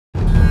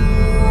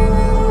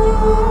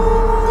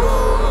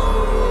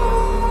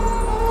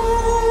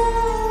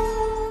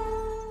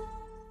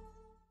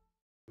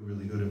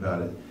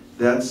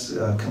that's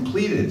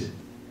completed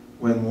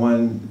when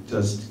one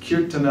does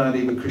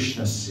Kirtanadeva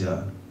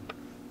Krishnasya,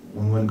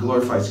 when one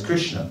glorifies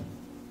Krishna.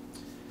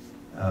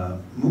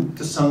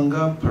 Mukta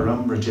Sangha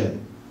Param Rajet,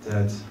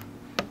 that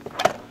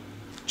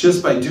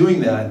just by doing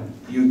that,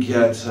 you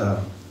get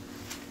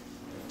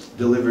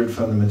delivered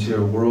from the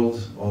material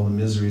world, all the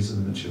miseries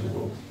of the material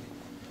world.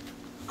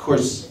 Of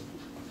course,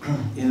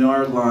 in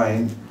our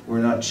line, we're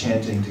not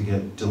chanting to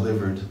get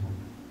delivered.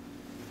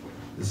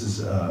 This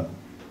is a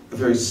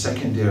very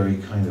secondary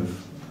kind of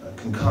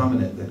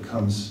concomitant that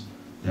comes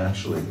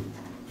naturally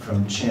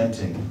from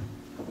chanting.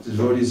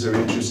 Devotees are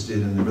interested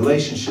in the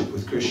relationship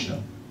with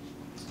Krishna.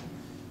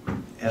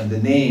 And the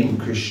name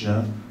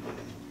Krishna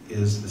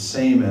is the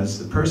same as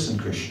the person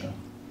Krishna.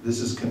 This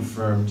is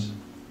confirmed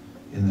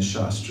in the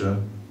Shastra.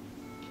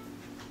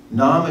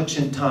 Nama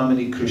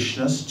Chintamani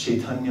Krishnas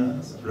Chaitanya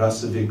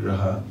Rasa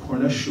Vigraha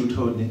Purna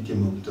Shuto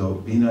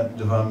Nityamukto Bina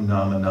Devam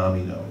Nama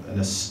Namino. An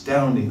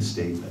astounding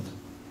statement.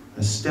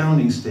 An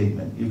astounding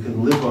statement. You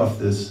can live off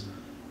this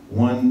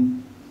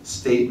one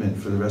statement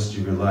for the rest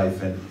of your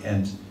life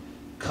and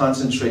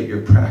concentrate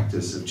your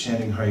practice of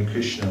chanting Hare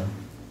Krishna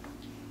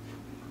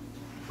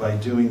by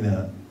doing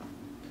that.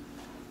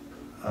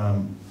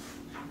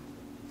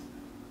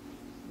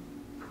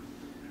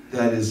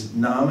 That is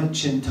Nama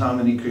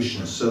Chintamani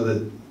Krishna, so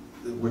that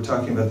we're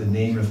talking about the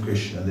name of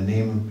Krishna, the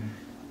name,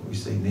 what we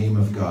say, name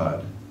of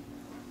God.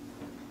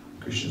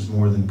 Krishna is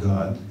more than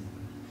God,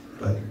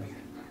 but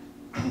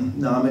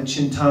Nama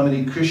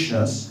Chintamani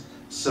Krishnas.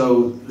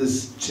 So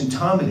this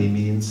Chintamani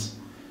means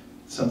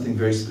something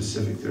very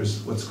specific.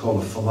 There's what's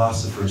called a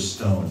philosopher's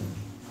stone,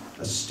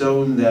 a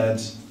stone that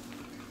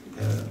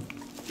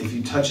if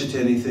you touch it to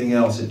anything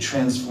else, it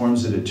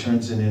transforms it. It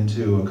turns it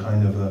into a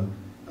kind of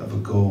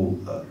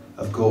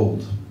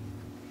gold.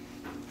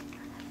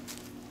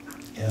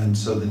 And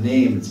so the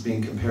name, it's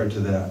being compared to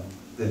that.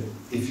 That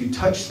if you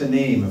touch the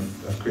name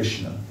of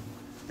Krishna,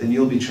 then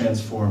you'll be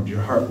transformed.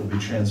 Your heart will be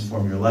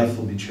transformed. Your life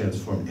will be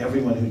transformed.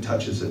 Everyone who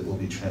touches it will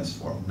be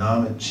transformed.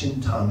 Nama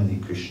Chintamani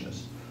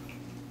Krishnas.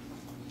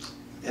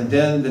 And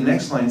then the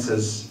next line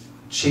says,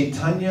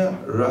 Chaitanya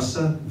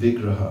Rasa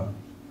Vigraha.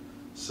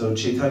 So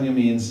Chaitanya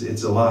means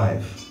it's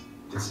alive.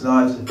 It's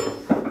not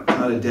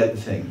a dead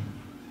thing.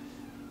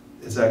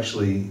 It's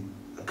actually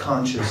a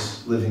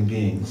conscious living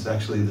being. It's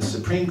actually the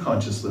supreme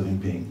conscious living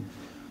being.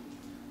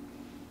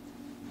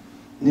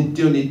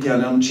 Nityo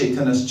Nityanam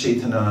Chaitanas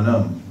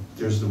Chaitananam.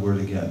 There's the word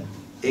again.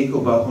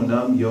 Eko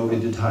Bahunam Yo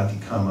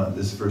Viditati Kama.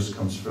 This verse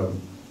comes from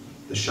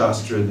the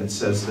Shastra, and it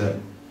says that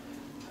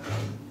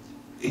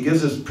it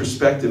gives us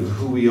perspective of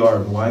who we are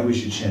and why we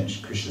should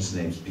chant Krishna's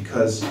names.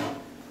 Because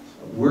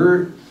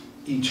we're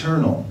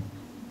eternal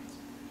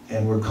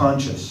and we're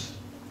conscious.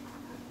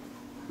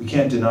 We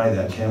can't deny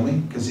that, can we?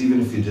 Because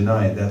even if you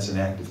deny it, that's an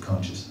act of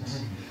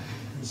consciousness.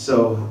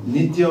 So,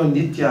 Nityo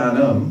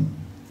Nityanam,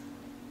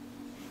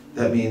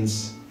 that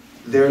means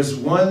there's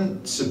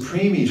one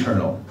supreme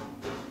eternal,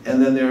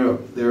 and then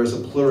there's a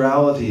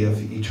plurality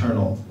of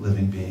eternal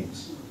living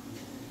beings.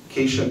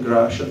 Kesha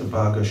Gra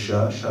Shatabhaga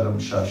Sha Sharam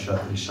Sha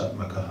Shatri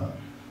Shatmakaha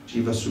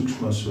Jiva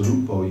Sukshma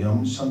Swarupo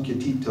Yam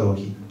Sankyatito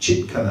Hi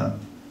Chitkana.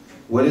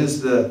 What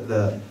is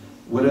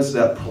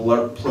that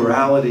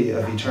plurality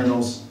of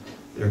eternals?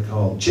 They're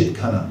called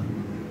chitkana.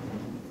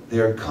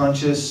 They're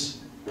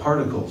conscious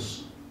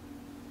particles.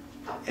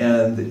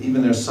 And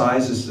even their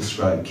size is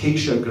described.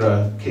 Kesha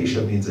gra,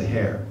 kesha means a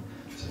hair.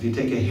 So if you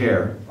take a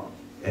hair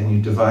and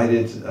you divide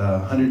it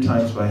 100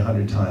 times by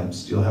 100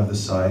 times, you'll have the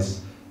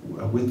size,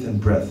 width and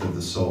breadth of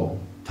the soul.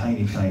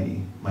 Tiny,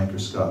 tiny,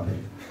 microscopic.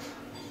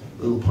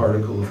 Little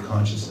particle of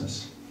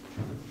consciousness.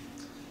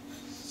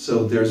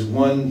 So there's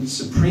one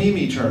supreme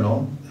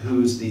eternal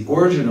who's the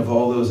origin of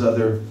all those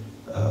other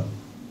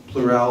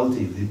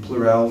plurality, the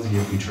plurality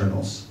of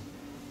eternals.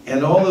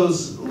 And all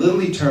those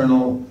little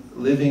eternal,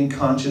 living,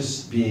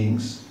 conscious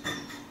beings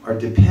are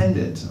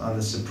dependent on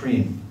the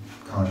supreme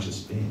conscious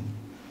being.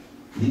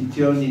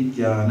 Nityo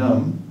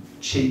Nityanam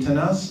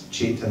Chaitanas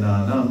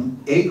Chaitananam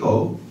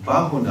Eko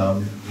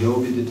Bahunam Yo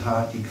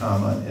Viditati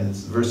Kama. And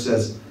the verse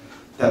says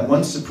that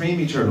one supreme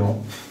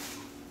eternal,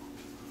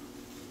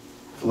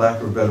 for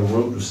lack of a better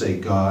word, we'll say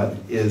God,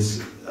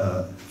 is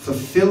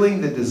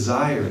fulfilling the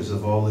desires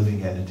of all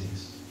living entities.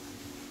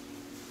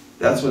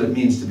 That's what it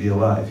means to be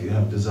alive. You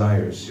have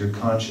desires, you're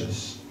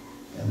conscious,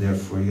 and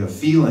therefore you have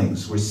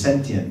feelings. We're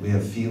sentient, we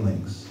have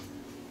feelings.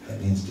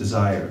 That means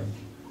desire.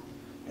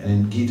 And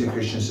in Gita,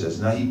 Krishna says,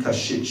 Nahi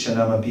kashit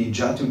shanamapi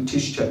jatu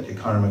tishchat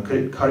karma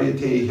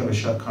karyate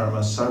havasha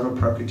karma sarva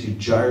prakriti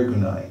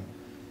jayagunai.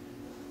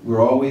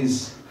 We're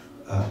always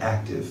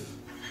active.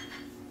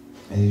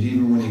 And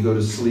even when you go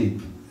to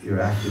sleep, you're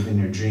active in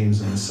your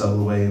dreams in a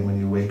subtle way, and when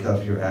you wake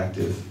up, you're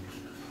active.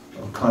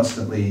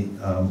 Constantly,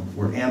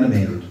 we're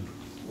animated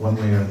one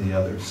way or the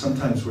other.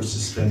 Sometimes we're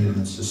suspended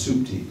in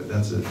susupti, but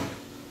that's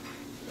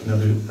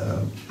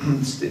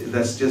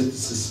that's just a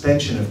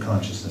suspension of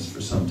consciousness for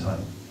some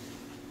time.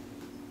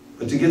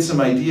 But to get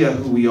some idea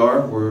who we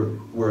are,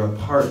 we're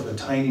a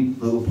tiny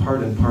little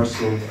part and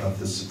parcel of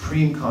the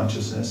supreme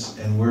consciousness,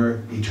 and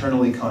we're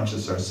eternally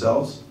conscious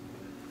ourselves.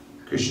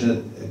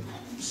 Krishna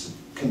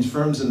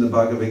confirms in the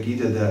Bhagavad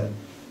Gita that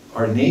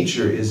our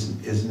nature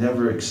is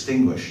never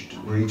extinguished.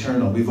 We're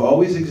eternal. We've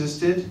always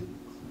existed.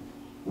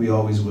 We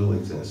always will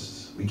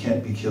exist. We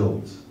can't be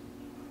killed.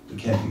 We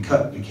can't be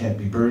cut. We can't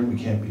be burned. We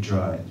can't be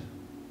dried.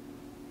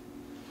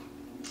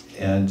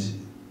 And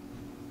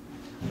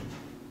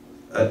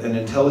an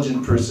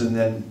intelligent person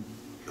then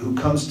who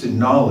comes to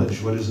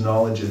knowledge, what is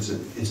knowledge?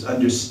 It's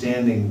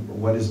understanding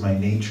what is my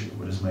nature,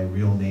 what is my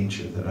real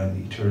nature, that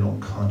I'm eternal,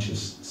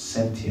 conscious,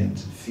 sentient,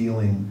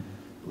 feeling,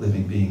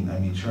 living being.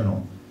 I'm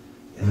eternal.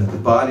 And that the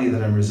body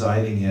that I'm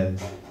residing in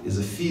is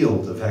a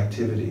field of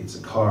activity. It's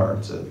a car,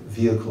 it's a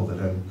vehicle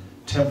that I'm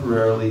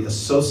temporarily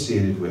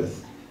associated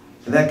with.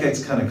 And that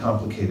gets kind of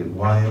complicated,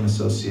 why I'm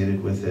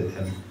associated with it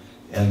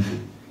and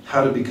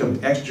how to become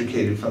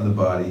extricated from the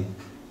body.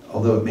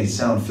 Although it may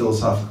sound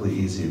philosophically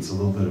easy, it's a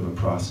little bit of a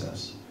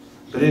process.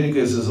 But anyway,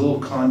 there's a little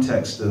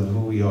context of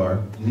who we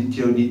are.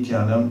 Nityo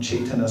nityanam,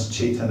 chaitanas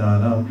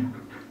chaitananam,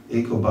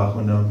 eko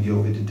bahunam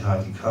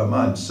yoviditati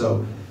kaman.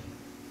 So,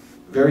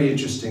 very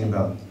interesting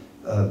about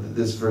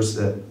this verse,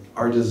 that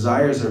our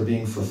desires are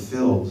being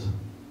fulfilled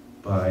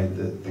by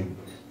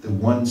the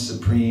one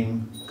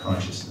supreme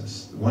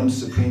consciousness, the one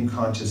supreme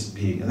conscious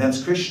being, and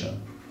that's Krishna.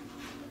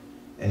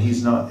 And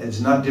it's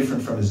not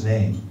different from his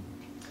name.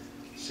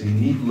 So you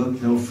need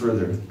look no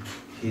further.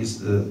 He's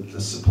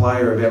the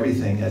supplier of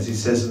everything, as he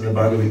says in the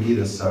Bhagavad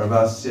Gita,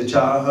 Sarvasya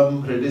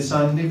chaham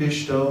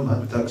hridisannivishto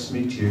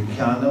mattaksmitir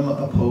jnanam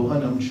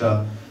apohanam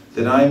cha,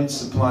 that I'm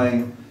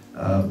supplying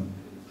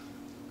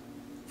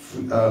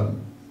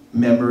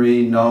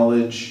memory,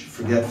 knowledge,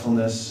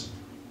 forgetfulness.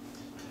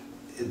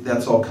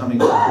 That's all coming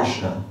from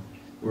Krishna.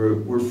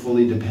 We're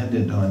fully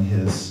dependent on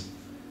his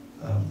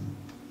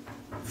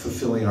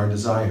fulfilling our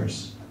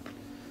desires.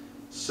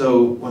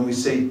 So when we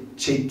say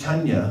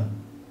Chaitanya,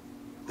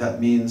 that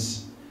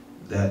means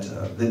that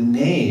the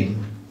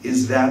name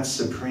is that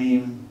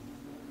supreme,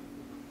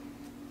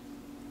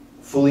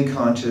 fully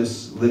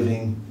conscious,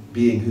 living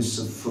being who's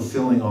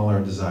fulfilling all our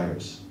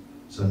desires.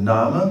 So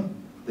Nama,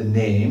 the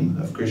name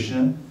of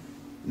Krishna,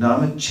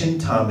 Nama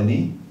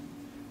Chintamani,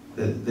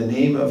 the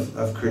name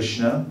of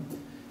Krishna,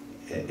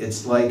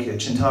 it's like a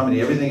Chintamani.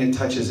 Everything it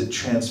touches, it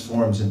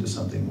transforms into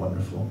something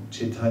wonderful.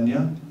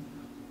 Chaitanya.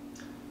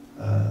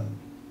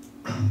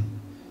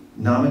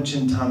 Nama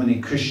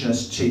Chintamani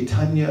Krishna's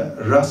Chaitanya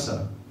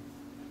Rasa.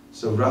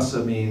 So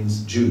rasa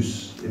means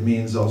juice. It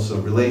means also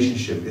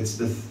relationship. It's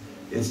the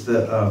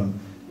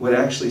what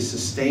actually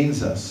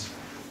sustains us,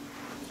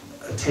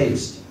 a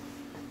taste.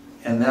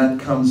 And that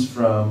comes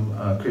from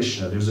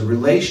Krishna. There's a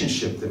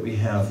relationship that we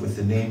have with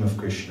the name of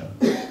Krishna.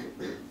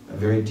 A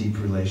very deep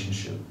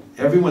relationship.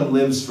 Everyone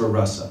lives for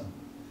rasa.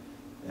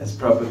 As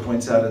Prabhupada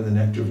points out in the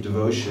Nectar of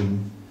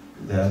Devotion,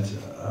 that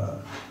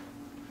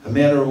a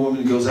man or a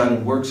woman goes out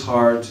and works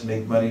hard to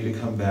make money to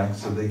come back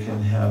so they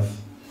can have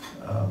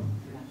a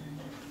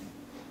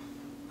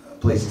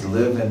place to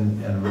live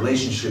and a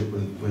relationship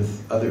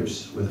with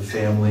others, with a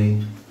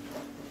family,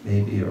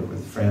 maybe, or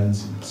with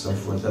friends and so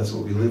forth. That's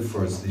what we live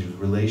for, is these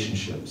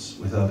relationships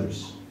with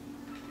others.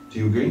 Do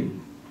you agree?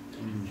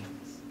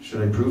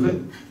 Should I prove it?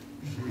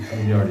 I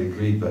mean, you already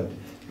agreed, but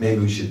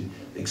maybe we should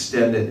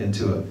extend it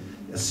into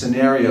a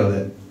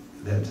scenario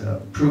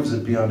that proves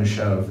it beyond a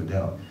shadow of a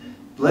doubt.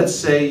 Let's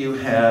say you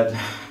had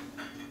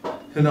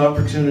an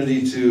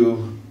opportunity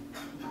to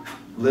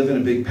live in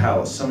a big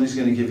palace. Somebody's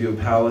going to give you a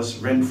palace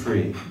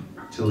rent-free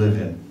to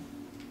live in.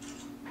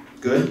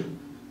 Good?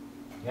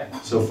 Yeah.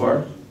 So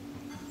far?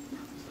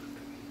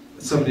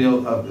 Somebody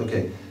else,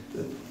 okay.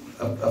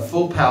 A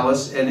full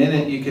palace, and in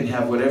it you can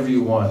have whatever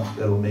you want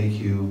that'll make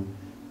you,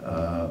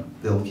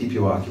 that'll keep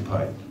you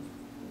occupied.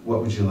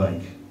 What would you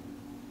like?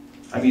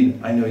 I mean,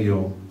 I know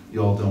you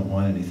all don't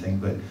want anything,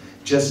 but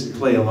just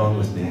play along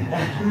with me.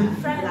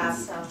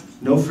 Friends.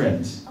 No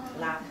friends.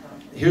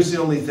 Here's the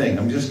only thing.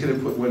 I'm just going to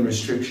put one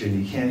restriction.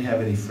 You can't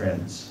have any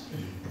friends.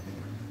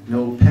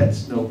 No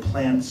pets, no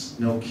plants,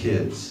 no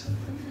kids.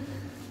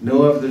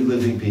 No other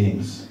living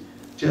beings.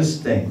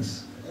 Just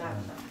things.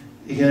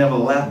 You can have a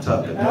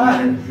laptop, but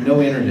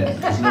no internet.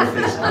 There's no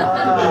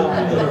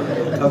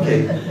Facebook.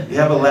 Okay, you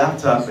have a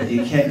laptop, but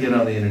you can't get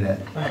on the internet.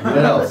 What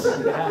else?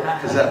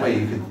 Because that way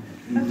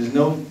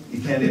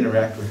you can't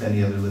interact with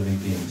any other living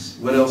beings.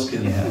 What else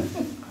can you have?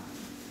 A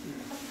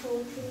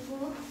pool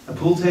table. A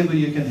pool table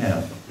you can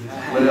have.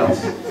 What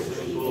else?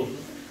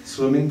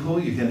 Swimming pool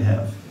you can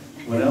have.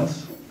 What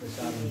else?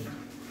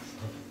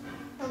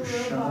 A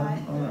robot.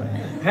 All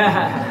right.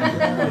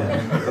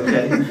 Yeah.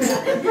 Okay.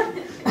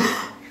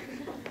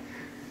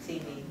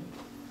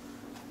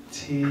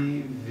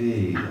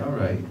 TV. All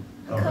right.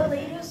 A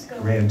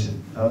kaleidoscope. Granted.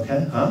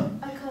 Okay. Huh?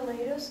 A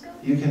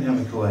kaleidoscope. You can have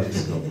a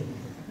kaleidoscope.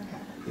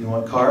 You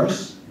want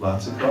cars?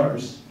 Lots of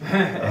cars.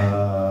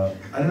 I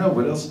don't know,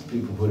 what else do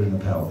people put in a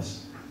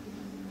palace?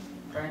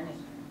 Furniture.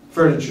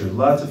 Furniture.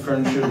 Lots of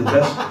furniture. The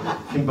best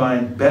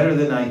combined, better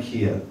than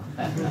IKEA.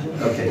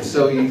 Okay,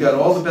 so you got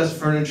all the best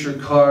furniture,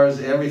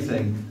 cars,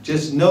 everything.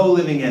 Just no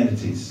living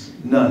entities.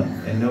 None.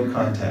 And no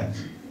contact.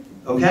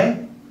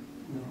 Okay?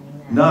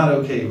 Not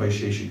okay,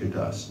 Vaisesika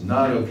Dasa,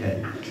 not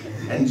okay.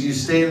 And you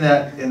stay in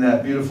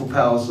that beautiful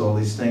palace, all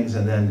these things,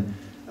 and then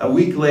a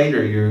week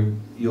later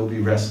you'll be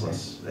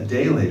restless. A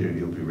day later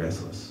you'll be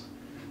restless.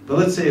 But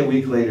let's say a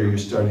week later you're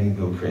starting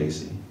to go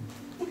crazy.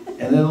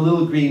 And then a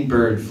little green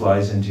bird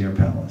flies into your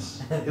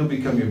palace. He'll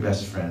become your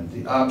best friend,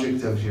 the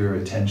object of your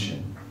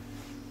attention.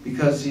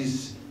 Because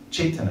he's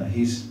Chaitanya,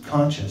 he's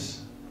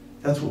conscious.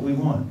 That's what we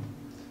want.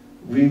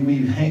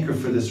 We hanker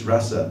for this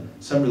rasa,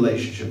 some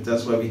relationship.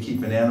 That's why we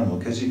keep an animal,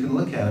 because you can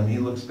look at him, he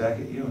looks back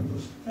at you and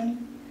goes, hey,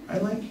 I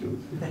like you.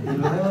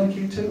 I like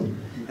you too.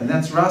 And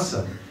that's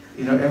rasa.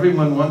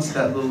 Everyone wants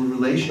that little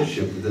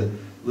relationship with a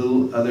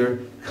little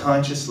other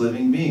conscious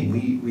living being.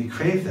 We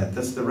crave that.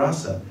 That's the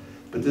rasa.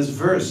 But this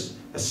verse,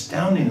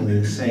 astoundingly,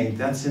 is saying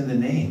that's in the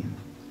name.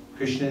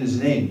 Krishna in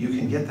his name. You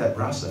can get that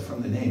rasa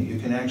from the name. You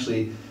can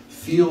actually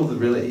feel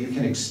you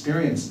can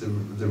experience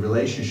the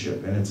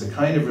relationship. And it's a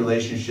kind of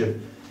relationship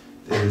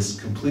that is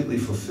completely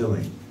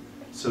fulfilling.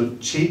 So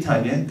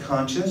Chaitanya,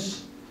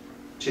 conscious,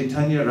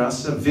 Chaitanya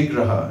rasa,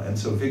 vigraha. And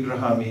so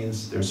vigraha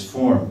means there's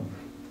form.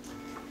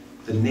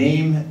 The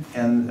name,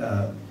 and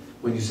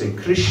when you say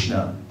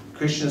Krishna,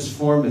 Krishna's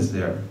form is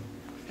there.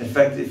 In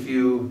fact, if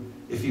you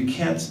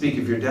can't speak,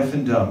 if you're deaf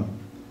and dumb,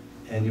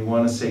 and you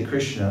want to say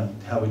Krishna,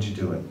 how would you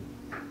do it?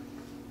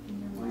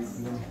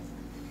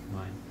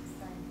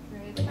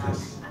 Like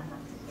this.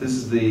 This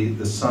is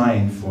the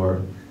sign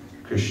for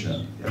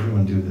Krishna.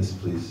 Everyone do this,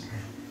 please.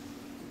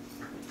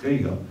 There you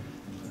go.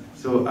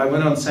 So I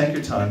went on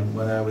Sankirtan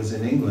when I was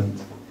in England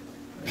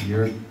a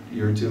year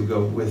or two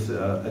ago with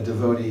a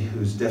devotee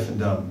who's deaf and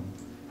dumb.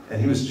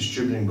 And he was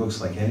distributing books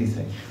like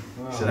anything.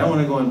 He said, I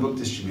want to go on book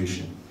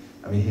distribution.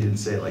 I mean, he didn't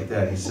say it like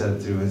that. He said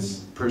it through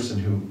his person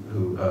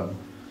who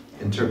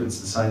interprets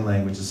the sign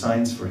language, the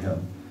signs for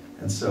him.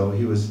 And so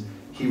he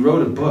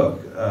wrote a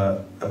book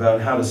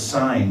about how to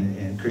sign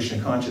in Krishna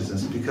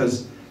consciousness,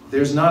 because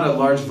there's not a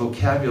large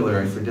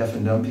vocabulary for deaf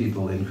and dumb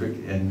people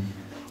in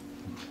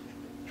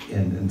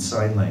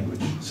sign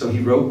language. So he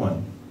wrote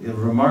one. A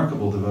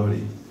remarkable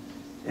devotee.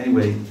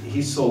 Anyway,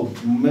 he sold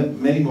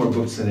many more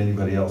books than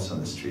anybody else on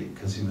the street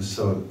because he was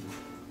so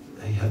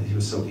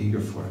eager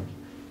for it.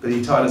 But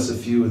he taught us a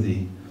few of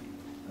the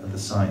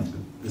signs, but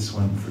this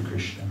one for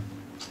Krishna.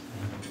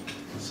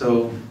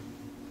 So,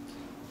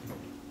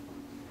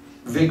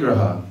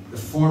 Vigraha, the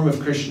form of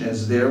Krishna,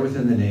 is there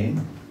within the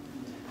name.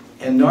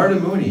 And Narada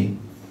Muni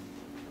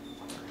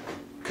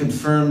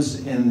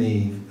confirms in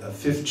the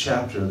 5th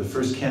chapter, the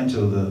 1st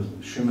canto of the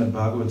Srimad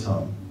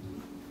Bhagavatam,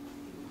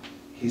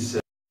 he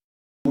said,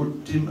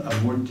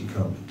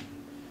 Amurtikam,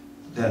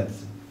 that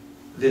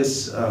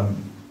this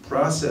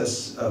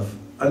process of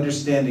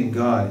understanding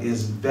God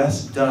is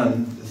best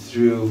done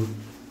through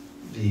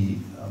the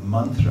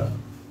mantra.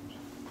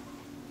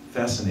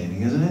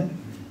 Fascinating, isn't it?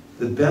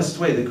 The best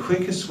way, the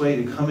quickest way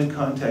to come in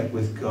contact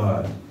with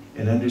God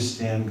and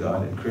understand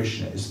God and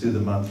Krishna is through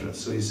the mantra.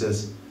 So he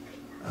says,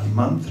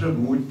 mantra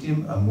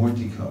murtim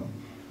amurtikam.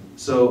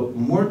 So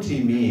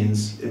murti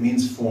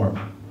means form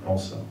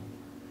also.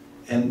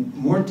 And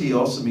murti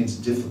also means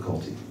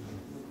difficulty.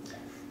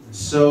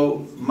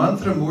 So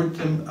mantra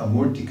murtim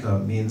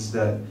amurtika means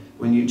that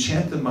when you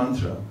chant the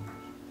mantra,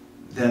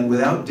 then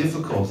without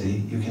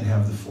difficulty you can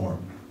have the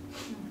form.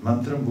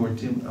 Mantra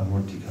murtim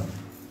amurtika.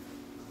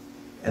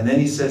 And then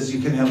he says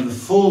you can have the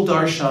full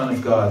darshan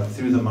of God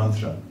through the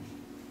mantra.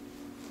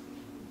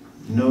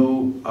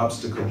 No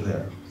obstacle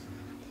there.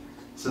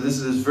 So this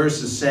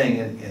verse is saying,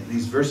 and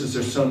these verses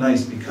are so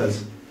nice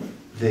because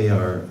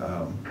they're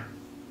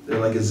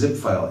like a zip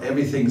file.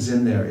 Everything's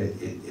in there.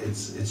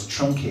 It's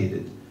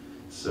truncated.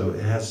 So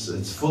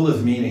it's full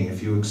of meaning.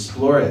 If you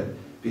explore it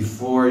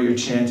before you're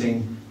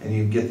chanting and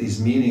you get these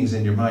meanings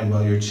in your mind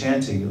while you're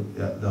chanting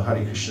the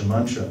Hare Krishna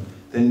mantra,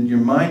 then your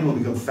mind will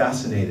become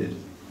fascinated.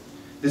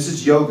 This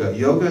is yoga.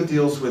 Yoga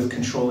deals with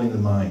controlling the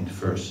mind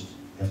first.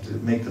 You have to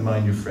make the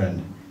mind your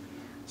friend.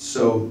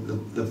 So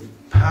the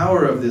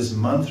power of this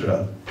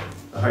mantra,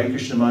 the Hare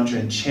Krishna mantra,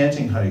 and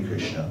chanting Hare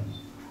Krishna,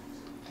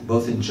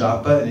 both in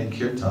japa and in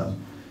kirtan,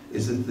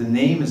 is that the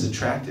name is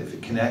attractive.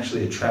 It can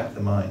actually attract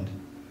the mind.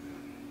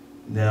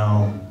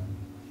 Now,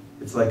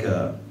 it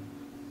can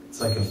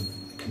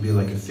be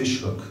like a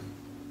fish hook.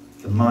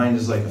 The mind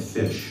is like a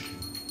fish.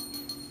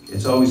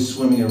 It's always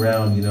swimming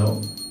around, you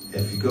know.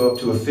 If you go up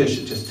to a fish,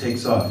 it just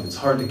takes off. It's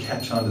hard to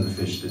catch onto the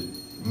fish. The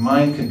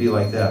mind can be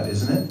like that,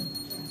 isn't it?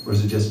 Or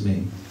is it just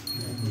me?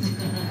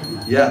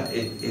 Yeah,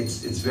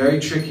 it's very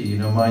tricky, you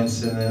know. Mind's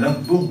sitting there,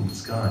 boom,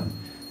 it's gone.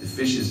 The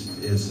fish is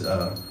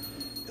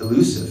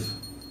elusive.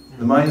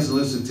 The mind is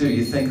elusive too.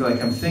 You think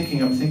like, I'm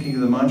thinking of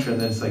the mantra,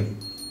 and then it's like,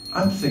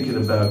 I'm thinking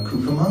about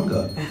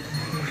Cucamonga.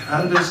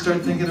 How did I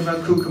start thinking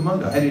about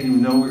Cucamonga? I didn't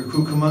even know where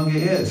Cucamonga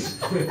is.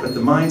 But the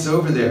mind's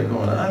over there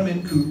going, I'm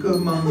in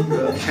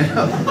Cucamonga.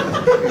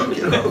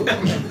 You know,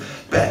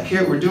 back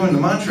here, we're doing the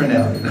mantra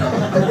now. You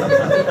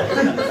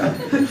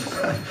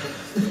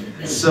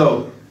know?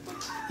 So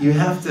you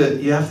have to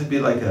be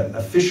like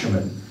a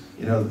fisherman.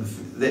 You know,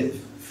 the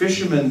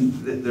fishermen,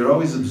 they're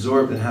always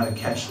absorbed in how to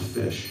catch the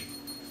fish.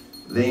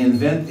 They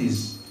invent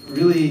these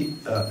really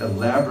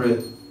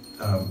elaborate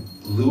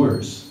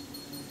lures.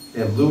 They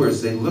have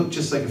lures, they look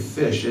just like a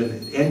fish,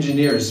 and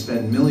engineers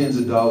spend millions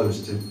of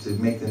dollars to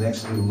make the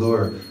next new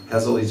lure. It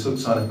has all these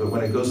hooks on it, but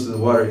when it goes to the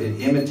water, it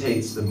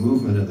imitates the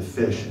movement of the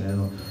fish.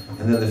 And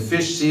then the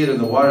fish see it in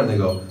the water and they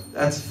go,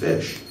 that's a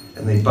fish.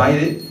 And they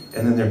bite it,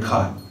 and then they're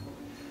caught.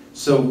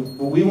 So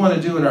what we want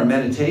to do in our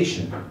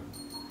meditation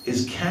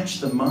is catch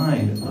the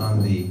mind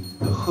on the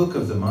hook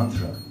of the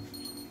mantra.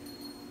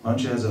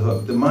 Mantra has a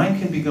hook. The mind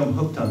can become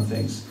hooked on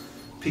things.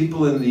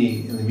 People in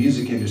the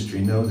music industry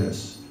know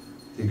this.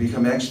 They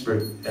become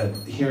expert at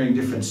hearing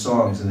different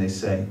songs and they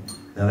say,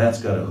 now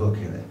that's got a hook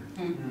in it,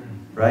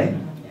 right?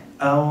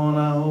 I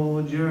wanna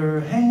hold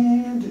your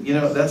hand. You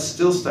know, that's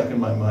still stuck in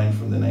my mind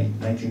from the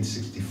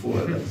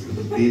 1964, that's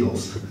the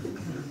Beatles.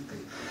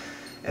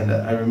 And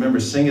I remember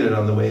singing it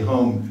on the way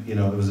home. You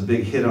know, it was a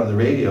big hit on the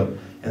radio,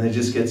 and it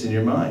just gets in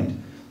your mind.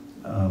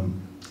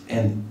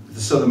 And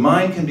so the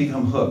mind can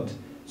become hooked.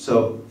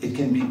 So it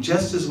can be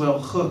just as well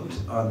hooked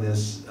on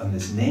this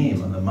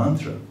name, on the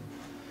mantra.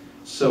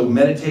 So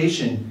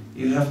meditation,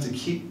 you have to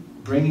keep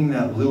bringing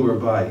that lure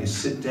by. You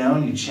sit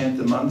down, you chant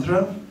the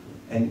mantra,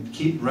 and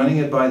keep running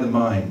it by the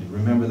mind.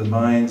 Remember, the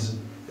mind's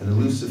an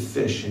elusive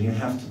fish, and you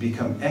have to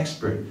become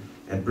expert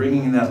at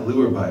bringing that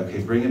lure by.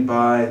 Okay, bring it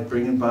by,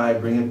 bring it by,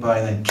 bring it by,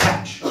 and then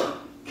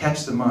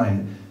catch the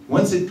mind.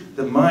 Once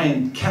the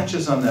mind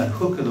catches on that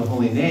hook of the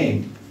holy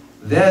name,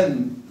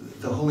 then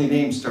the holy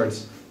name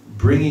starts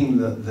bringing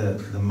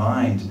the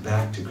mind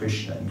back to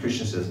Krishna. And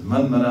Krishna says,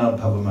 Manmana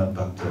Bhavamat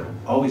Bhakta,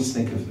 always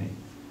think of me.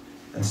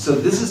 And so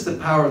this is the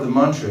power of the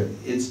mantra.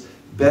 It's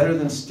better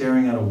than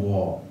staring at a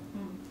wall.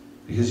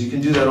 Because you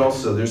can do that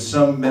also. There's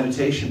some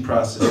meditation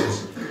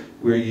processes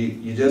where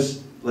you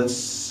just, let's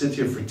sit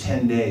here for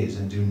 10 days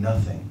and do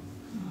nothing.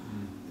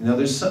 You know,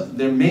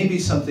 there may be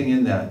something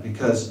in that,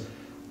 because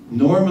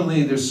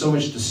normally there's so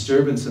much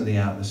disturbance in the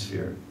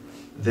atmosphere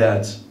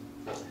that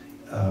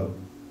I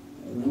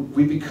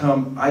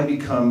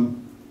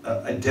become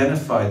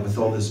identified with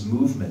all this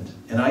movement,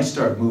 and I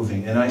start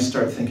moving, and I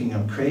start thinking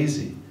I'm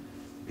crazy,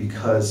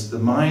 because the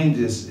mind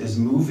is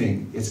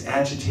moving, it's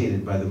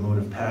agitated by the mode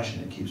of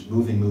passion, it keeps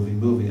moving, moving,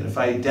 moving, and if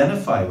I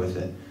identify with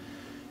it,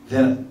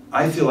 then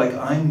I feel like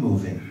I'm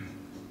moving.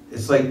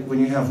 It's like when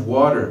you have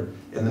water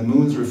and the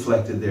moon's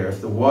reflected there.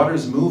 If the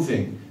water's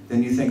moving,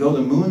 then you think, oh,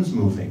 the moon's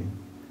moving.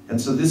 And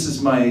so this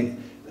is my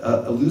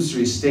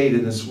illusory state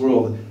in this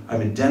world.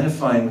 I'm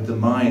identifying with the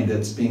mind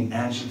that's being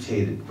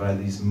agitated by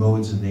these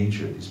modes of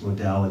nature, these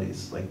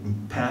modalities. Like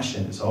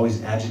passion is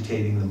always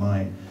agitating the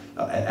mind,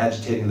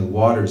 agitating the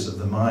waters of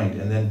the mind.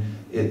 And then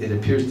it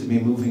appears to be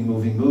moving,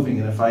 moving, moving.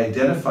 And if I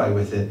identify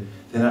with it,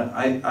 then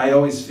I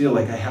always feel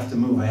like I have to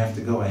move, I have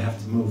to go, I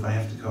have to move, I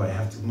have to go, I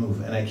have to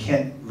move. And I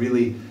can't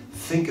really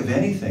think of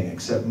anything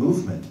except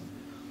movement.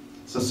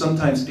 So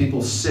sometimes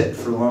people sit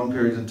for long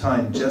periods of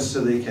time just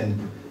so they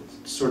can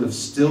sort of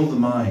still the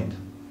mind.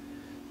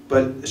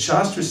 But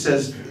Shastra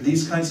says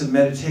these kinds of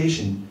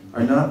meditation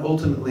are not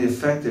ultimately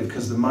effective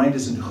because the mind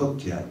isn't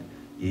hooked yet.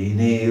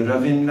 Yene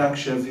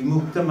ravindaksha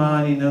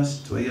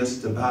vimuktamaninas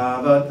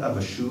tvayastabhavat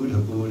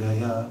avashudha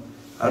buddhaya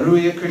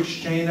aruya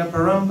krishna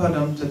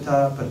parampadam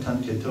tata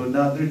patantyato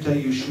nadrita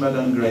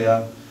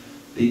yushmadangraya.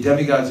 The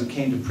demigods who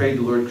came to pray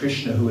to Lord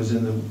Krishna, who was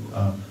in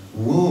the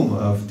womb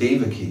of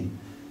Devaki,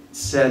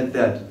 said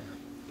that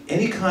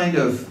any kind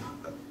of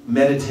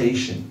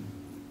meditation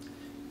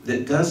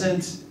that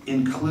doesn't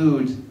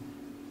include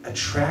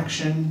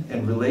attraction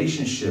and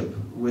relationship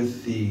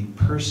with the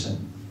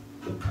person,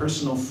 the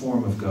personal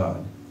form of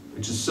God,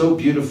 which is so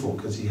beautiful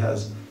because he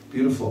has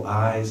beautiful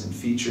eyes and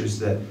features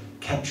that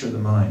capture the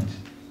mind.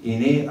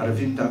 Ine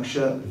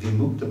aravindaksha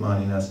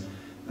vimuktamaninas.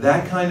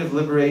 That kind of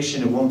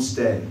liberation, it won't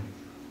stay.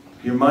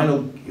 Your mind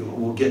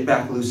will get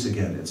back loose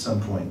again at some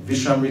point.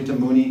 Vishramrita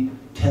Muni,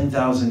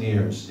 10,000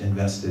 years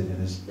invested in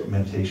his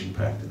meditation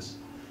practice.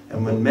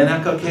 And when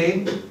Menaka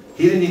came,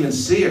 he didn't even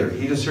see her.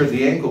 He just heard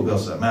the ankle bell,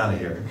 so I'm out of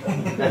here.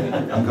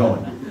 I'm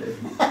going.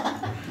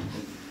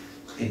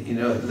 You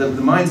know,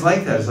 the mind's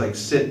like that. It's like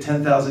sit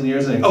 10,000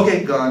 years and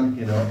okay, gone,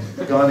 you know,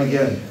 gone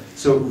again.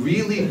 So it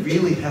really,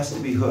 really has to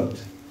be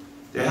hooked.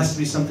 There has to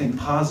be something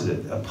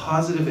positive, a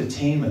positive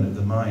attainment of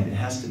the mind. It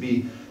has to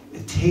be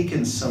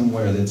taken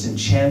somewhere that's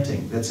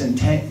enchanting, that's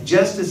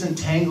just as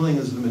entangling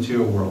as the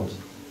material world.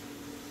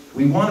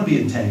 We want to be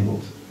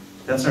entangled.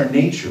 That's our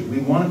nature. We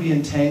want to be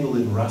entangled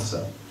in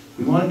rasa.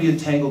 We want to be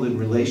entangled in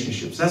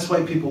relationships. That's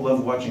why people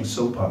love watching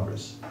soap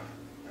operas.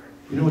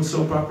 You know what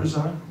soap operas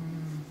are?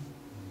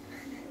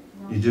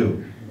 You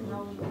do?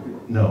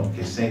 No.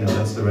 Okay, say no.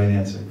 That's the right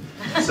answer.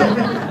 So,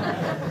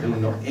 they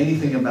don't know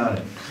anything about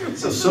it.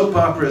 So soap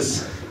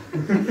operas,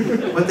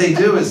 what they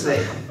do is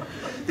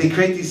they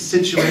create these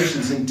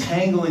situations,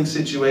 entangling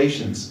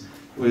situations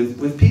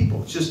with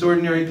people, just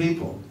ordinary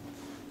people.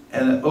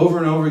 And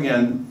over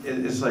again,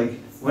 it's like,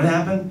 what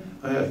happened?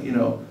 You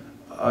know,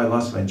 I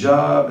lost my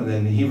job, and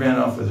then he ran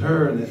off with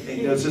her, and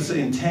you know, it's just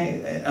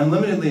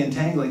unlimitedly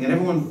entangling, and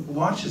everyone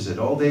watches it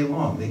all day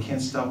long. They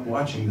can't stop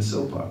watching the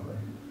soap opera.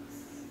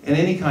 In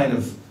any kind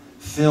of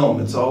film,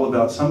 it's all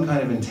about some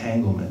kind of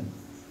entanglement.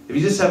 If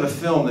you just have a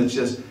film that's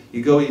just,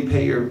 you go, you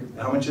pay your,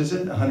 how much is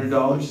it?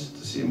 $100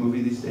 to see a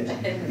movie these days?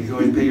 You go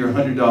and pay your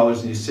 $100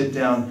 and you sit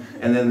down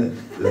and then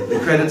the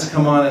credits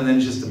come on and then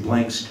it's just a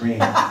blank screen.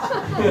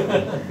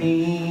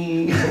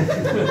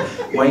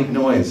 White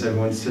noise,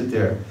 everyone sit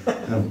there.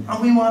 And,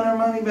 oh, we want our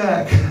money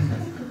back.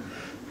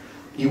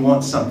 You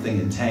want something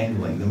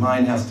entangling. The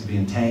mind has to be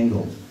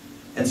entangled.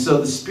 And so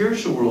the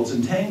spiritual world's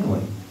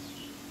entangling.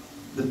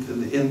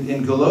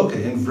 In Goloka,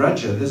 in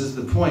Vraja, this is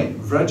the point.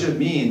 Vraja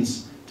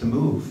means to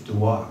move, to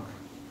walk.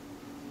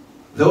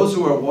 Those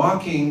who are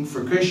walking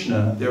for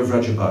Krishna, they're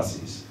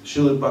Vrajabasis.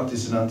 Srila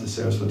Bhaktisiddhanta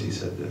Saraswati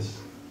said this.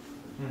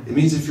 It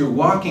means if you're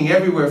walking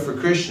everywhere for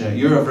Krishna,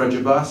 you're a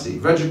Vrajabasi.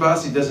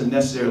 Vrajabasi doesn't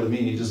necessarily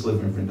mean you just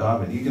live in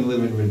Vrindavan. You can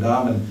live in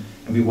Vrindavan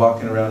and be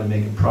walking around and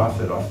make a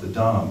profit off the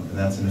Dham, and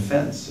that's an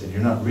offense, and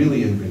you're not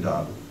really in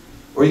Vrindavan.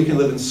 Or you can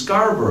live in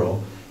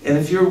Scarborough, and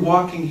if you're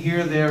walking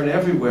here, there, and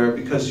everywhere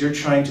because you're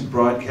trying to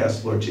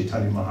broadcast Lord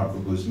Chaitanya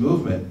Mahaprabhu's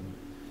movement,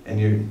 and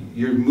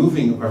you're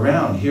moving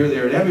around here,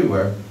 there, and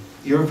everywhere,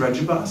 you're a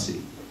Vrajabasi.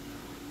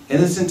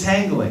 And it's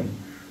entangling,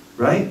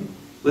 right?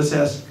 Let's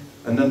ask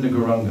Ananda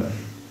Gauranga.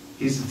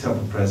 He's the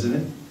temple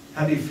president.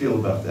 How do you feel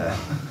about that?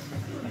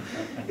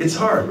 It's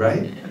hard,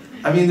 right?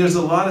 I mean, there's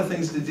a lot of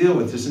things to deal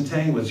with. There's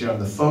entanglements. You're on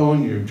the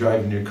phone, you're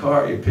driving your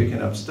car, you're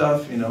picking up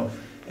stuff, you know,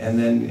 and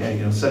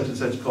then, such and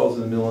such calls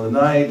in the middle of the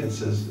night and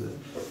says,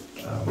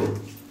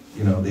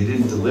 they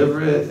didn't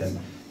deliver it. And,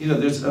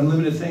 there's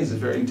unlimited things. It's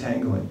very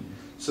entangling.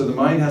 So the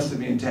mind has to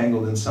be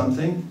entangled in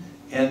something,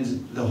 and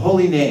the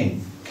holy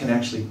name can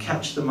actually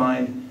catch the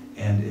mind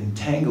and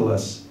entangle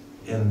us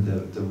in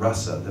the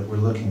rasa that we're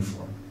looking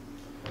for.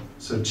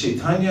 So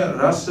Chaitanya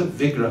Rasa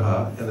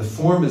Vigraha, and the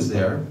form is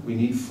there. We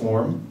need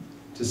form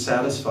to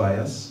satisfy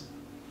us.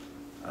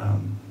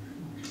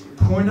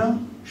 Purna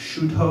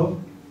Shuddho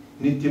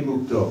Nitya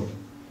Mukto.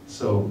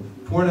 So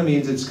Purna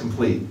means it's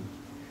complete,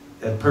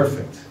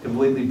 perfect,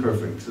 completely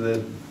perfect. So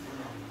that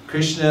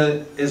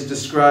Krishna is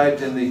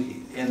described in the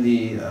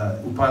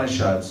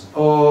Upanishads.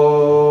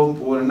 Om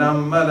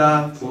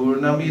Purnamada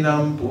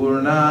Purnamidam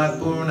Purnat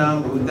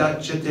Purnam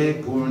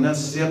Udachyate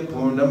Purnasya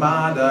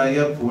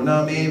Purnamadaya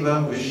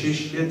Purnameva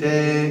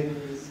Vishishyate.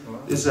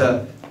 It's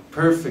a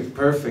perfect,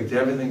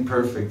 everything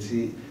perfect.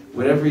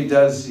 Whatever he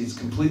does, he's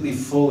completely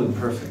full and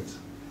perfect.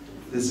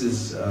 This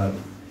is the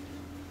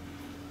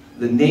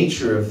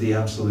nature of the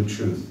absolute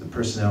truth, the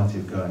personality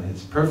of God.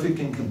 It's perfect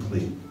and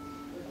complete.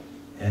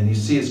 And you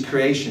see his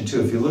creation too.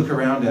 If you look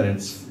around at it,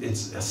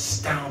 it's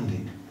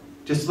astounding.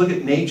 Just look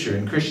at nature.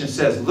 And Krishna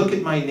says, look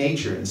at my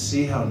nature and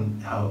see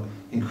how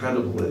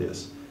incredible it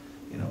is.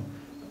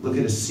 Look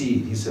at a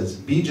seed. He says,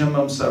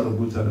 Bijamam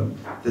sarvabhutanam.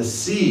 The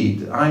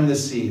seed, I'm the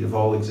seed of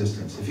all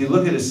existence. If you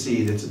look at a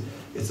seed,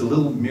 it's a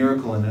little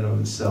miracle in and of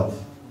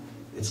itself.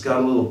 It's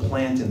got a little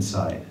plant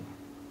inside.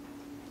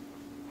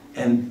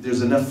 And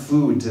there's enough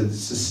food to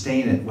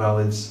sustain it while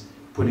it's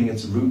putting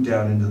its root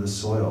down into the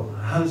soil.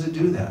 How does it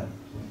do that?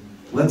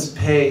 Let's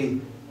pay,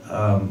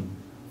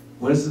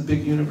 what is the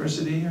big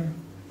university here?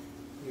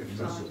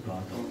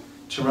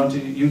 Toronto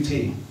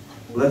UT.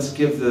 Let's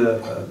give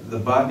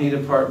the botany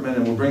department,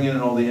 and we'll bring in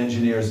all the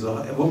engineers.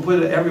 We'll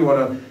put everyone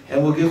on,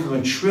 and we'll give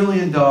them $1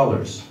 trillion.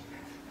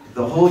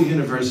 The whole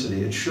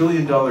university, $1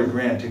 trillion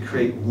grant to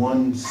create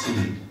one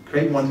seed,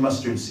 create one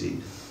mustard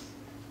seed.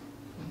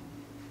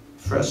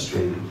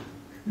 Frustrated.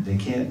 They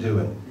can't do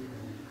it.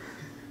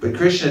 But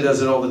Krishna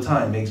does it all the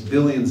time, makes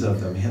billions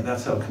of them.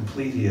 That's how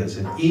complete he is.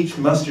 And each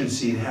mustard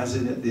seed has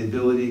in it the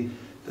ability,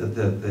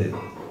 the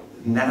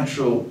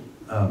natural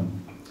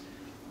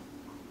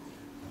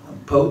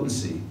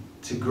potency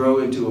to grow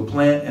into a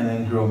plant and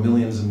then grow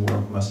millions of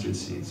more mustard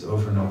seeds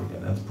over and over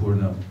again. That's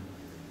Purnam.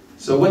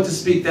 So what to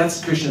speak,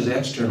 that's Krishna's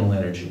external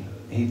energy.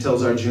 And he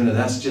tells Arjuna,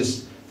 that's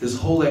just, this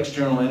whole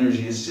external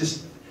energy is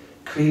just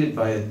created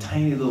by a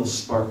tiny little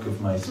spark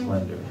of my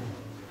splendor.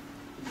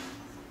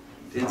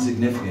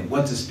 Insignificant.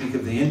 What to speak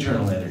of the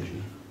internal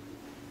energy?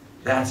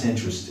 That's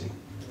interesting.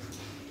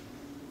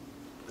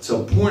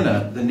 So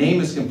Purna, the name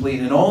is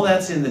complete, and all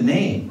that's in the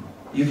name.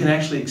 You can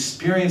actually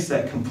experience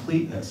that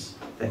completeness,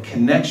 that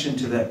connection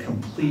to that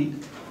complete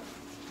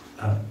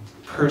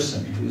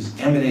person who's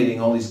emanating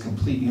all these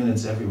complete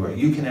units everywhere.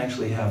 You can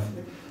actually have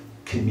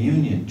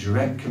communion,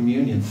 direct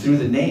communion through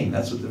the name.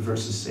 That's what the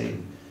verses say.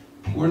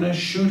 Purna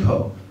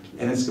Shuddho,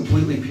 and it's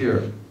completely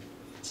pure.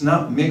 It's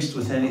not mixed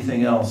with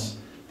anything else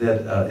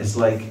that is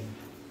like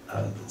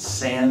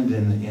sand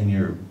in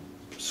your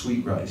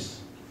sweet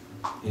rice.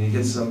 And you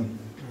get some,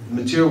 the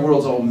material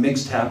world's all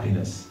mixed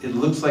happiness. It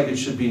looks like it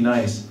should be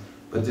nice,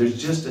 but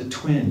there's just a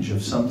twinge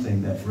of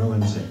something that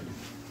ruins it.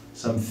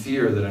 Some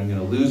fear that I'm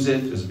going to lose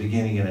it, there's a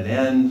beginning and an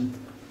end,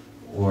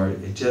 or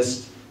it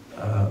just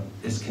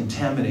is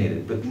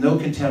contaminated. But no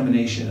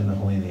contamination in the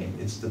holy name.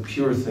 It's the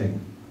pure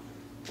thing.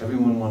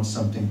 Everyone wants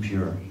something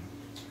pure.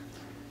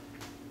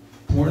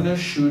 Purna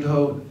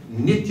Shuddho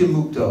Nitya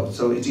Mukto.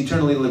 So it's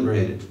eternally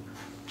liberated.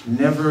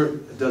 Never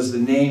does the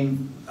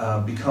name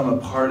become a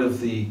part of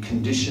the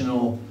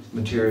conditional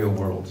material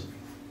world.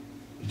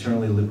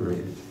 Eternally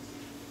liberated.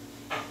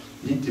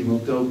 Nitya Mukti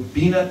Mukto,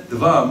 Binat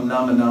Dvam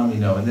Nama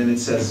Namino. And then it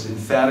says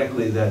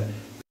emphatically that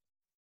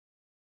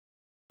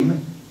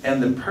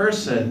and the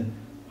person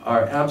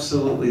are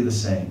absolutely the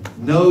same.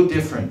 No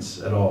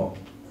difference at all.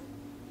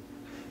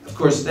 Of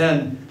course,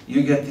 then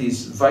you get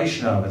these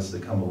Vaishnavas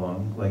that come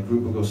along, like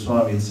Rupa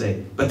Goswami, and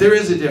say, but there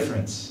is a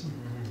difference.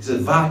 He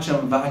said,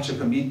 Vacham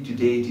Vachakamityu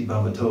Deiti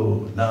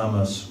Bhavato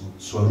Nama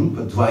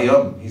Swarupa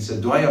Dvayam. He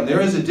said, Dvayam,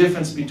 there is a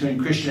difference between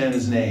Krishna and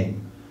his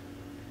name.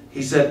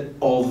 He said,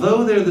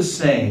 although they're the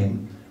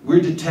same,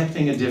 we're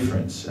detecting a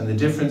difference. And the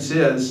difference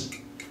is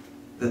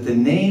that the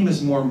name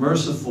is more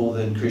merciful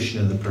than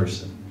Krishna the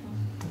person.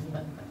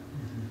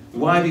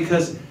 Why?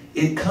 Because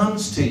it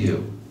comes to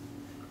you.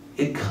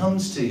 It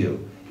comes to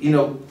you. You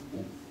know,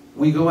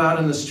 we go out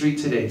in the street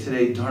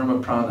today Dharma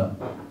Prana,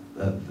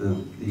 the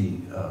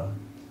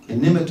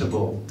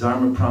inimitable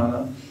Dharma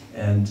Prana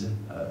and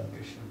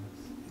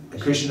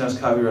Krishnadas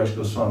Kaviraj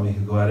Goswami,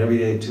 who go out every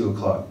day at 2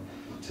 o'clock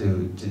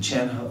to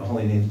chant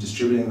holy names,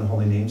 distributing the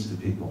holy names to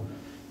people.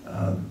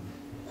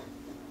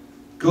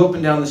 Go up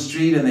and down the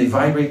street and they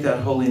vibrate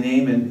that holy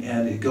name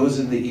and it goes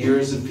in the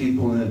ears of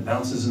people and it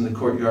bounces in the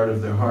courtyard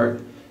of their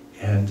heart.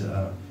 And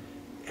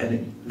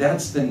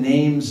that's the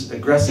name's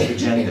aggressive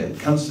agenda. It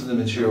comes to the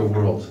material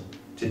world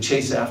to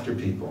chase after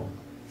people.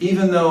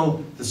 Even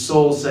though the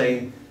soul's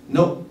saying,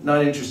 nope,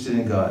 not interested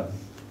in God.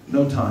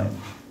 No time.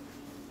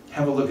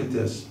 Have a look at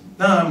this.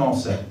 No, I'm all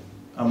set.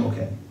 I'm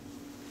okay.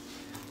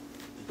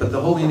 But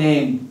the holy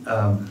name,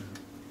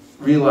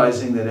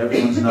 realizing that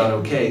everyone's not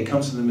okay,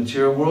 comes to the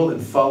material world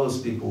and follows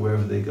people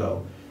wherever they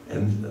go.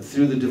 And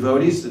through the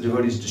devotees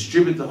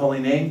distribute the holy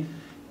name,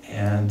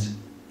 and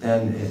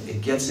then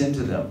it gets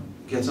into them.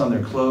 It gets on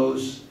their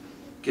clothes,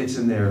 gets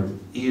in their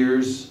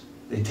ears.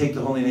 They take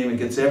the holy name, it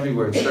gets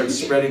everywhere. It starts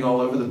spreading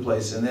all over the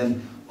place. And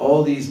then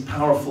all these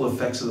powerful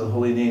effects of the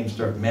holy name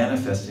start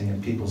manifesting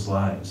in people's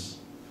lives.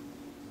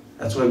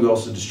 That's why we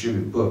also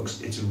distribute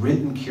books. It's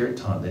written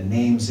kirtan, the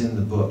name's in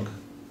the book.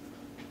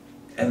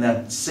 And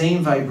that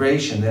same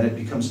vibration, then it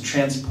becomes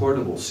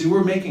transportable. See,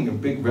 we're making a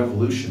big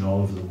revolution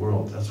all over the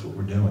world. That's what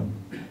we're doing.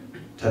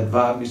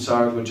 Tadva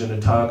visargo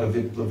janataga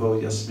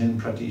viplavo yasmin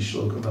prati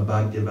shlokam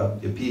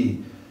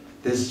abhagyavapyapi.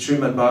 This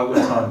Srimad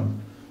Bhagavatam,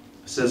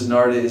 says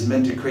Narada, is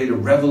meant to create a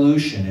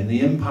revolution in the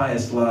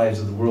impious lives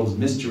of the world's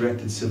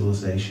misdirected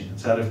civilization.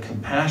 It's out of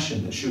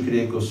compassion that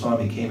Shukadeva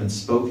Goswami came and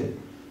spoke it.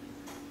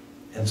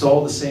 And it's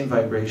all the same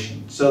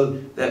vibration. So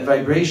that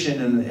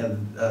vibration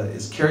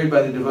is carried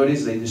by the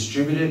devotees, they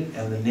distribute it,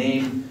 and the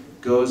name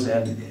goes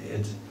and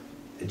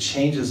it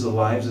changes the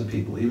lives of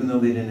people, even though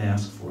they didn't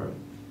ask for it.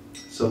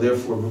 So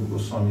therefore, Rupa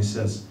Goswami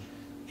says,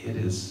 it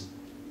is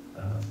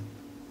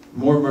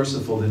more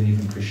merciful than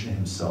even Krishna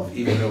himself,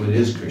 even though it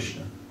is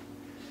Krishna.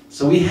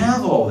 So we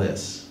have all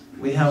this.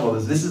 We have all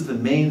this. This is the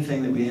main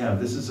thing that we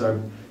have. This is our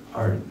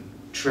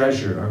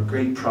treasure, our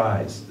great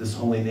prize, this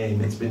holy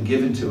name. It's been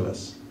given to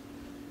us.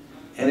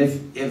 And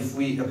if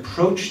we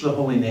approach the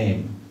holy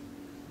name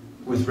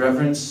with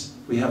reverence,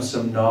 we have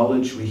some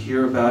knowledge, we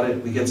hear about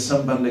it, we get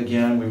sambandha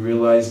gyan, we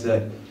realize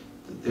that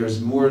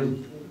there's more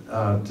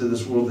to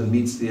this world than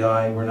meets the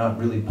eye, we're not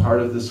really part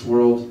of this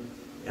world,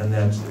 and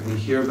that we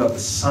hear about the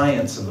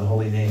science of the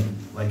holy name,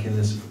 like in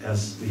this,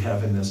 as we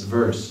have in this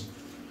verse,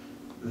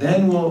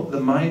 then the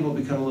mind will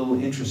become a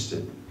little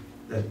interested,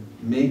 that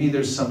maybe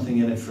there's something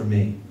in it for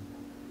me.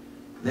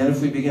 Then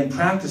if we begin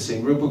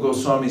practicing, Rupa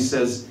Goswami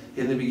says,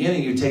 in the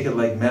beginning you take it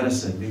like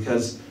medicine,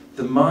 because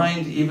the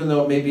mind, even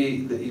though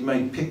maybe you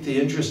might pick the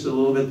interest a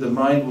little bit, the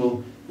mind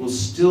will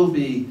still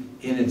be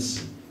in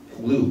its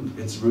loop,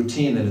 its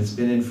routine that it's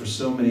been in for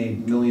so many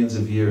millions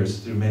of years,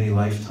 through many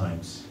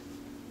lifetimes.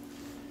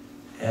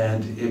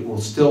 And it will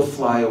still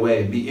fly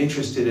away and be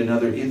interested in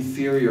other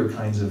inferior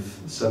kinds of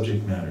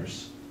subject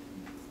matters.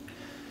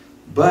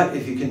 But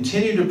if you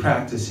continue to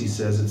practice, he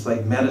says, it's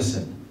like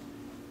medicine.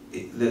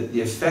 The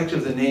effect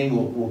of the name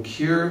will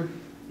cure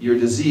your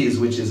disease,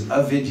 which is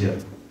avidya.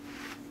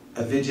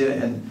 Avidya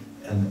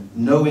and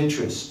no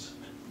interest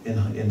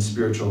in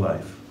spiritual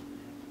life.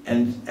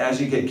 And as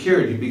you get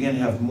cured, you begin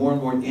to have more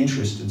and more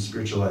interest in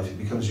spiritual life. It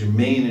becomes your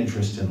main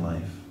interest in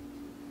life.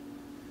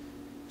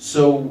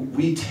 So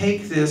we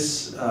take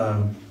this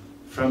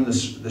from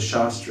the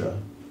Shastra,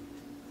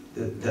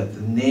 that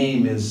the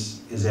name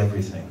is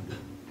everything.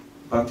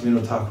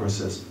 Bhaktivinoda Thakur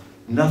says,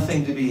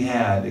 nothing to be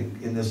had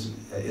in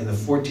the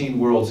 14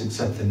 worlds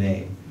except the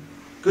name.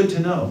 Good to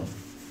know.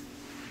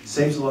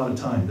 Saves a lot of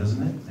time,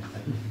 doesn't it?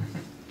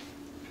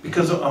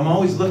 Because I'm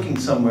always looking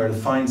somewhere to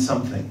find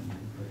something.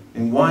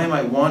 And why am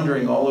I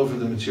wandering all over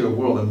the material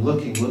world? I'm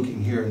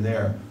looking here and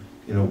there.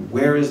 You know,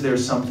 where is there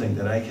something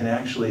that I can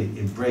actually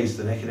embrace,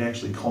 that I can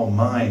actually call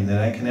mine,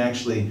 that I can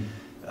actually,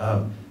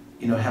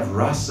 have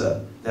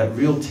rasa, that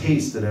real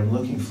taste that I'm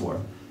looking for.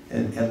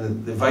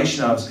 And the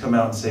Vaishnavas come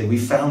out and say, we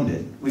found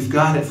it. We've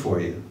got it for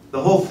you.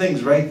 The whole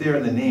thing's right there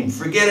in the name.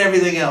 Forget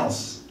everything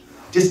else.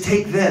 Just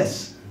take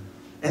this.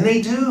 And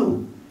they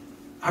do.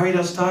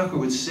 Haridas Thakur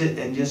would sit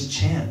and just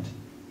chant.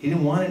 He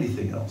didn't want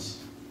anything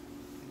else.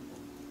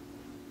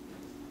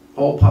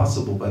 All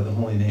possible by the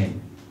holy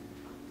name.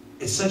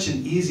 it's such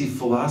an easy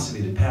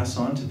philosophy to pass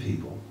on to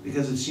people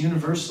because it's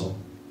universal.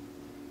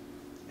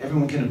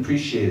 Everyone can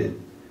appreciate it.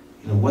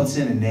 You know, what's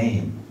in a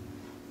name?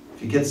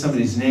 If you get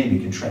somebody's name, you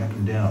can track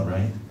them down,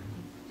 right?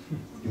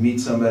 You meet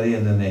somebody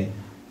and then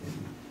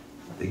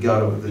they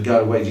got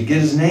away. Did you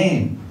get his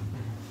name?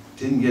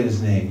 Didn't get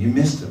his name. You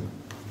missed him.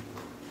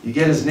 You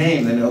get his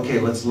name, then okay,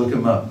 let's look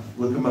him up.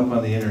 Look him up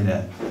on the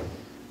internet.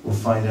 We'll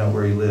find out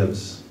where he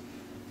lives.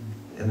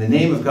 And the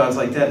name of God's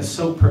like that. It's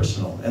so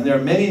personal. And there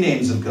are many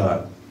names of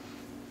God.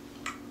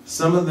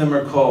 Some of them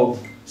are called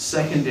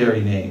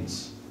secondary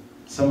names.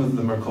 Some of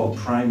them are called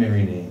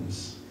primary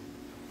names.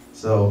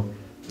 So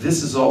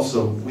this is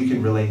also, we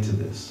can relate to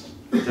this.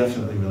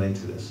 Definitely relate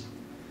to this.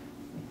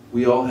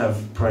 We all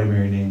have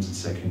primary names and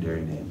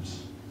secondary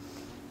names.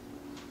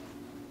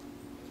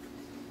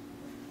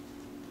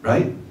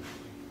 Right?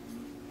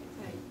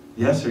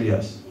 Yes or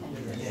yes?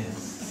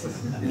 Yes.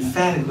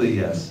 Emphatically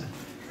yes.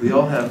 We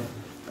all have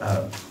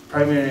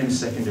primary names,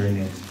 secondary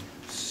names.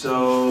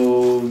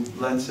 So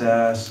let's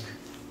ask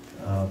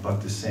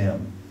Bhakta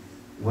Sam,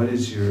 what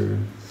is your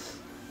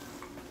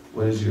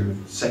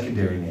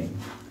secondary name?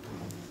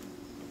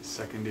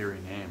 Secondary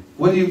name.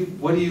 What do you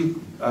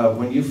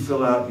when you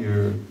fill out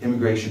your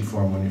immigration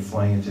form when you're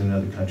flying into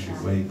another country?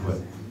 What do you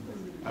put?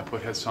 I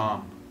put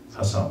Hassam.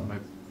 Hassam.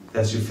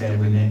 That's your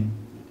family name?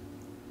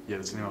 Yeah,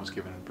 that's the name I was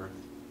given at birth.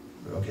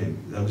 Okay,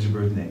 that was your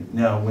birth name.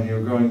 Now, when you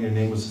were growing, your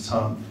name was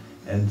Hassam,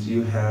 and do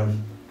you have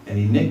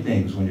any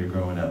nicknames when you're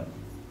growing up?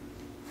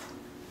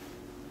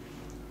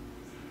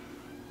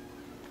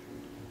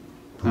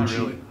 Not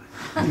really.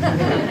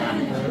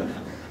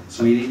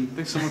 Sweetie? I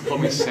think someone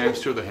called me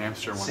Samster the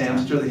Hamster one time.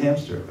 Samster the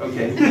Hamster.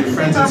 Okay. Your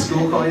friends at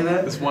school call you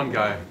that? This one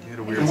guy. He had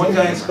a weird One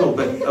guy at school,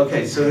 but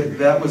okay, so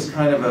that was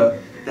kind of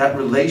that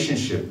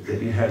relationship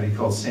that you had, he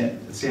called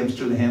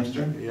Samster the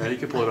Hamster? Yeah, he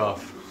could pull it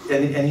off.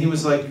 And he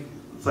was like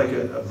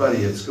a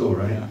buddy at school,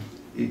 right? Yeah.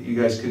 You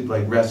guys could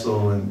like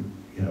wrestle and,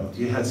 you know,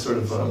 you had sort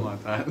of something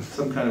like that.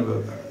 some kind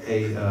of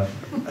a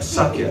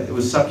sakya. It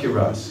was sakya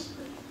ras,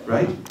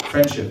 right?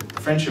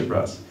 Friendship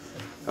ras.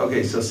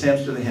 Okay, so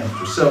Samster the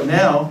Hamster. So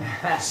now,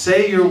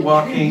 say you're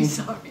walking,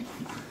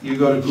 you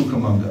go to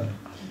Cucamonga,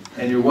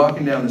 and you're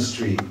walking down the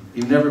street.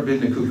 You've never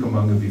been to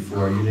Cucamonga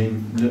before.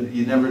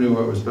 You never knew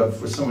what it was about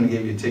before. Someone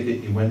gave you a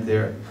ticket, you went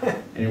there,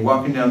 and you're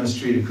walking down the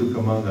street of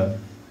Cucamonga,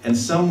 and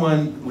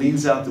someone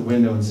leans out the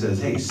window and says,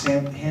 "Hey,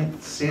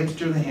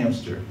 Samster the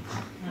Hamster,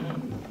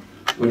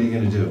 what are you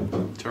going to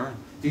do?" Turn.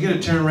 You're going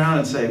to turn around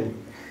and say,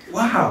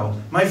 "Wow,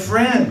 my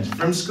friend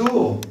from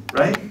school,"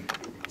 right?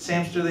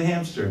 Samster the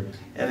Hamster.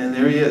 And then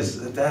there he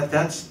is.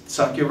 That's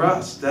Sakya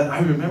Ras. I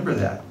remember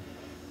that.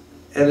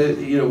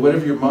 And you know,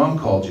 whatever your mom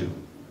called you.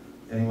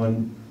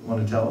 Anyone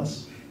want to tell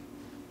us?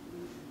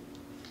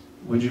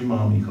 What'd your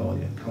mommy call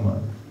you? Come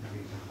on.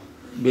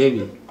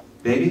 Baby.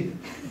 Baby?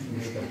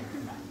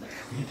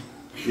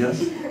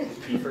 Yes?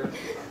 Kiefer.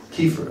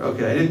 Kiefer.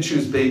 Okay, I didn't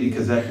choose baby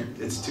because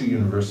it's too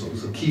universal.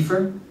 So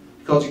Kiefer?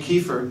 He called you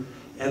Kiefer.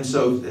 And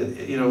so,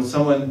 you know,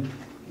 someone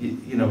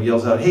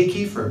yells out, "Hey,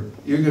 Kiefer,"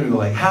 you're going to go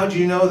like, "How'd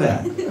you know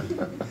that?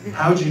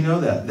 How'd you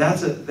know that?"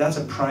 That's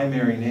a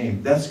primary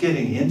name. That's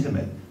getting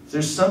intimate.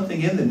 There's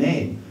something in the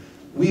name.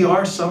 We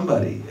are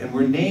somebody, and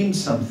we're named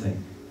something.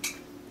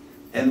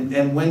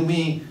 And when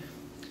we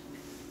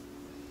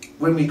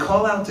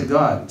call out to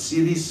God,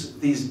 see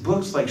these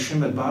books like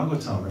Srimad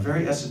Bhagavatam are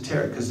very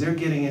esoteric because they're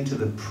getting into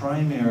the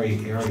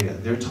primary area.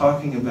 They're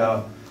talking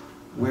about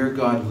where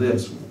God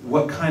lives,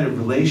 what kind of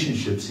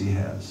relationships He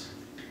has.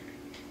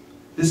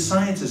 This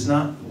science is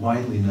not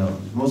widely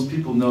known. Most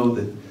people know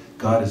that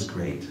God is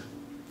great.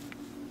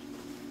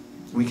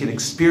 We can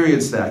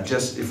experience that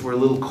just if we're a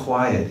little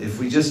quiet. If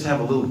we just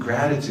have a little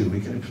gratitude,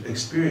 we can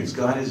experience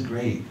God is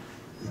great.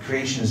 The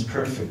creation is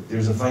perfect.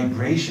 There's a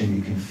vibration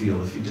you can feel.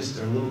 If you just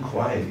are a little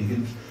quiet, you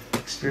can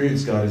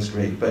experience God is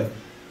great. But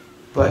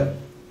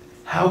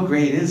how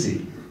great is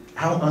He?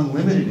 How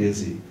unlimited is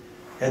He?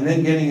 And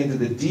then getting into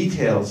the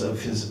details of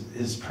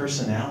His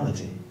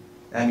personality.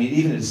 I mean,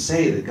 even to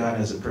say that God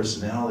has a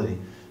personality,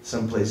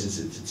 some places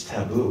it's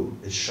taboo.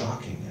 It's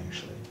shocking,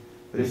 actually.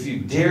 But if you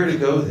dare to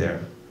go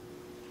there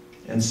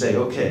and say,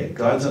 okay,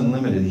 God's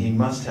unlimited, He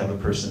must have a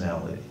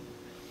personality.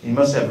 He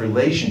must have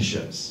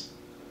relationships.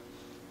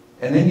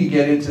 And then you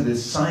get into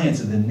this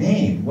science of the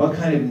name. What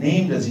kind of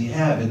name does He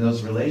have in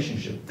those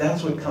relationships?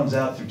 That's what comes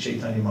out through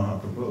Chaitanya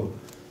Mahaprabhu.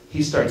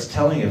 He starts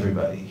telling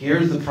everybody,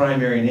 here's the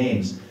primary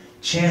names.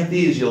 Chant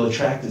these, you'll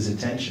attract His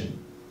attention.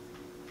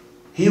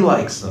 He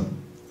likes them.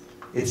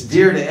 It's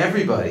dear to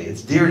everybody.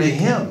 It's dear to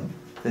Him.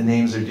 The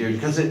names are dear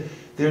because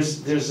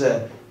there's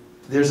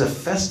a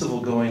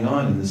festival going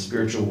on in the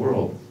spiritual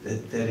world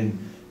that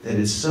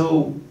is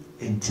so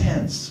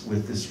intense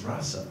with this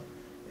rasa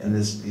and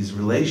these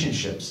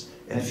relationships.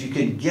 And if you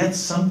can get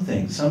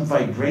something, some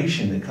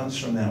vibration that comes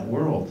from that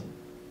world,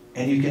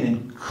 and you can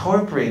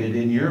incorporate it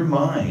in your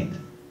mind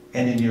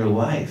and in your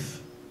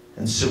life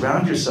and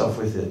surround yourself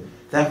with it,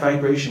 that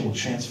vibration will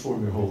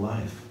transform your whole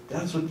life.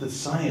 That's what the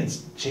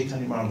science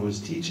Chaitanya Mahaprabhu was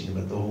teaching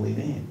about the holy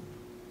name.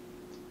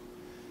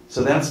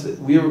 So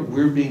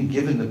we're being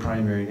given the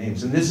primary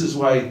names. And this is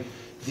why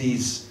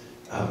these,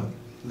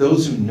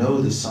 those who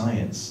know the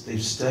science,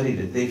 they've studied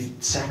it, they've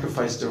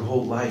sacrificed their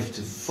whole life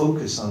to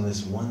focus on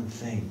this one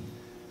thing,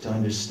 to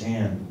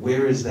understand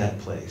where is that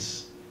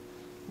place.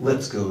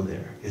 Let's go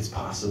there. It's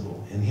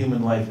possible. In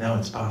human life now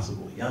it's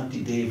possible.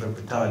 Yanti deva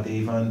pata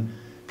devan,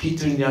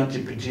 pitun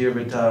yanti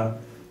pratirvata,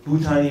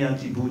 bhutani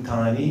yanti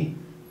bhutani,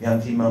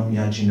 yanti mam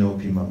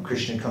yajinopi mam.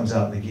 Krishna comes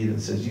out in the Gita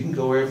and says, you can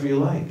go wherever you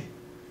like.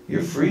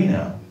 You're free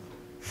now.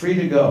 Free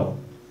to go.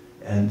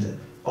 And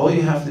all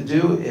you have to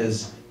do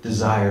is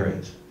desire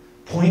it.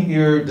 Point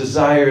your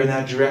desire in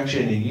that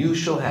direction and you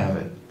shall have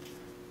it.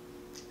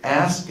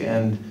 Ask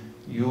and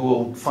you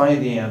will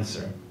find the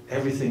answer.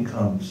 Everything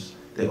comes.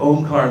 The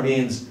Omkar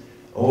means,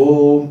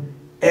 oh,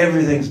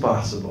 everything's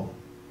possible.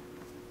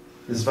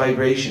 This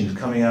vibration is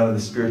coming out of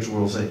the spiritual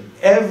world saying,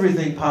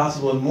 everything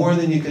possible and more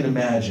than you can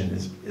imagine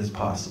is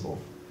possible.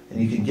 And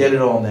you can get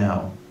it all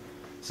now.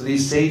 So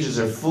these sages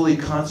are fully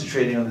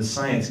concentrating on the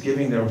science,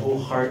 giving their whole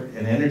heart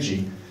and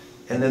energy.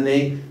 And then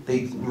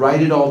they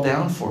write it all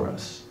down for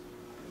us.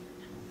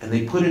 And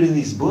they put it in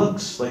these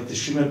books, like the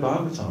Srimad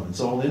Bhagavatam. It's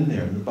all in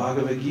there, in the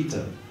Bhagavad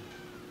Gita.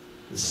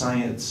 The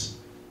science.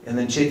 And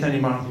then Chaitanya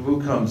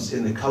Mahaprabhu comes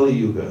in the Kali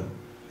Yuga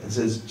and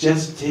says,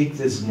 just take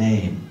this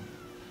name.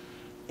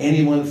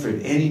 Anyone for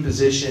any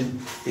position,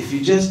 if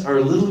you just are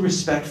a little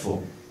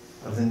respectful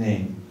of the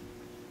name,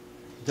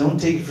 don't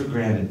take it for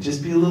granted.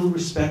 Just be a little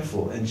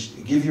respectful and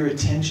give your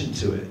attention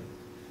to it.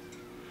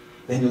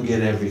 Then you'll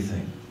get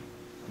everything.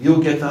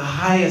 You'll get the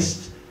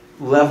highest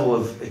level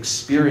of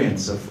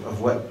experience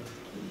of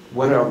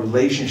what our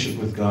relationship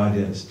with God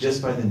is,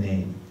 just by the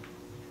name.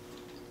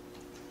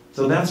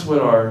 So that's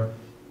what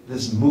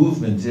this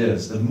movement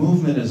is. The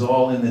movement is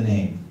all in the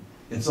name.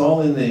 It's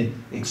all in the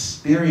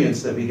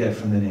experience that we get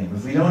from the name.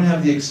 If we don't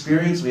have the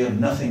experience, we have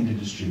nothing to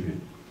distribute.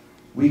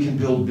 We can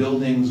build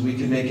buildings, we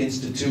can make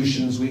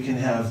institutions, we can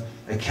have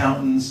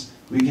accountants,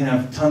 we can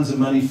have tons of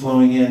money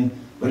flowing in,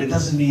 but it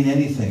doesn't mean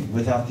anything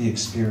without the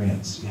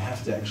experience. You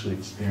have to actually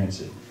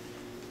experience it.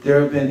 There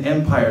have been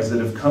empires that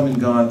have come and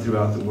gone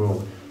throughout the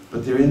world,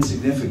 but they're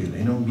insignificant.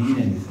 They don't mean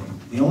anything.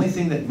 The only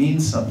thing that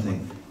means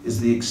something is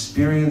the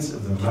experience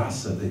of the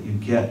rasa that you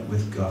get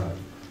with God,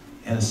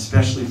 and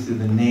especially through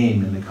the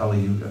name in the Kali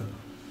Yuga.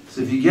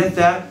 So if you get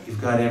that,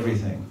 you've got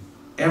everything.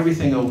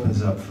 Everything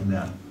opens up from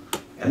that.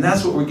 And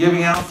that's what we're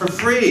giving out for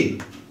free.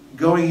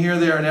 Going here,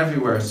 there, and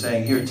everywhere,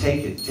 saying, here,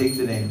 take it, take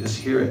the name, just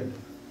hear it.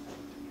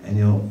 And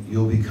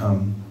you'll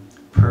become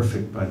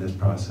perfect by this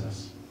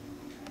process.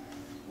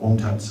 Om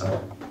Tat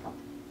Sat.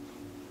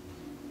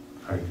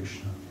 Hare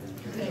Krishna.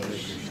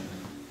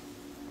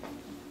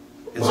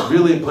 It's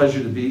really a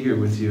pleasure to be here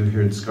with you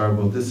here at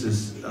Scarborough. This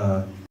is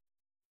a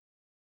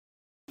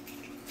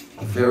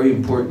very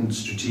important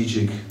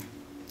strategic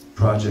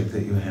project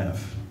that you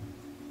have.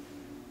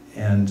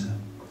 And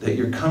that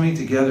you're coming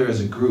together as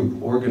a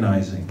group,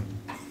 organizing,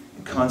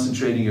 and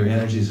concentrating your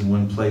energies in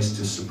one place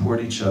to support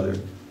each other,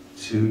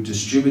 to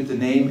distribute the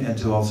name and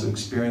to also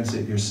experience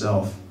it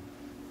yourself,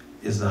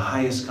 is the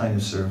highest kind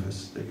of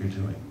service that you're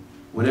doing.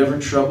 Whatever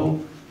trouble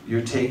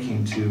you're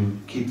taking to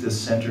keep this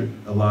center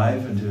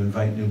alive and to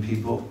invite new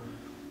people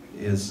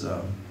is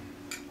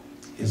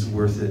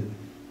worth it.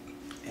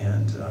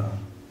 And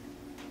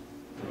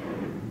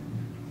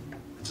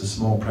it's a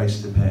small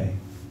price to pay.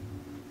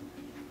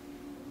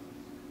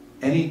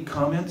 Any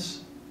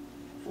comments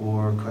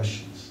or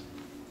questions?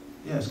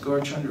 Yes,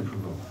 Gaur Chandra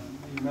Prabhu.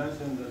 You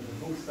mentioned that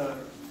the books are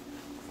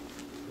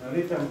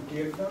Lalita and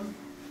Kirtan.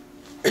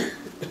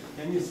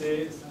 Can you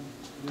say a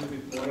little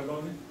bit more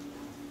about it?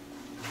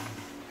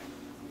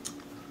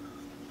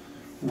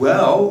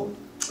 Well,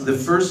 the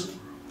first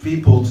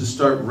people to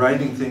start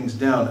writing things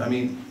down, I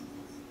mean,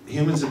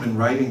 humans have been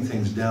writing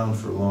things down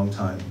for a long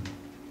time,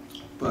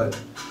 but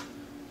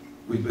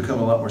we've become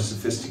a lot more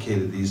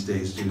sophisticated these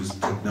days due to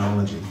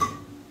technology.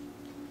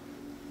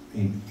 I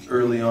mean,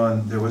 early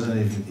on, there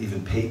wasn't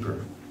even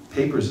paper.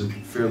 Paper is a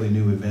fairly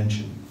new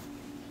invention.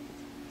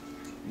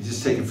 You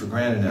just take it for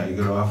granted now. You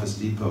go to Office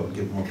Depot and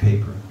get more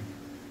paper.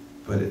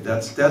 But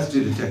that's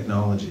due to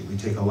technology. We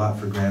take a lot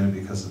for granted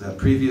because of that.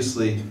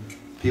 Previously,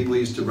 people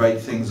used to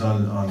write things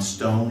on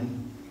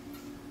stone,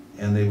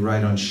 and they'd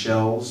write on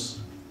shells.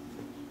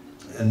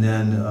 And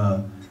then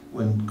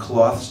when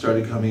cloth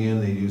started coming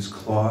in, they'd use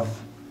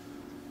cloth.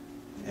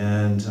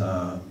 And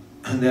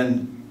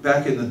then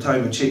back in the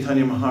time of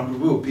Chaitanya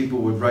Mahaprabhu, people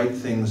would write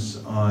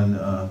things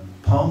on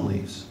palm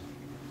leaves.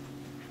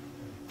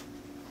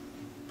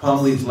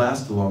 Palm leaves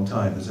last a long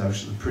time. It's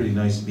actually a pretty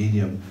nice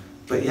medium.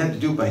 But you had to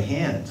do it by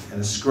hand.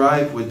 And a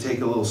scribe would take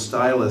a little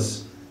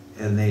stylus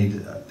and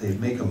they'd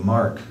make a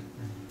mark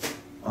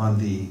on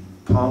the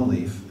palm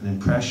leaf, an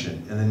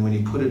impression. And then when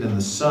you put it in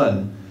the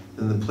sun,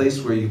 then the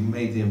place where you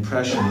made the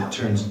impression, it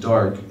turns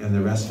dark and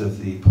the rest of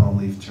the palm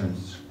leaf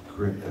turns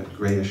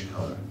grayish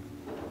color.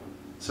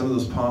 Some of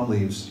those palm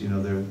leaves, you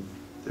know,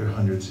 they're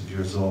hundreds of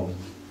years old.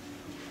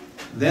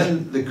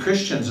 Then the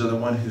Christians are the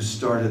one who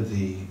started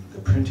the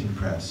printing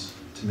press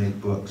to make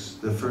books.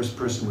 The first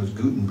person was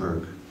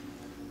Gutenberg.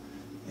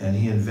 And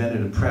he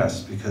invented a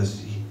press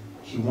because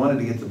he wanted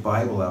to get the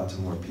Bible out to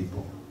more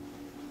people.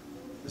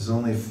 because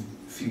only a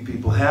few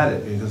people had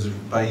it, because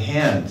by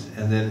hand,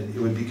 and then it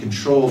would be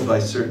controlled by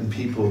certain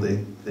people.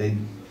 They'd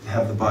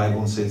have the Bible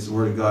and say, it's the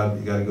Word of God,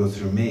 you got to go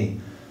through me.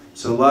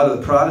 So a lot of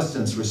the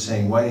Protestants were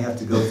saying, why do you have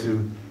to go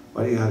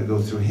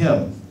through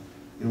him?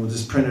 And we'll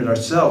just print it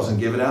ourselves and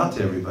give it out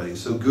to everybody.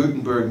 So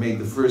Gutenberg made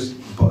the first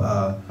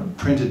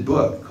printed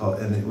book,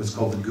 and it was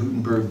called the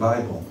Gutenberg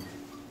Bible.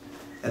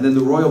 And then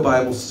the Royal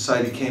Bible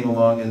Society came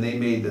along, and they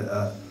made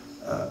a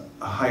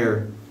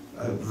higher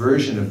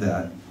version of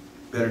that,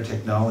 better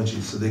technology,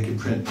 so they could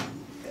print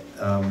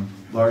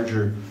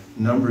larger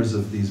numbers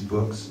of these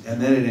books. And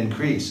then it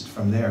increased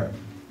from there.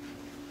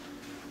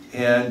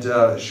 And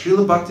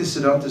Srila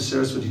Bhaktisiddhanta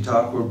Saraswati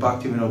Thakur,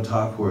 Bhaktivinoda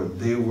Thakur,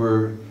 they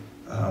were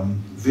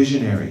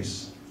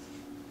visionaries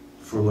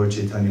for Lord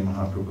Chaitanya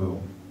Mahaprabhu.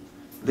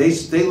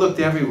 They looked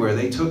everywhere.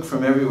 They took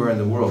from everywhere in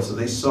the world. So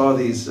they saw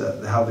these,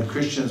 how the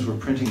Christians were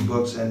printing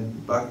books, and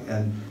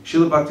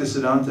Srila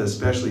Bhaktisiddhanta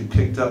especially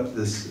picked up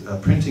this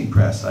printing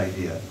press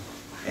idea.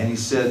 And he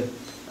said,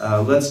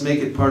 let's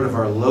make it part of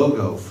our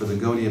logo for the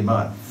Gaudiya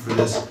Math, for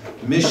this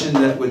mission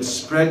that would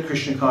spread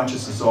Krishna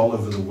consciousness all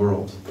over the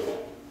world.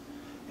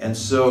 And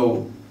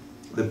so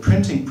the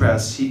printing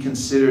press he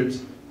considered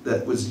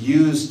that was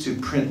used to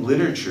print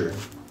literature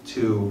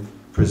to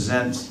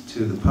present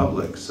to the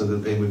public so that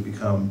they would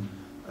become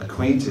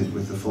acquainted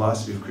with the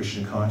philosophy of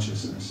Krishna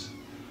consciousness.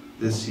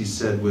 This, he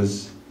said,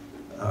 was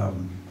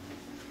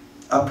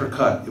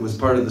uppercut. It was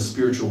part of the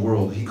spiritual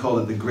world. He called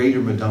it the greater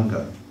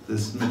Mridanga.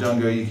 This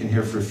Mridanga you can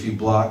hear for a few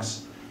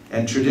blocks.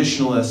 And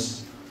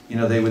traditionalists, you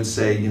know, they would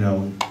say, you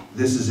know,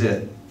 this is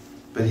it.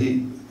 But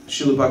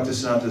Srila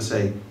Bhaktisiddhanta would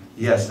say,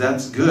 yes,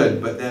 that's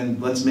good, but then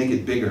let's make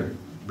it bigger,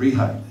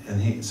 brihat.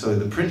 And so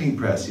the printing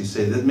press, he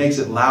said, that makes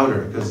it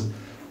louder, because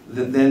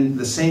then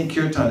the same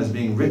kirtan is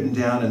being written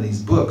down in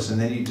these books,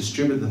 and then you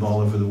distribute them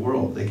all over the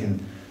world. They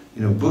can,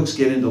 you know, books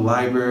get into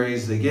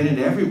libraries, they get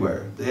into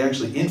everywhere. They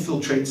actually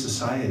infiltrate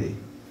society,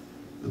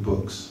 the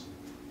books.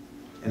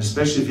 And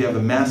especially if you have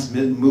a mass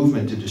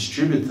movement to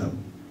distribute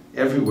them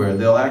everywhere,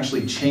 they'll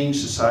actually change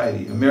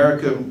society.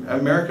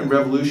 American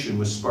Revolution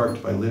was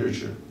sparked by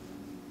literature.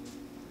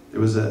 There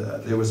was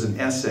an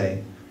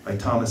essay by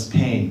Thomas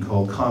Paine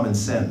called Common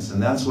Sense,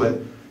 and that's what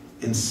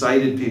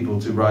incited people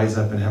to rise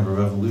up and have a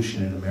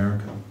revolution in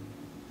America.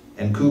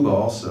 And Cuba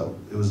also.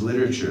 It was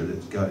literature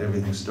that got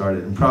everything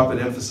started. And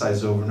Prabhupada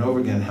emphasized over and over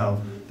again how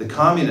the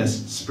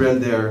communists spread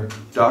their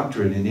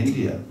doctrine in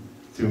India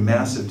through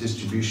massive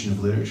distribution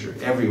of literature.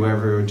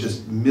 Everywhere,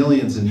 just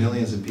millions and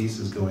millions of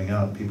pieces going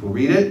out. People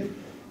read it,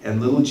 and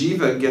little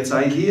Jiva gets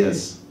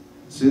ideas.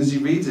 As soon as he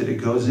reads it,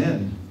 it goes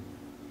in.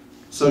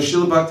 So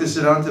Srila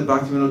Bhaktisiddhanta,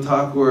 Bhaktivinoda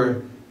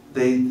Thakur,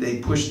 they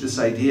pushed this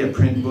idea,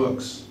 print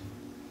books.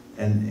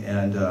 And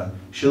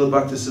Srila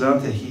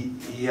Bhaktisiddhanta,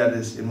 he had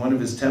this, in one of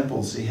his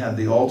temples, he had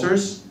the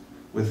altars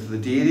with the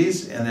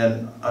deities, and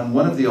then on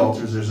one of the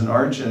altars there's an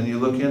arch, and you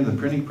look in, the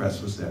printing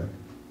press was there,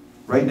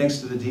 right next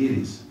to the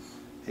deities.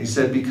 And he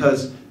said,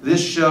 because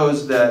this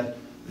shows that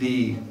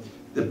the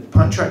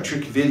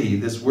Panchakrik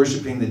Vidhi, this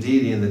worshipping the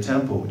deity in the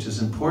temple, which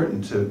is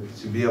important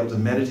to be able to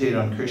meditate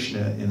on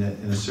Krishna in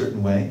a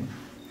certain way,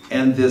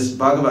 and this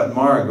Bhagavat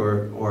Marg,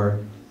 or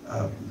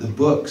the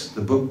books,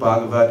 the book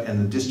Bhagavat and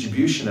the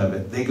distribution of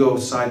it, they go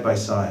side by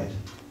side.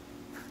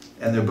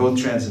 And they're both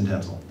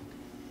transcendental.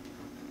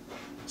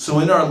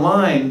 So in our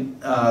line,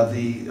 our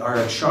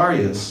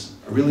acharyas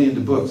are really into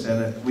books.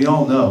 And we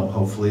all know,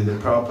 hopefully, that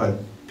Prabhupada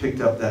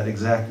picked up that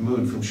exact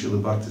mood from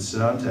Srila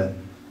Bhaktisiddhanta.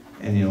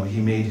 And, you know, he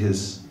made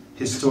his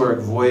historic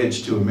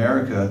voyage to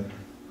America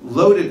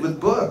loaded with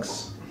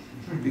books.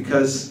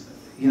 Because,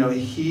 you know,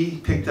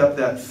 he picked up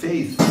that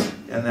faith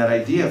and that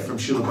idea from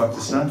Srila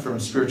Bhaktisiddhanta, from a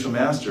spiritual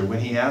master. When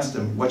he asked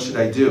him, what should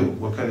I do?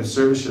 What kind of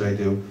service should I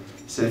do?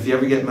 He said, if you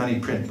ever get money,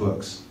 print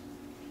books.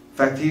 In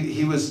fact,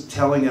 he was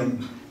telling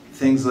him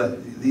things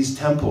like, these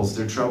temples,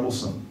 they're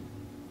troublesome.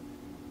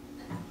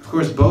 Of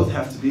course, both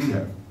have to be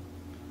there.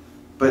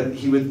 But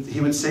he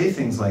would say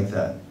things like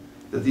that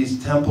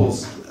these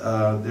temples,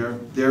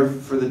 they're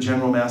for the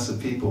general mass of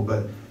people,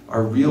 but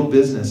our real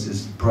business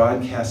is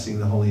broadcasting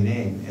the holy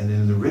name. And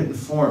in the written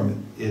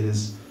form,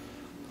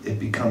 it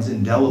becomes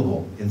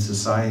indelible in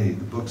society.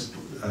 The books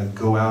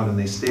go out and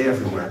they stay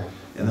everywhere.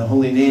 And the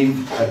holy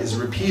name is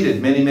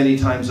repeated many, many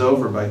times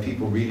over by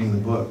people reading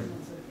the book.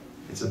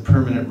 It's a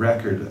permanent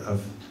record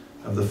of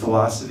the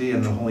philosophy,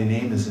 and the holy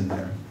name is in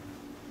there.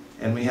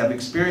 And we have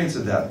experience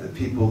of that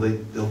people,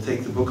 they'll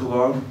take the book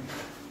along,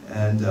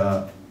 and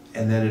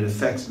then it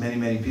affects many,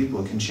 many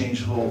people. It can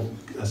change whole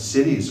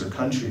cities or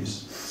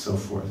countries, so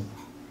forth.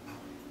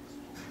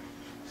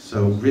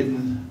 So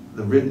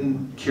the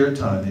written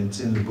kirtan, it's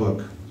in the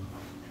book.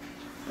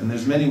 And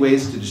there's many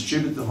ways to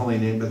distribute the holy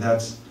name, but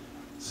that's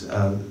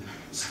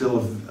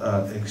still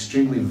an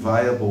extremely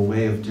viable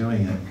way of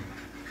doing it,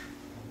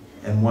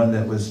 and one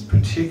that was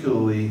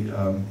particularly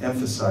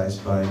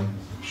emphasized by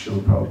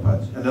Srila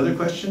Prabhupada. Another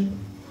question?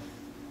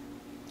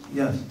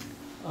 Yes?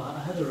 I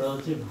had a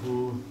relative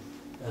who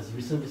has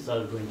recently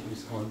started going to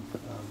ISKCON,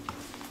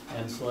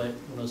 and so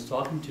when I was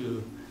talking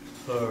to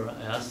her,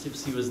 I asked if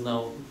she was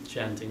now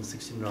chanting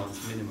 16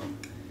 rounds minimum.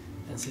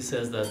 And she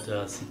says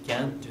that she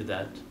can't do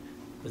that,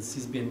 but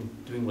she's been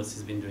doing what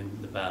she's been doing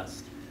in the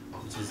past,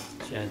 which is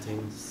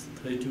chanting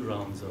 32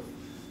 rounds of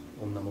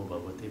Om Namo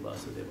Bhagavate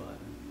Vasudevaya.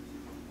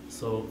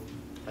 So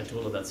I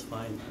told her that's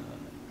fine.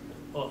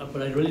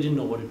 But I really didn't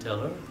know what to tell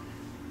her.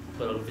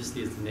 But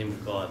obviously it's the name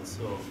of God,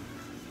 so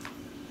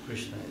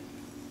Krishna.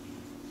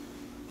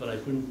 But I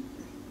couldn't.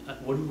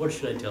 What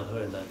should I tell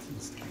her in that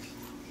instance?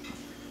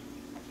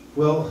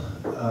 Well,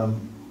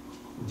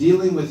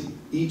 dealing with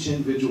each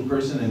individual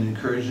person and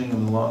encouraging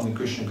them along in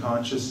Krishna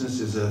consciousness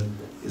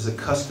is a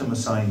custom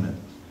assignment.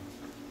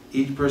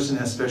 Each person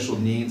has special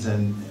needs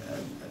and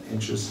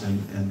interests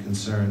and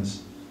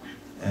concerns,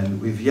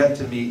 and we've yet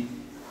to meet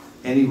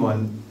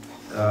anyone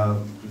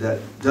that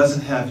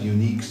doesn't have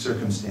unique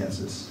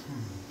circumstances.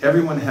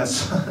 Everyone has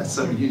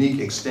some unique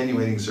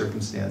extenuating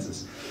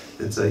circumstances.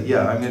 It's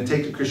yeah, I'm going to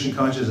take to Krishna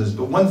consciousness,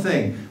 but one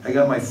thing, I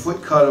got my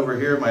foot caught over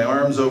here, my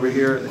arms over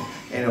here, and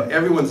you know,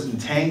 everyone's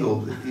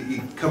entangled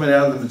coming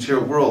out of the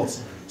material world.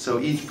 So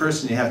each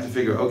person you have to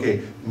figure,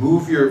 okay,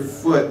 move your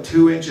foot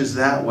 2 inches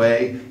that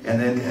way,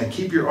 and then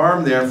keep your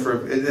arm there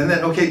for, and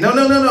then, okay, no,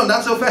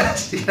 not so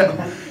fast. You know?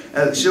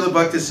 Srila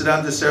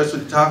Bhaktisiddhanta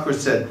Saraswati Thakur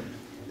said,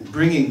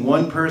 bringing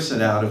one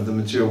person out of the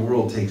material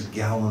world takes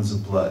gallons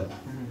of blood.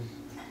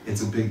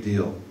 It's a big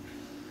deal.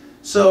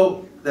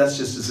 So that's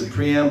just as a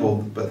preamble,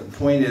 but the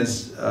point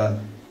is,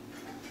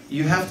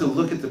 you have to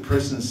look at the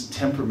person's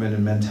temperament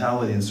and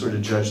mentality and sort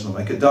of judge them.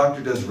 Like a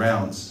doctor does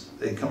rounds.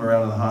 They come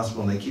around in the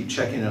hospital and they keep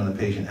checking in on the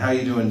patient. How are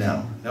you doing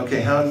now?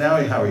 Okay, how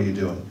are you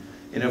doing?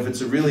 You know, if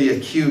it's a really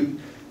acute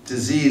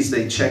disease,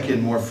 they check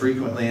in more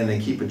frequently and they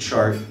keep a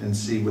chart and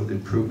see what the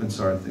improvements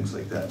are and things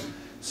like that.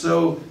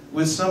 So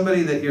with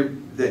somebody that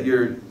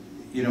you're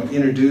you know,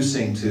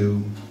 introducing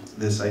to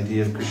this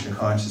idea of Krishna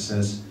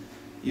consciousness,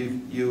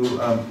 you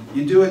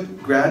do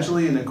it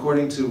gradually and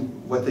according to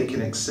what they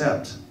can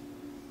accept.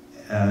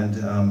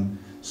 And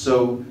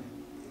so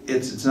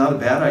it's not a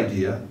bad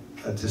idea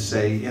to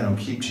say, you know,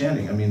 keep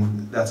chanting. I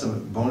mean, that's a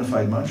bona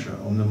fide mantra,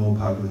 Om Namo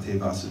Bhagavate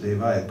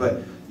Vasudevaya.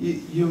 But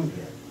you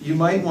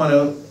might want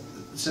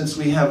to, since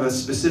we have a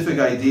specific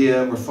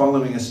idea, we're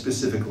following a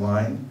specific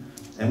line,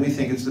 and we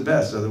think it's the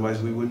best,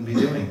 otherwise we wouldn't be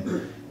doing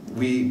it.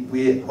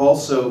 We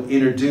also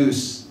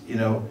introduce, you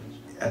know,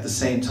 at the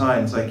same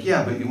time, it's like,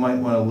 yeah, but you might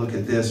want to look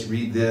at this,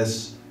 read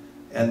this,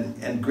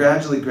 and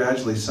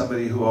gradually,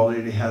 somebody who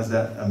already has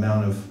that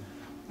amount of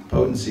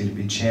potency to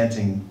be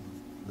chanting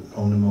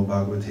Om Namo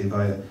Bhagavate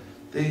Vaya,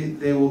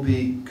 they will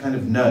be kind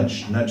of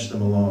nudge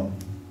them along.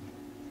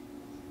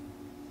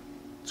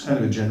 It's kind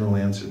of a general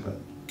answer, but.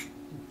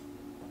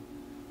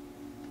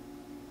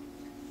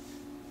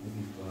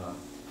 Maybe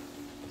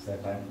is there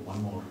time for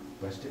one more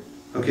question?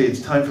 Okay,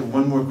 it's time for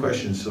one more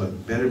question, so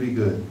it better be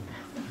good.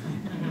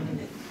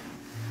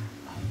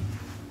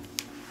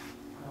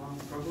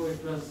 Prabhu,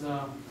 it was,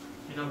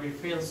 you know, we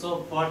feel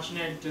so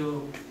fortunate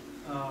to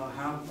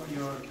have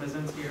your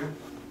presence here.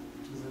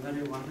 It was a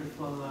very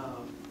wonderful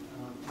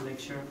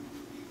lecture.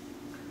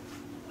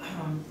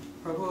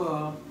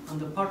 Prabhu, on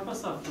the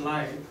purpose of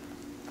life,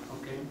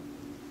 okay,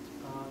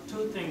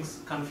 two things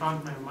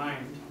confront my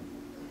mind.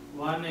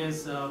 One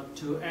is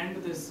to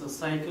end this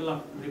cycle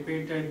of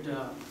repeated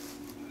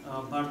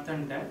birth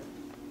and death,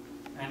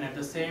 and at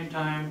the same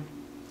time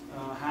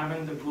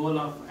having the goal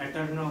of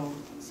eternal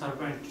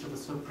servant to the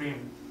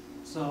Supreme.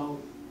 So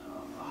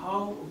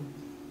how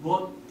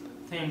both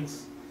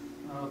things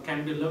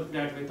can be looked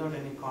at without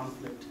any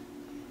conflict?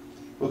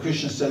 Well,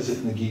 Krishna says it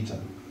in the Gita.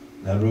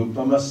 Na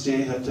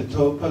rupamasyeha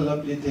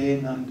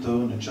tatopalabhyate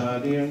nanto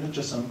nacharir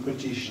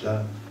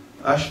nachasampratishta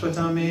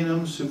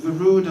ashpatamenam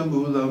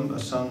suvarudamulam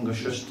asanga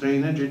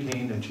shastrena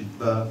jidhena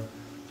chidva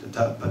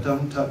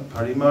tatapatam tat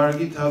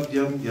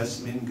parimargitavyam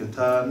yasmin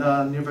gata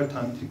na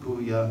nirvatanti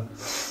puya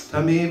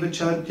tameva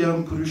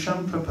chadyam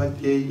purusham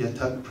prapadye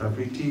yatat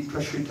pravriti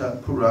prashrita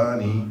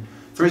purani.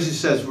 First he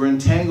says, we're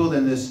entangled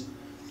in this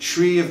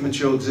tree of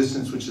material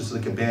existence, which is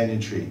like a banyan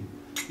tree.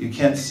 You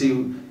can't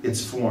see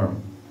its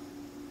form.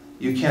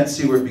 You can't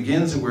see where it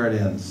begins and where it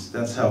ends.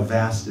 That's how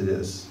vast it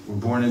is. We're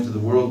born into the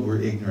world, we're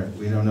ignorant.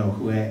 We don't know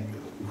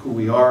who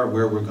we are,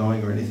 where we're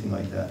going, or anything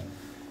like that.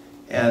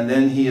 And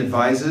then he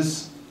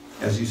advises,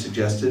 as you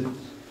suggested,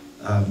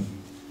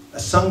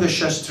 Asanga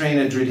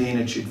shastrena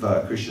dridhena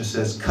chidva. Krishna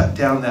says, cut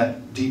down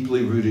that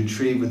deeply rooted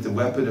tree with the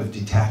weapon of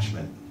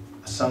detachment.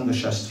 Asanga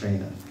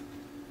shastrena.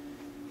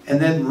 And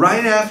then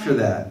right after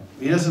that,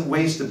 he doesn't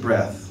waste a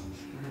breath.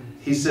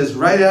 He says,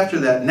 right after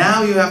that,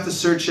 now you have to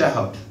search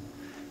out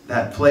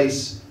that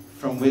place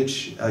from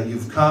which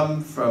you've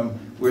come, from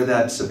where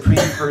that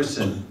Supreme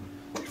Person,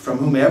 from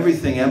whom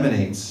everything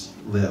emanates,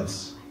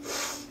 lives.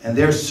 And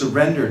there's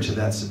surrender to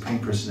that Supreme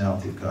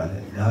Personality of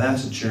Godhead. Now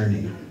that's a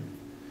journey.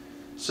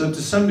 So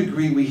to some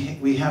degree,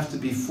 we have to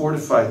be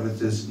fortified with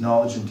this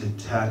knowledge and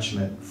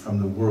detachment from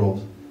the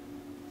world.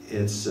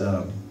 It's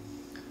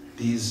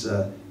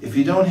if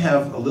you don't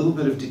have a little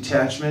bit of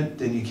detachment,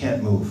 then you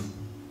can't move.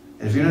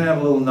 And if you don't have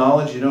a little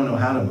knowledge, you don't know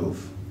how to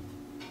move.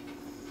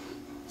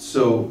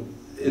 So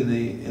in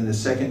the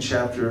second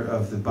chapter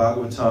of the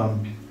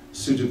Bhagavatam,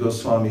 Sutta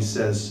Goswami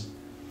says,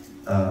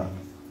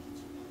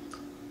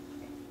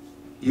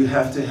 you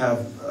have to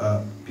have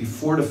be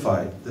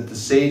fortified, that the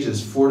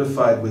sages,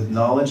 fortified with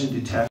knowledge and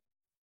detachment,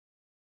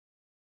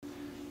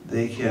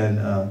 they can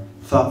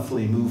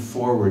thoughtfully move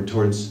forward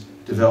towards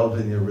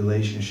developing their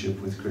relationship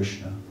with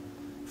Krishna.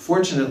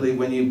 Fortunately,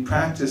 when you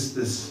practice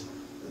this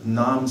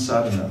Nam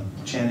sadhana,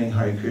 chanting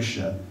Hare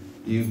Krishna,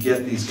 you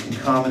get these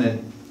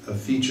concomitant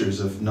features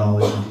of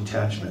knowledge and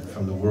detachment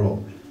from the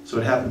world. So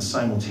it happens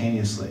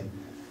simultaneously.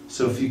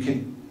 So if you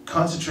can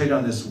concentrate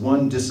on this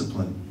one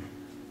discipline,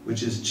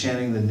 which is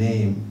chanting the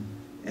name,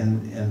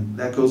 and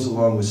that goes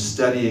along with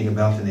studying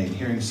about the name,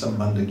 hearing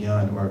sambandha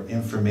gyan, or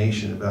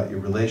information about your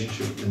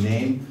relationship with the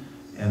name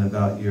and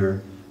about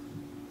your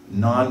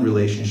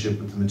non-relationship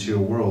with the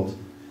material world,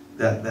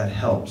 that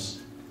helps.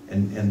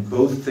 And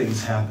both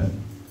things happen.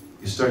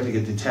 You start to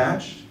get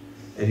detached,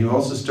 and you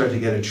also start to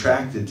get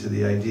attracted to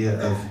the idea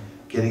of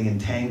getting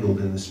entangled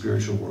in the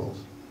spiritual world.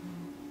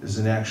 There's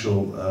an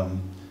actual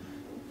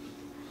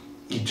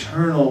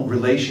eternal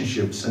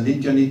relationship.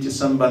 Sanitya nitya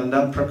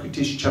sambandha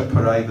prakritischcha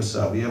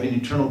paraivasa. We have an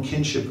eternal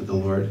kinship with the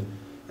Lord,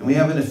 and we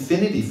have an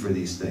affinity for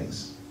these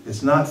things.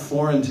 It's not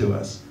foreign to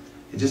us.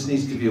 It just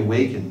needs to be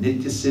awakened.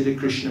 Nitya siddha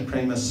Krishna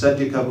prema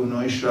sadhya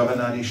kabunoi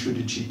shravanadi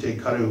shuddhachite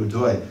karu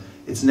udoy.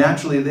 It's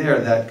naturally there,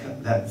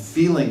 that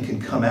feeling can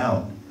come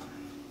out.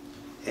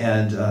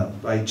 And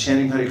by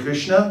chanting Hare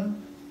Krishna,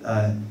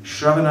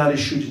 Shravanadi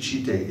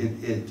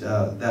Shuddhachite,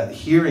 that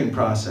hearing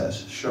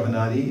process,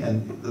 Shravanadi,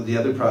 and the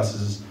other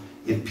processes,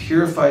 it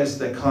purifies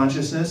that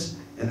consciousness,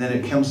 and then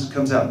it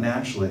comes out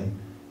naturally,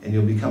 and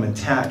you'll become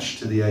attached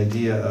to the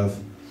idea of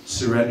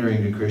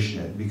surrendering to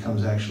Krishna. It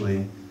becomes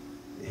actually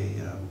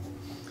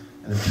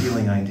an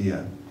appealing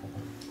idea.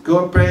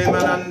 Go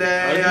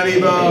premanande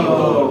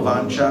haribo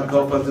vancha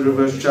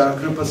kopatruvascha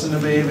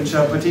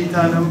krupasanavevacha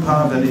patitanam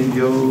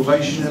pavanebhyo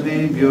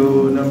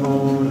vaishnavebhyo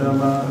namo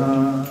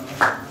namaha.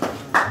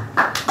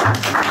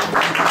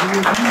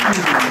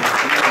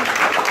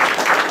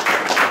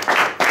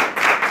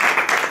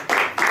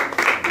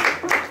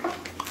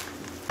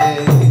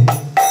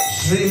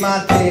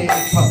 Srimate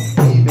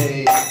Bhakti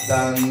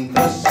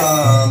Vedanta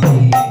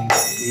Swami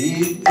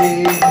Iti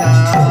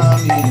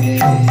Namine.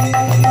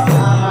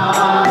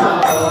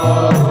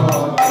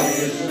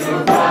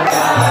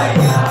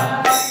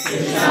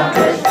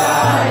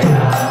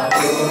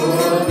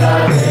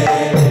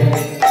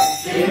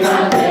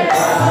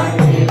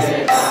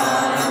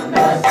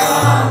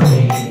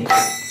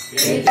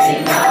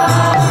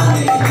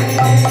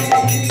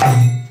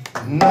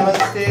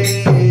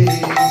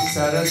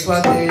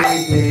 Saraswati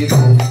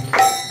Devo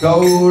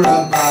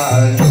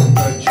Gauravan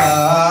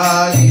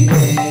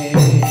Pracharine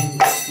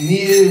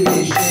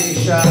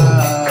Nirvishesha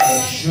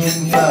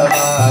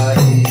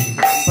Shunyavadi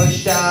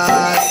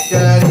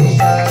Pashatkari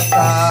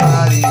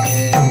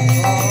Satarine.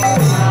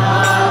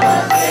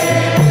 Namaste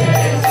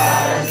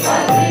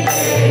Saraswati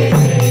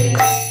Devi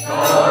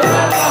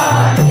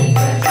Gauravani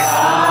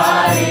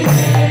Pracharine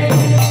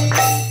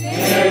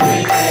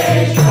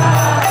Nirvishesha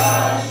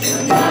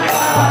Shunyavadi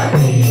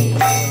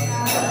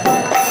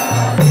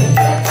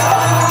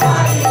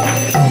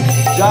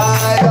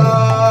Jai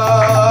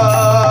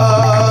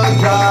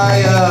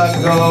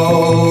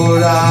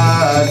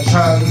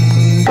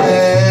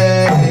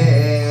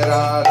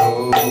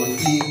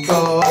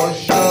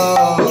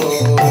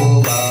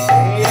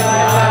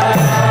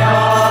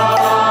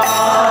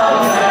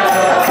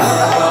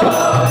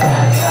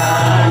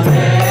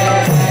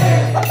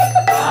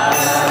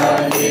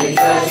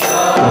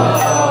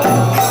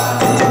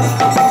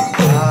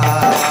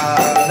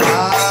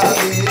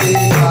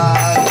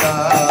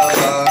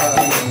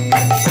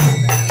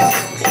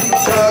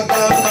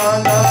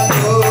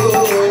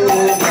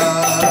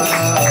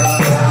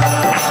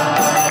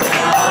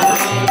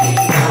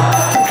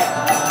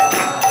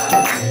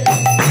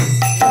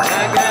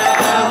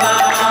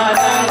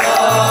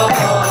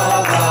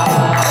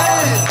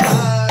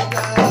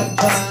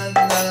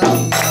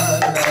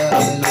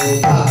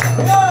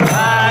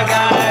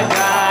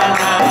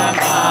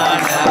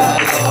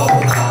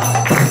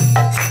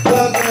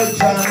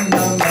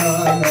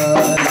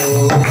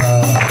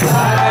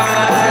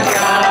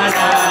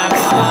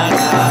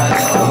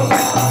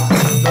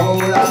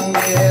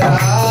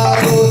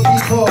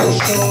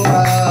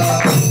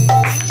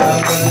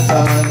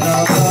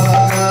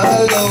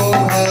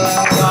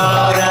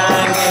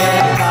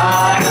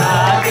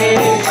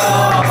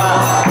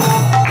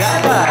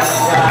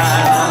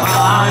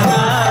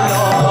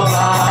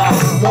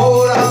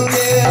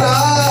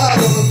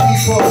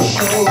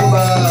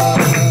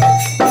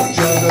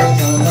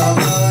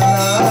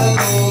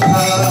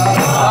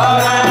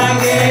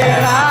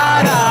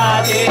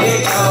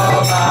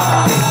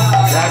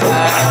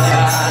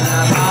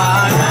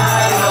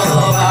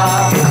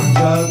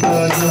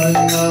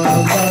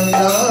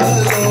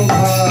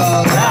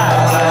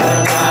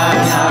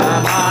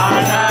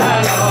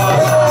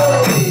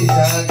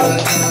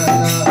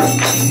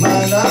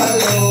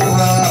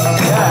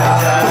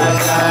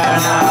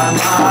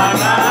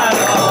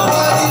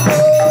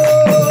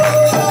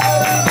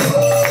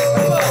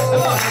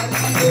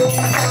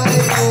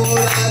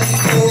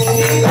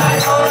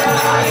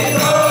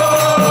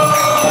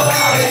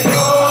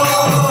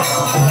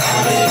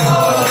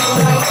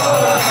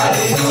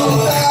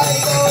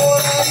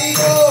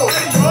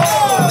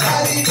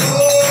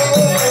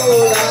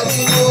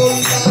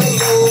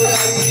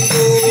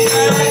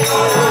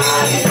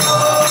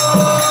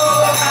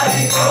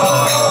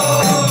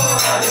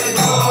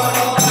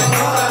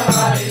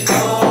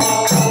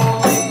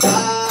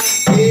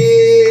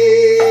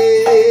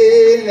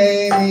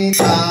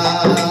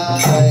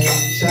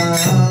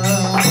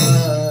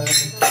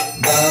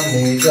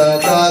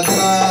Bye.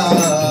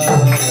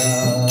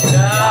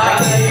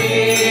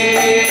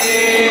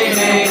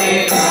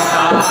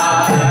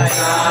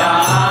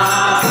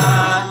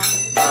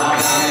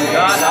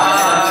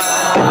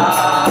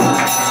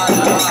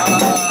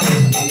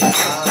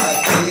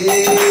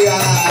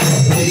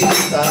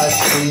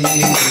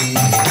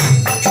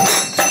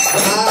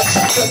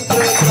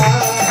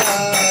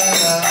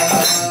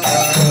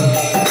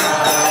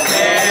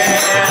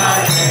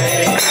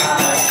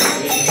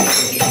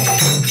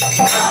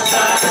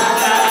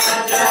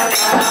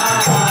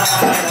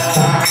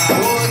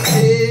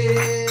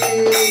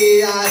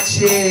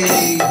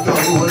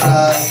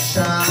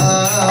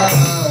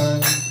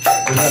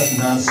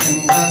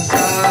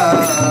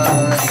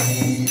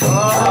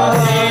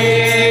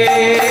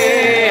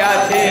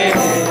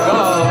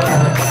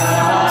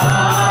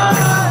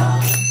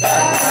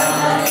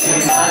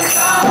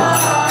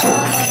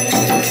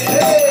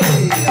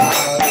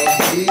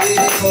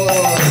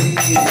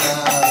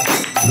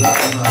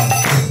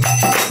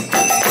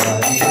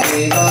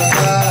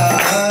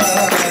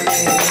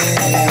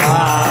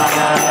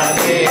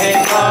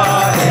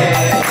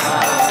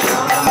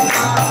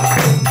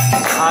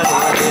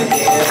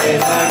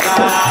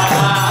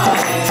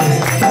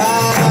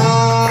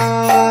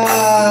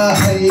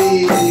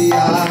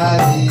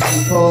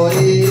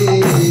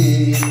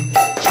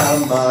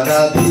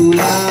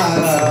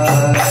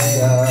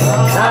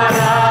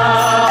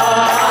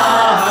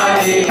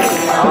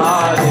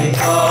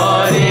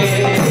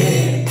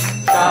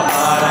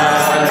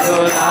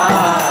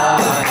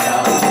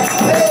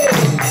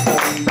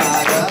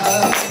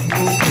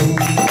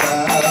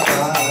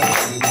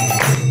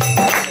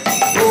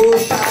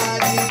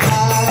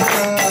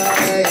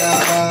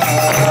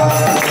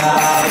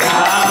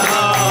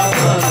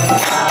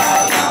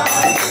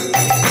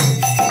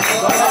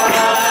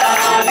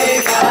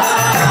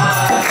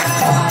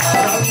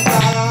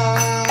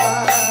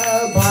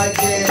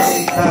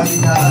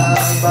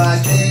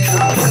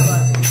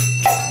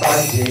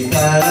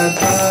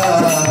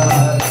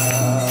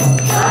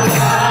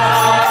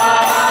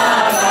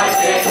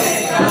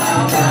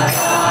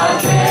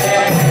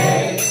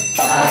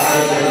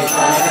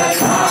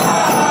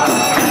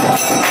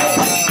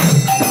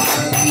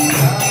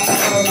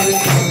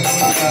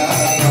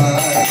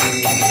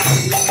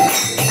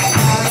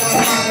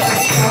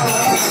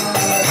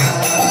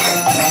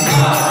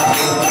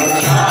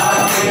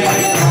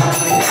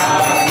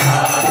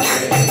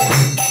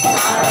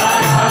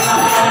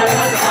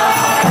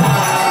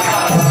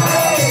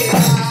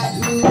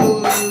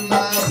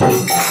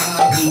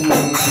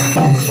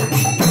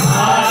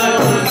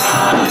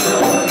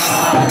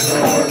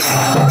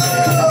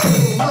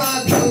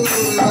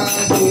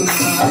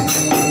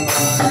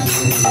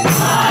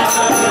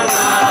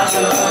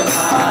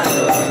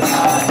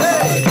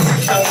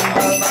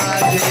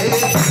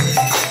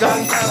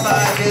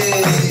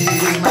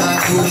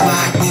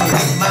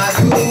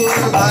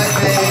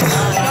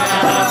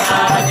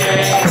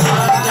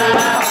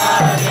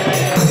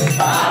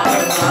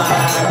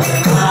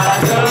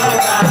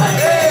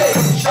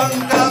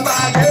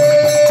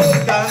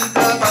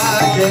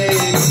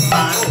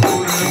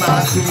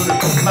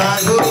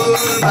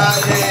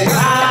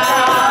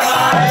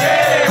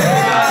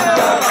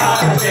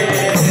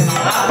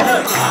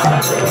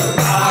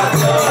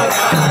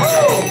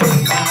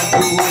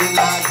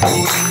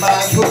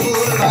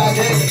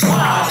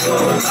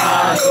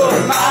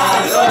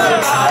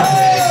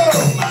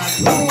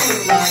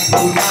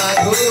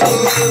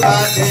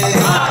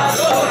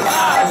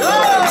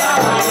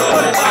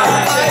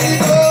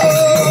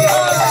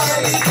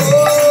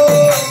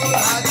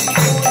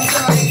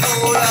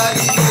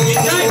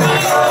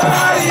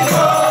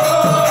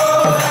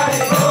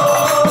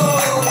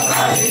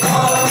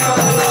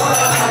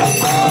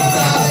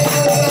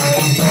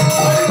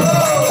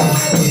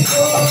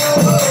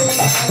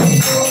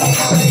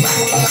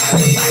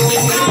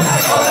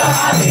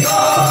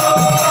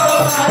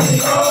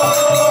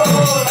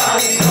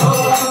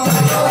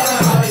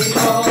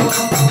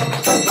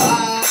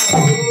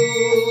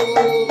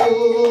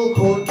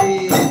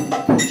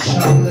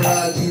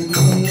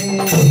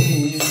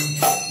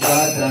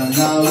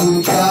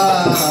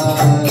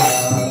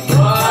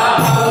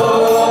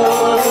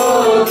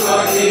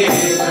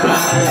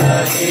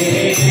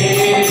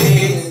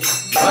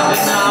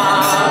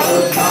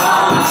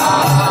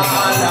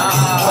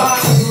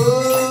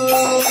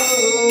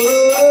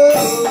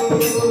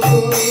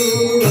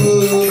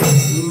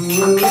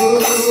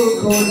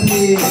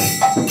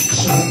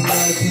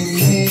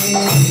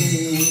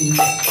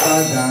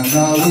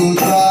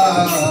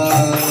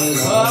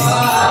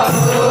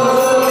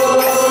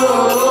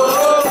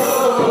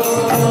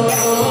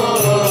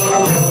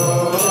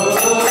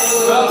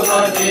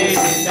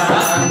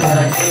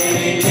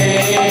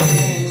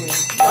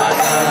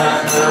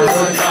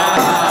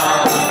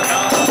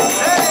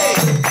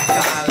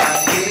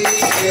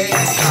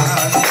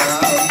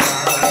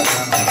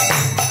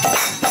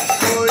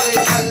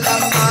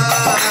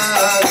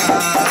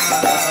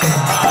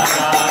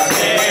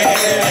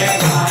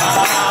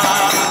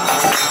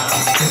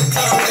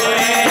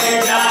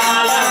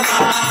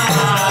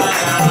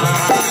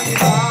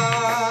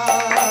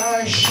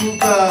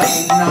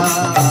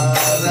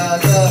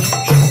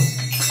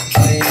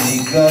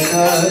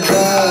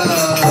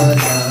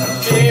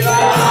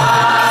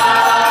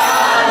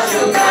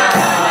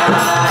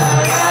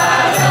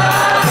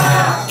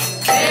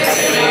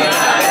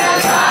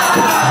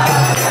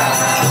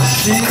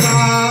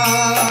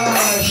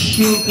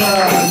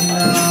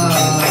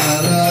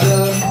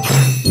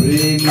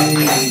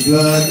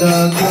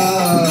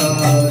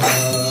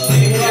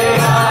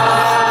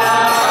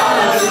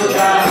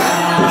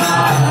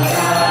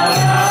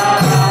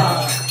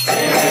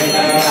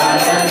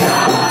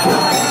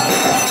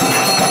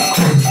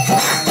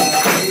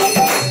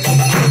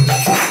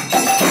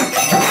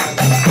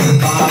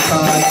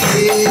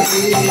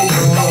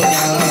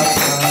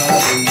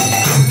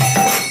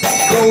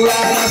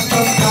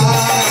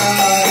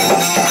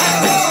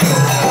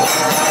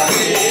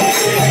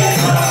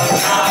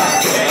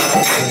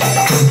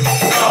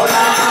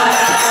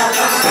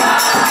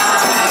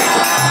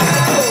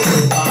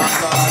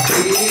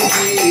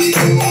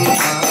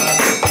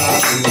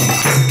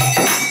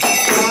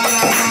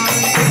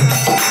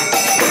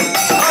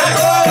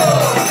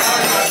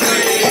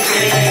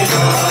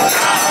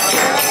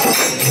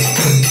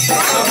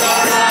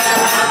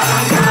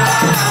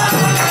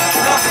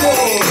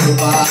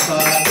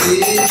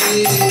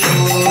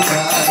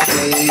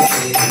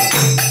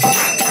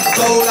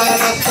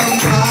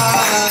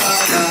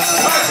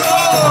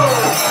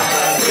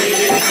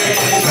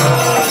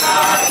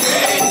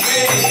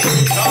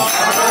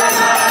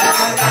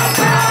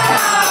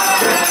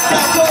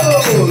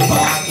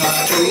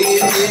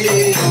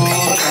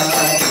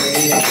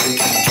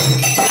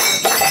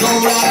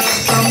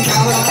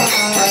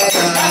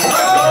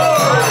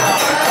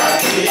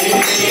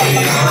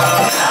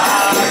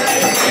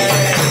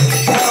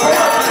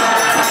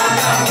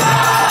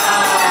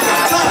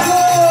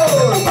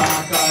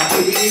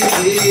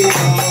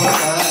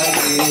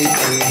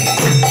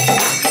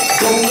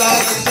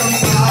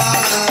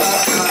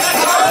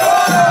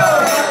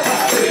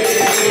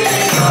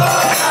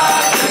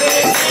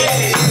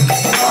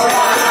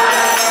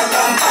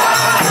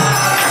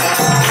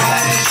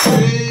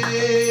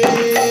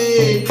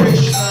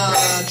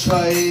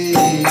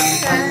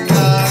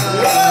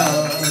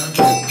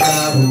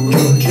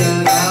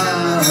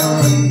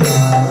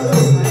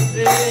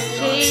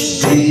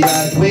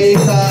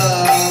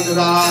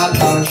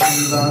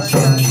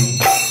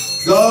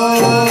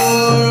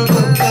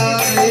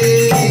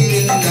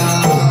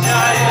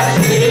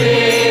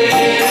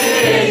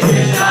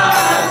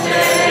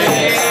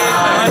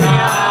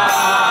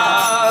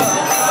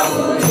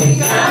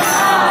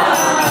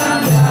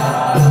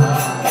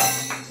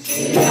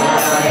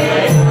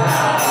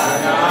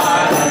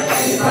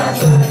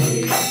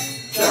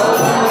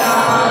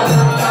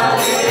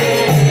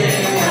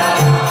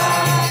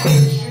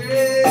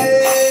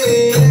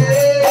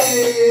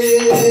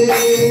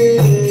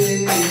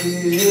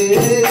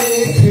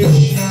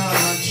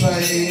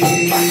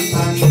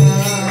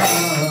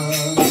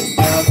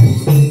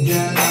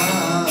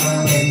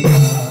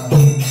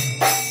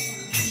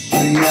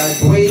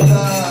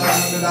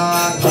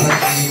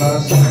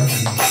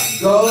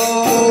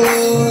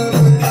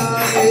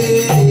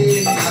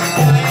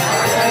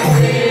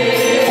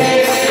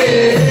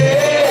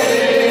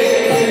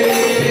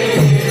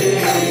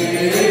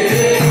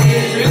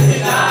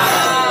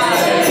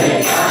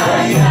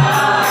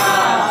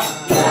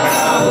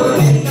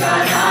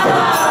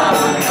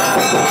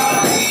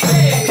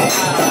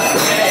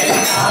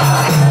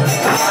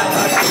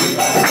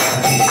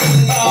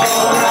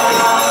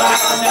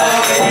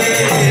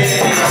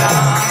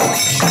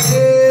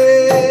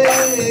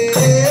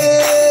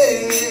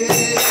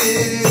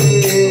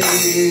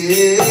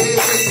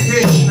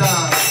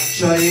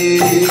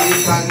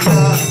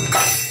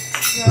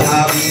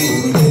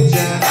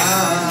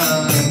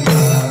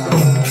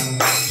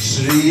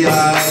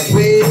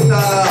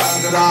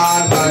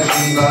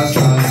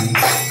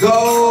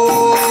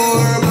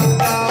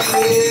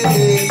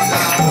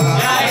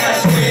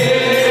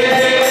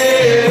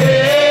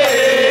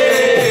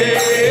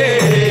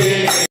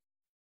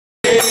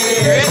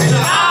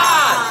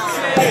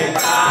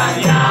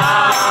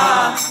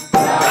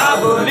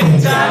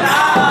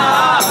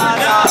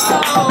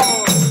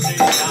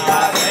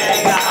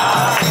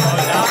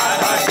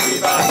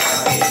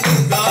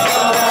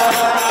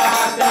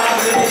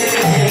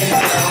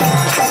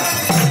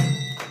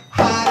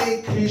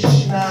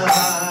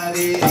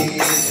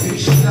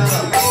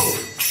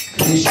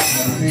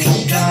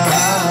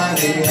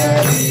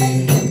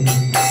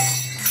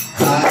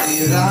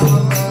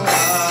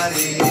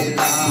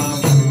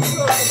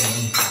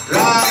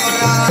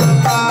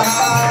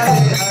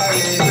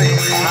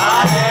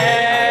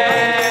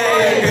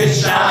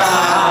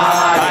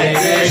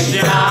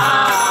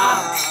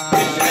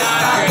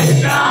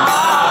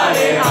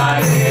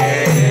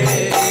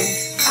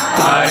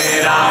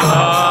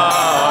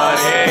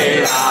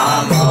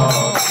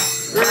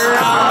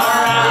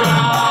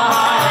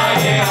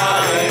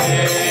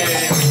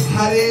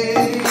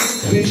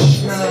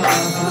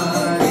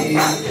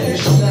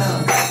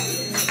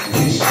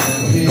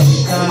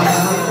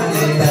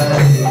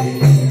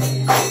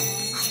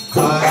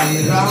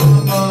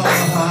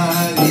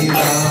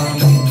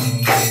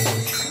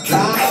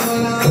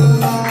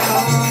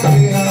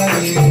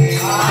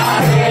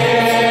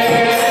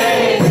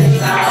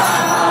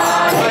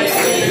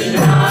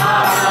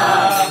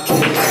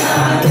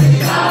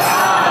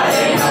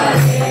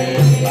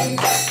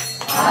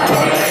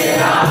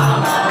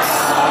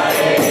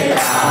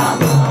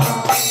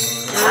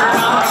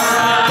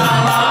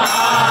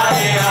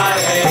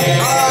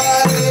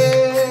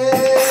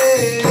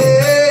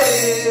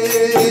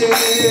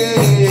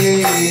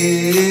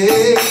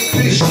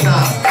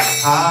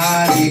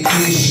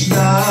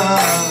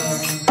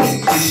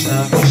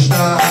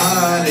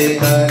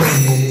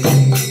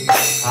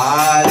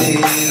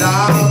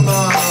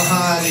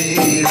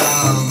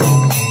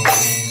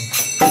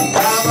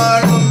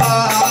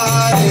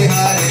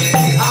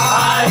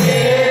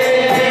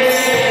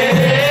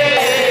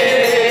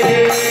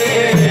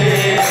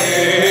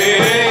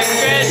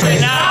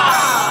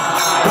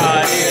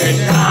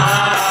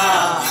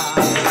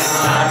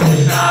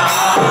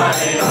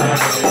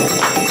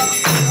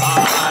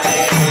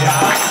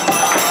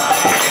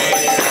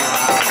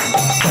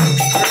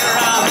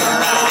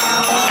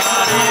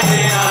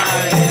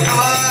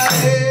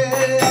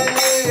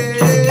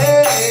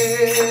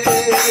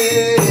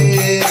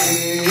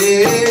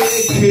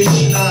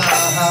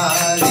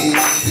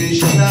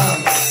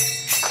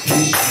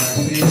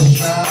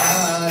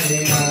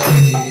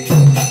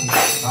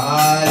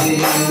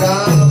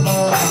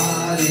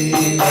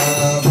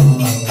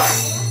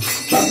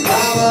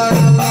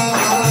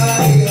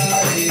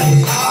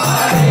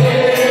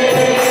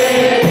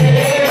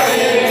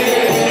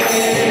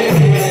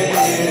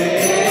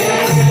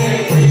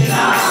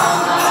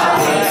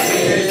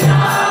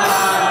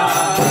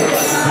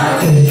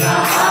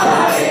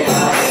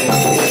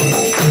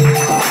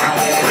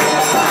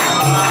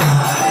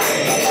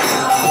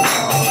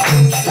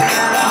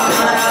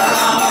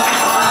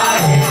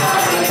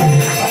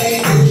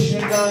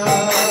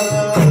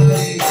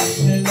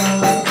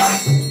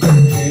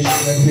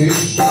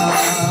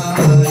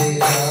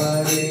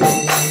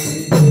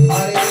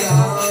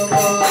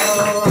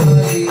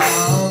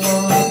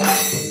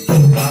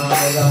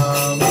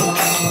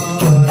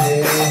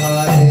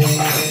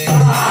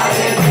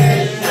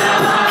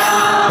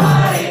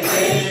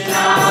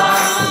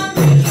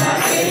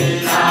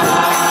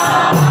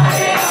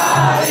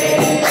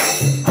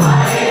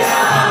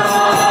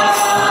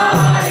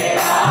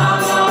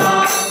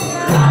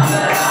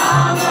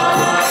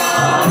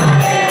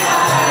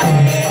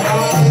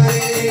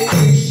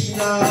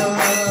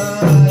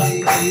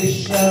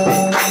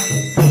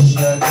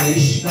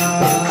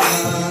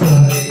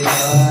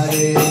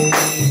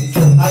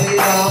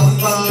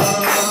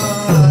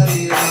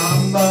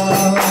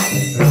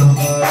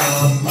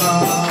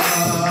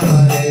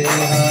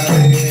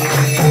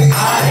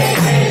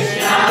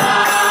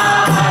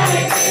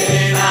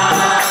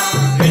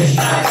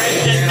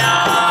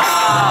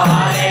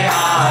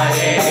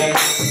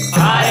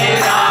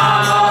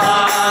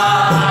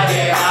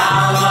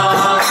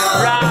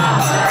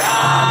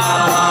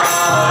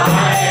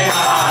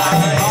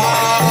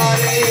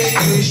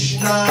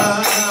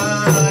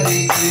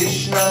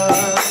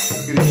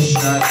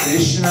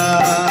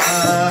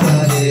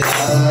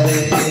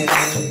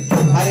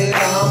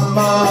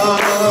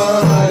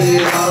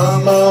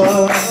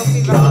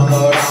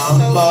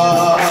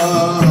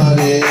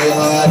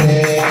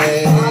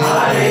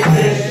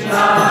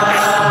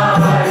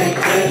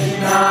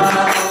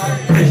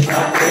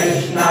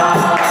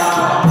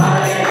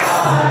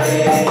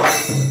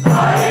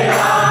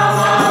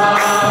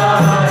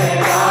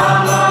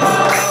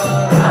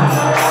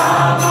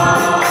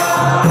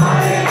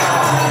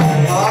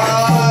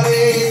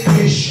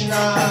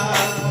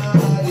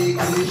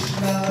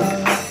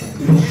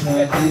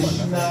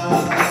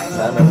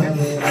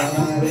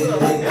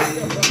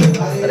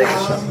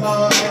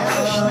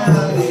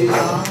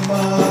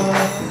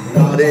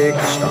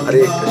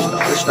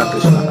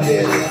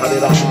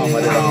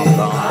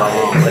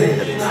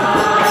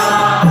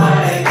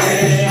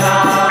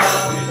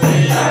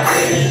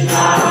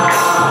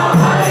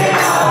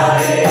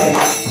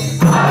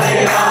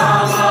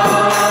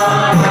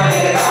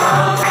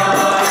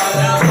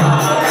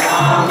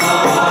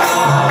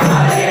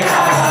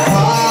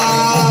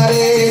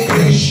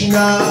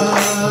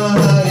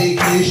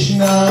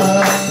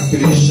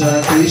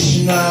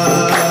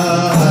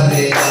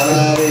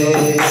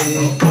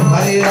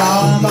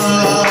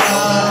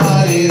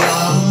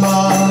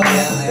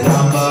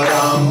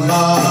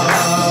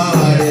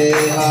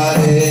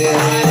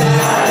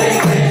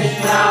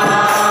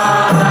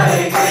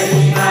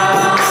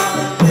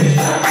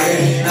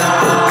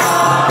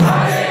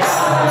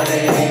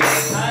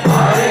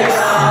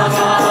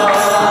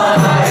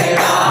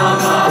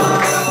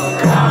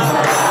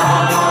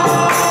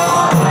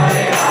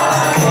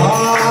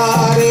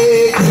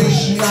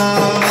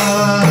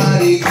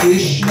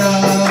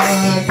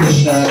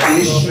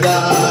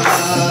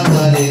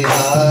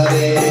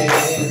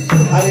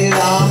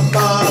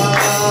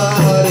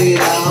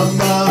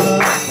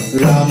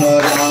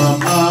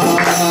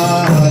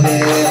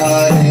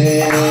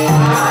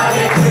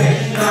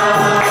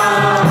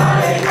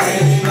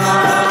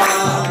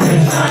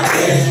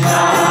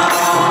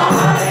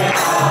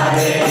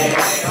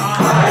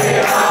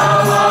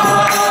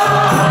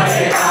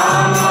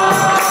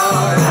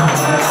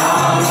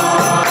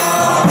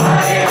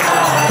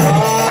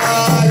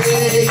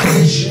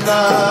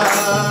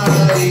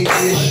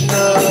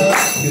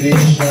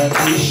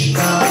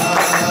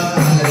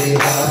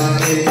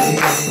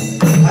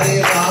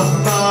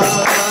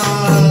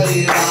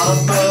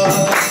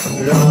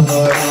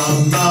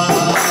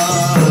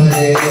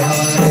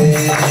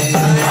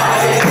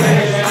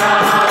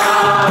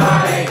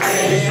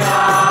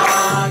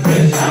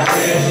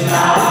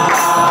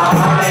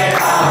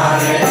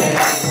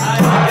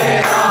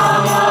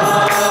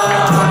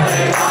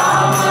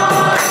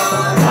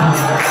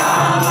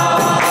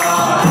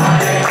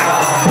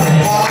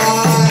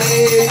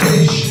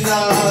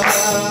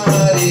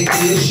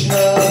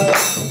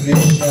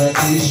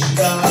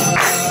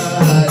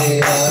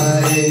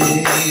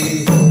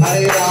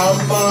 Hare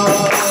Rama,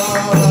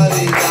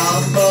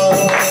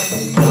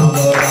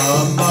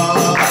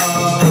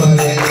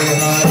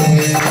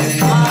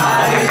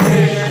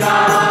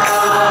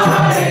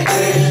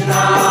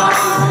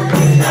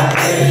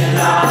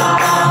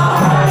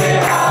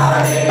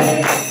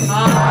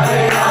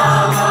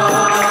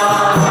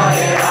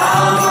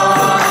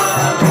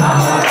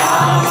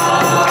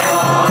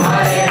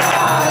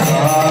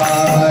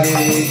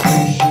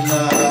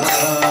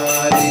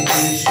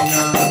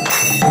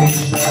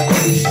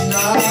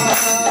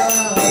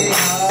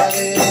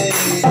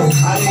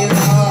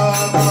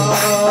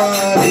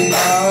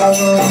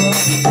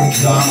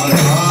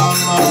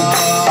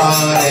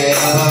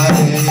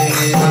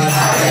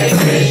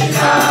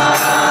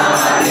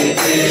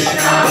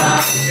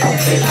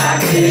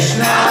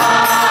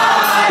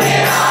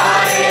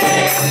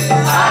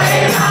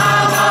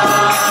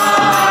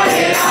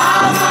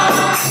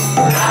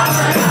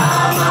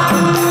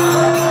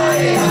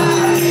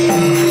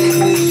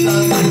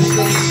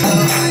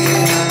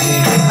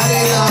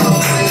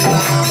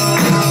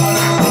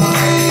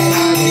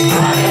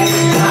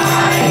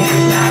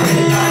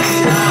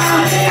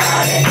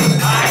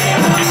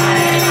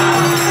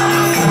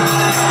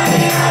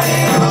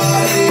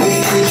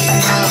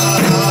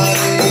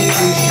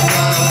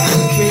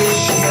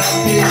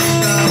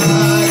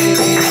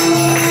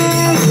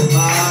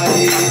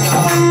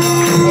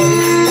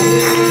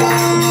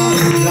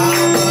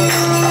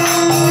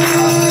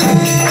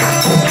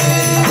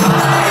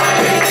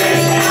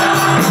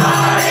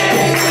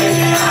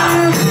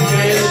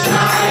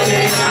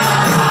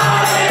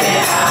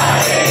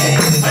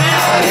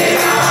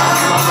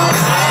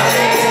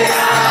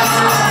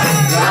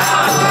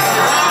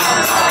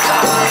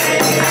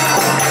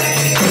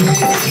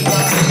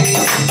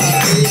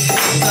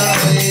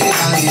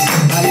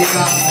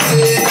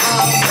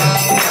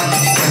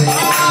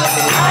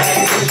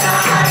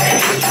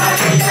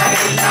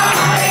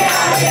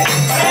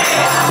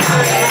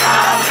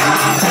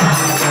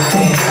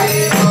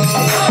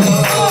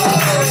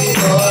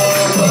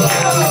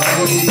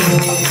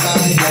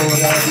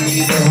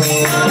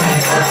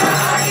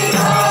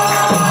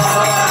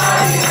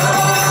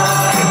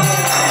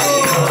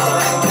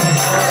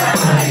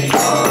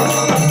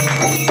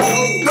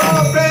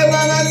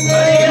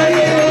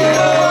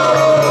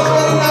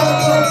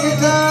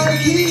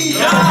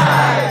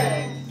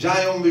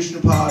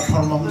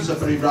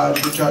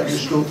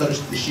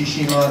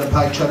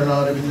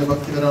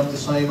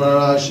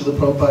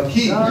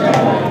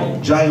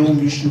 Jai Om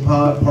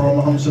Vishnupad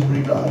Paramahamsa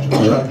Pariraj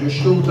Acharya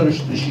Shtotar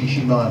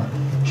Shishiman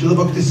Srila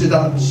Bhakti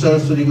Siddhanta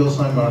Saraswati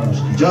Goswami Maharaj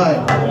Ki Jai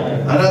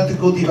Ananta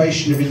Koti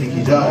Vaishnavini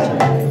Ki Jai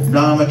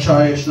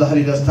Namacharya Srila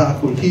Haridas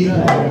Thakur Ki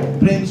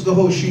Prems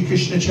Gaho Shri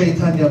Krishna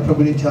Chaitanya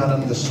Prabhu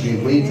Nityananda Sri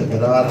Vaita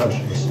Gadadhar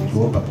Sri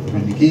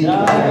Bhaktivinoda Ki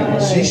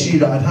Sri Sri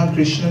Radha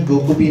Krishna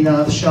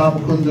Gokupinath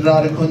Sham Kund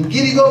Radhakund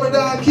Giri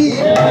Govardhan Ki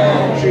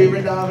Sri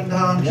Vrindavan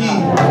Dham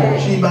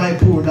Ki Sri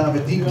Mayapur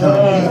Navadip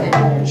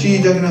Dham Ki Sri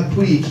Jagannath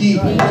Puri Ki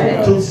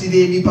Tulsi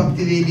Devi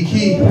Bhakti Devi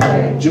Ki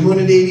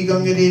Jamuna Devi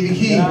Ganga Devi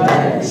Ki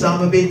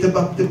Samaveta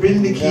Bhakta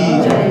Brinda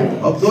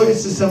Ki. All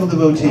glorious to assemble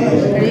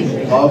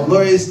devotees. All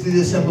glorious to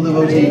the assembled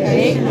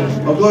devotees.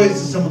 All glorious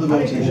to assembled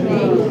devotees.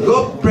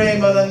 Go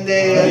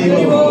Premanande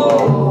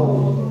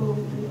Haribo.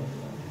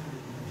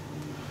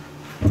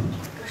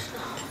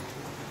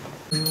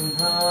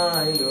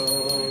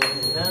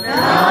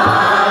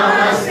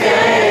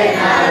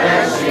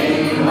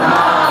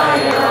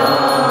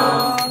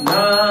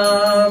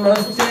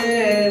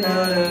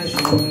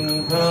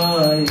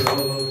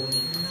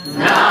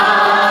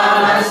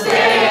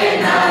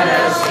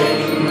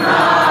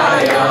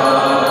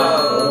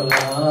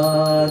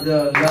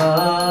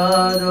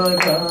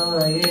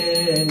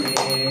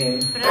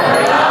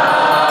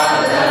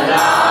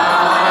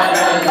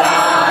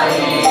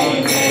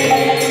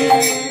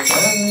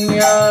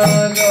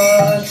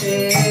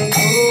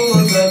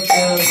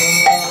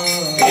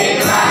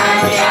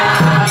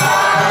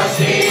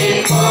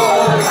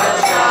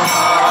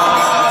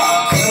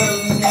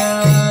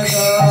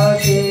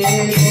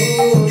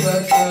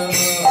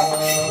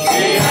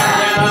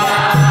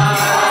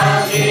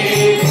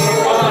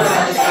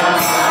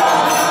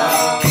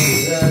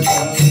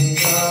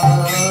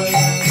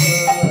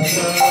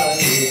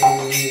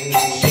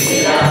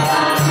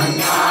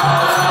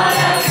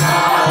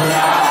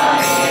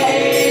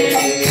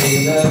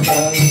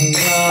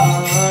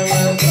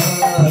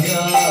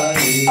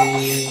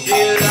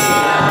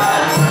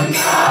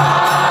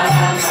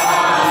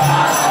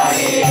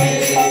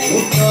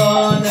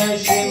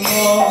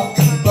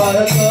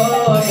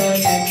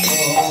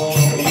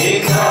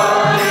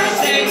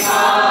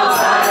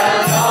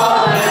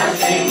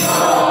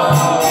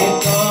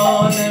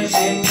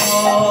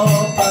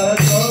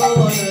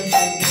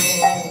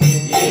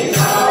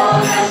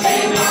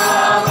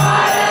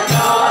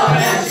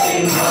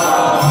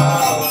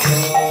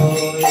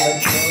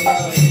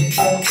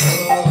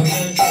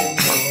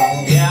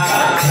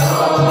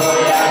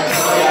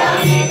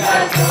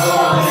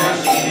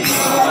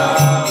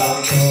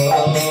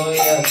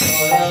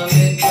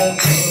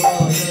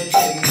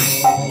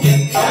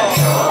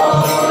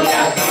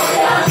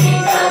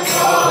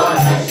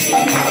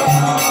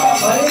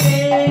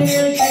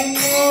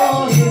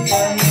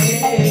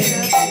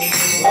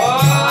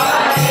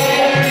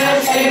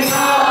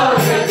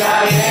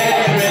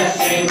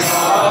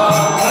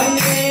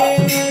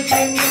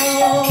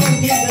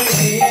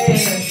 Hare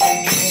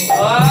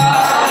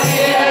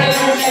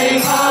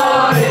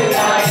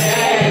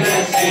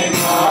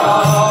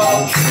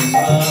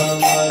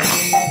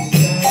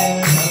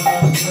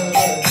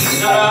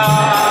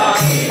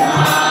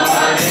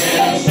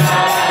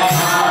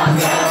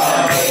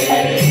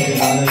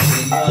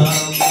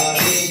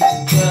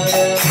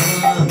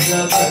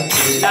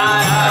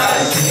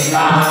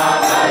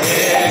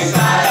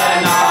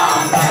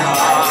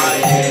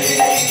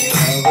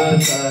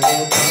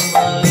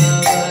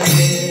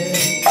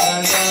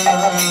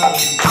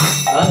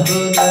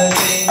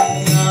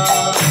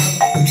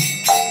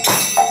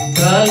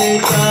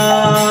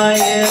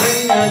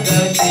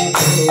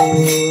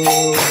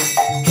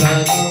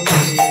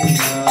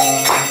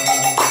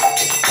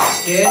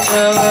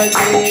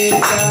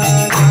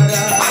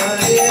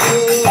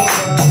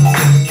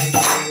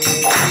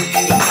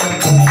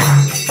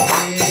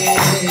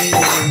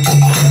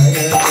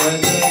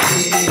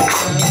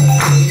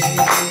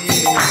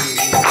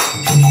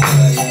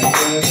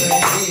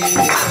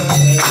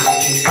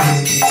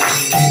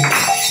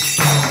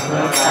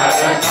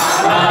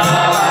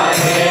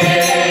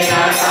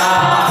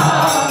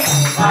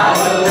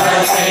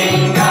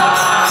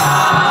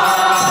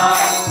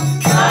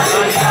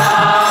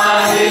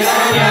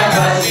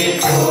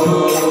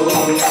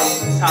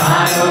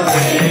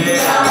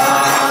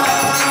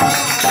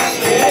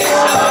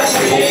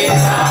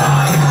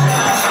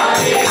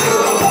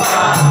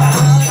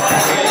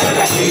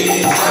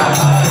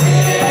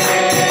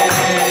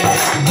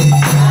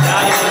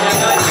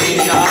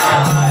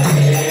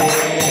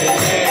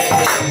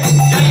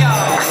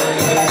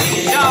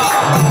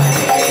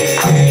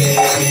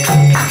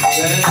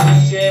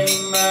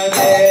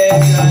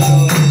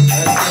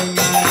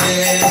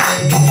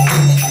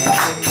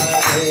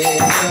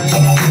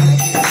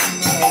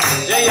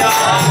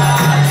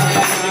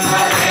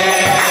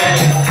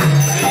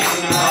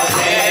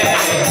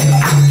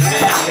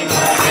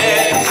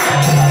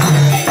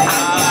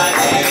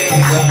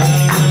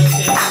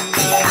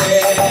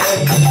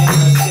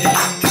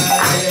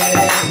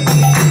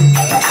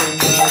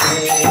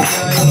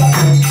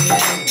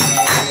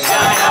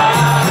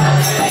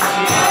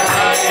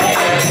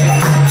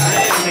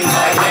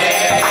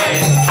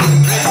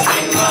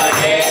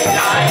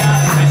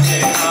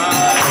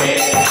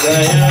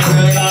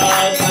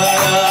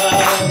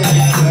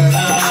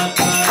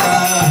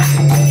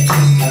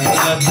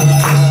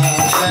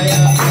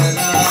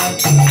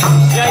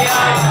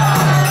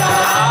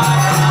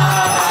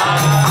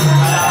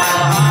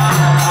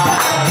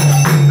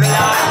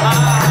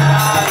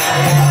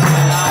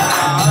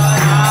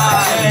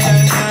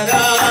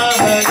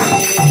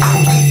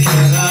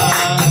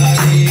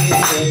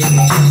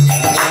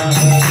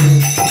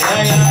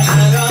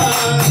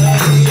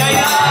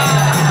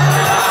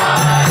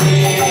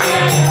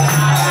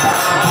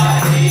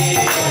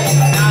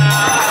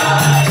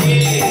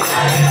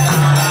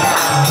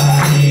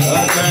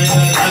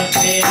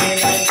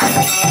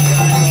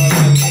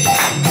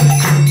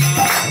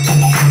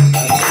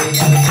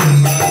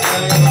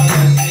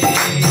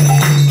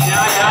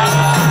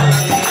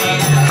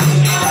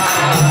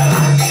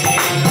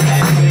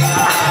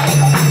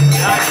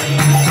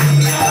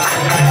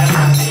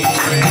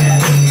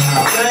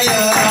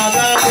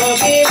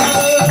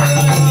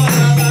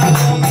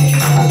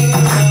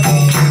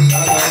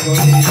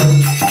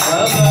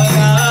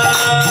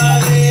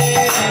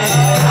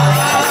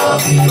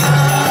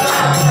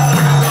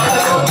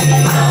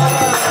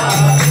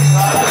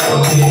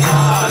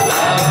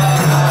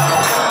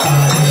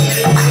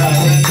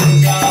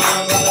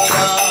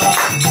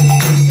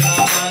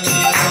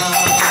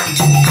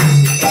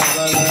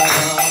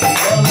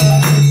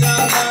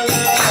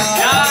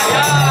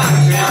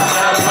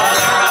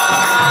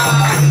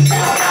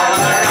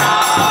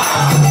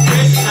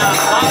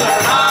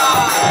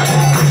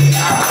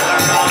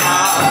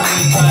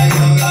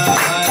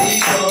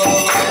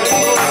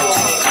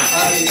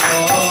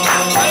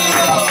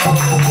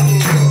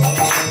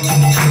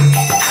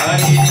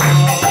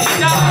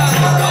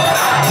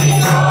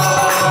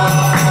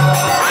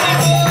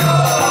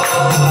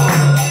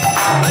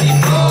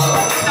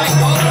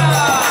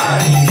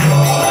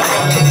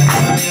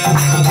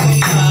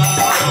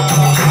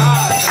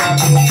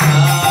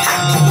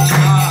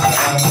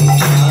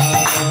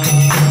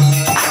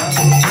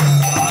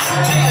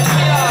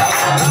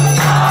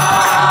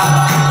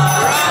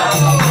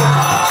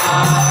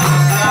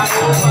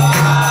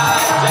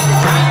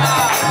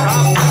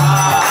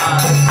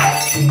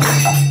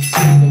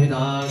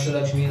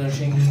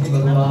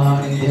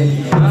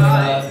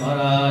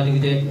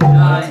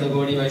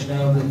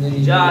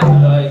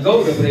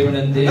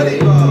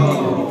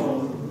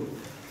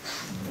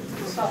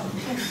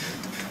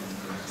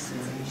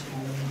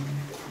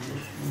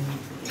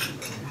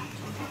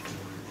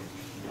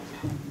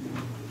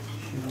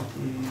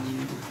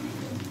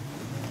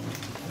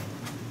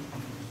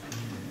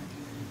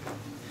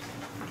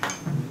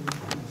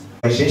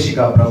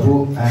Vaisesika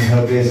Prabhu and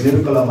her Grace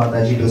Nirukala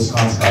Mataji to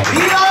Scarborough.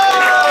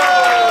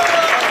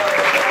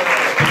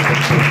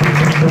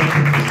 So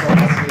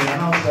as we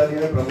announced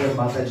earlier, Prabhu and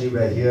Mataji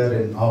were here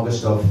in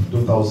August of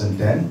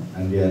 2010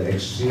 and we are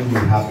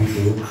extremely happy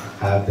to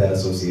have their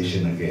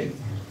association again.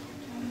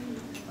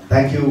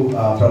 Thank you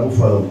Prabhu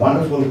for a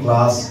wonderful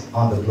class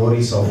on the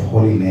glories of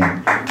holy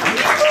name.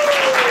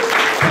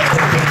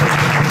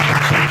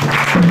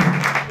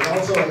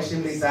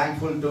 Extremely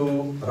thankful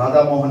to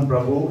Radha Mohan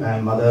Prabhu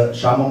and Mother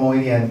Shama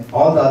Moini and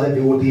all the other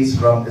devotees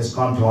from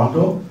ISKCON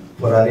Toronto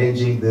for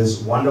arranging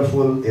this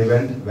wonderful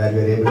event where we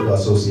are able to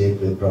associate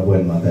with Prabhu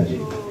and Mataji.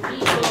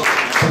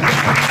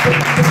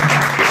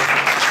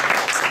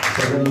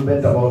 So a little bit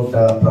about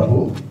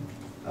Prabhu.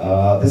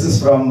 this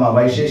is from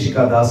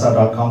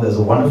Vaisesika.com. There's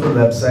a wonderful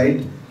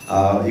website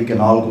you can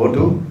all go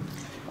to.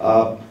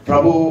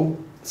 Prabhu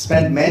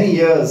spent many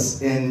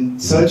years in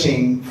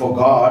searching for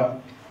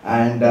God,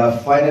 and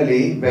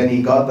finally, when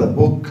he got the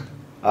book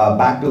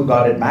Back to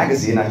God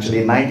magazine,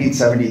 actually in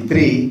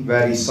 1973,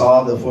 where he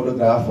saw the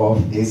photograph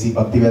of A.C.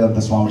 Bhaktivedanta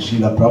Swami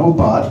Srila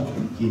Prabhupada,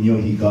 he knew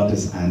he got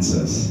his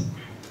answers.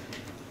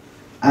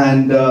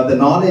 And the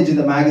knowledge in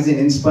the magazine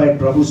inspired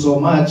Prabhu so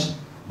much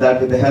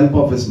that with the help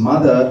of his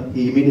mother,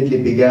 he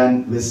immediately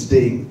began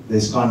visiting the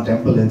ISKCON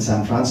temple in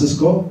San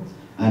Francisco.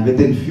 And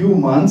within few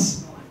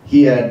months,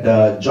 he had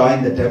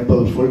joined the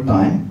temple full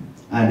time.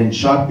 And in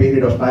short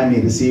period of time, he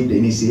received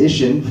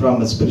initiation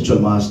from a spiritual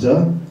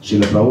master,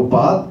 Srila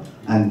Prabhupada,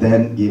 and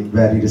then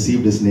where he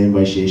received his name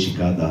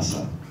Vaisesika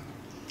Dasa.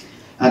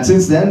 And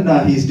since then,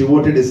 he's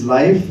devoted his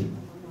life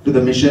to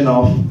the mission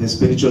of his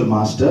spiritual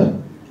master,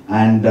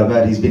 and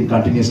where he's been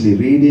continuously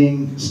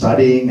reading,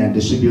 studying, and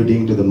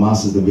distributing to the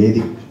masses the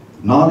Vedic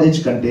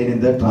knowledge contained in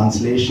the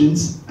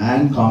translations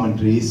and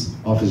commentaries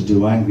of His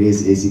Divine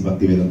Grace A.C.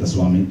 Bhaktivedanta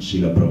Swami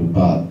Srila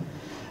Prabhupada.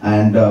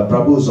 And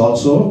Prabhu is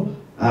also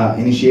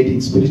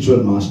initiating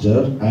spiritual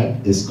master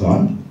at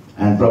ISKCON,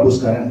 and Prabhu is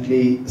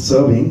currently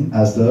serving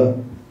as the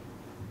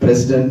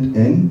president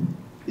in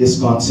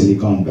ISKCON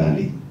Silicon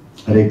Valley.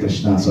 Hare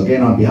Krishna. So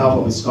again, on behalf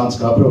of ISKCON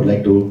Scarborough, I would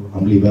like to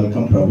humbly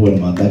welcome Prabhu and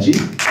Mataji.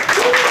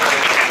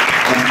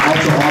 And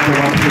also all the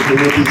wonderful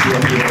devotees who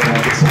are here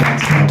at ISKCON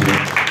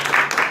Scarborough.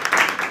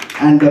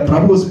 And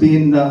Prabhu has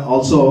been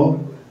also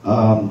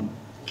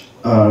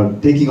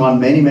taking on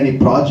many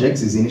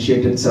projects. He's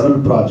initiated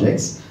several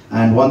projects.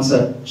 And one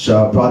such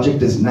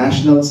project is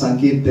National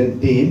Sankirtan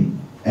Team,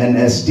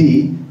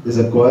 NST, is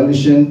a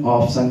coalition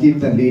of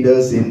Sankirtan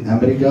leaders in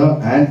America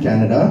and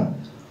Canada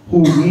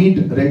who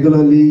meet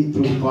regularly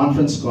through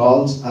conference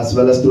calls as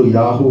well as through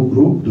Yahoo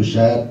group to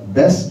share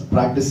best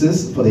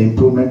practices for the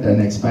improvement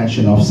and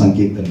expansion of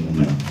Sankirtan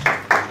movement.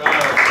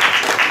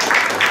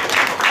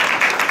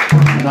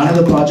 And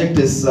another project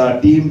is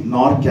Team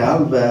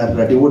NorCal,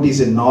 where devotees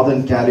in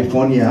Northern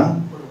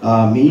California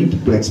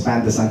meet to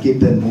expand the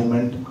Sankirtan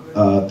movement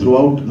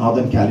throughout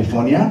Northern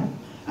California.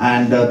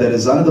 And there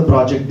is another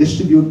project,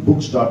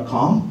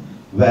 distributebooks.com,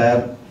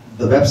 where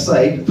through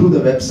the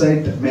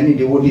website, many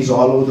devotees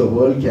all over the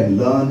world can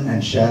learn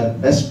and share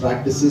best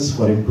practices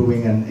for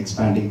improving and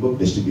expanding book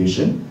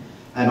distribution.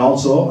 And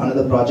also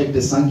another project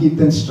is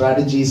Sankirtan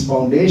Strategies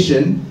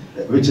Foundation,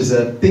 which is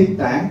a think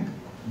tank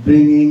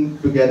bringing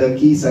together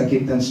key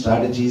Sankirtan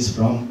strategies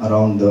from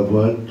around the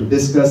world to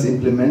discuss,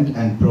 implement,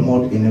 and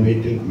promote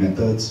innovative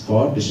methods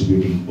for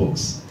distributing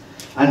books.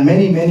 And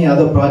many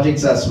other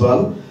projects as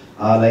well,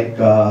 like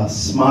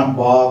Smart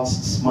Box,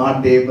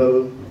 Smart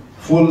Table,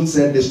 Full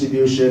Set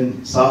Distribution,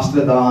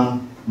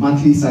 Sastradan,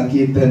 Monthly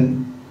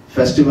Sankirtan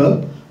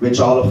Festival, which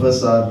all of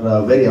us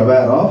are very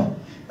aware of,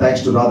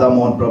 thanks to Radha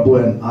Mohan Prabhu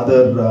and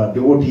other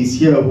devotees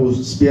here who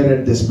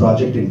spearheaded this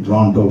project in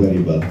Toronto very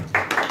well.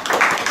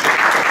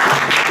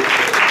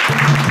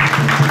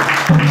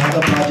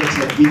 Other projects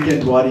like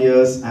Weekend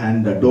Warriors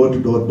and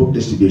door-to-door book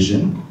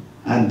distribution.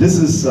 And this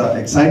is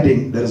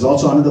exciting. There is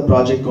also another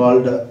project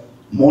called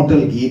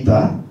Motel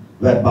Gita,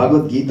 where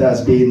Bhagavad Gita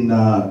has been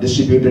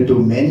distributed to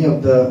many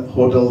of the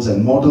hotels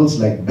and motels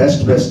like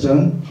Best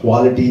Western,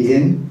 Quality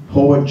Inn,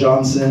 Howard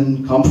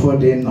Johnson,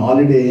 Comfort Inn,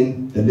 Holiday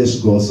Inn, the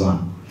list goes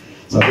on.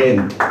 So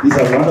again, these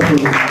are wonderful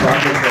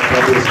projects that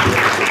Prabhu is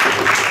doing.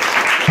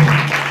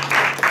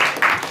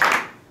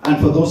 And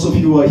for those of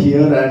you who are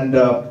here, and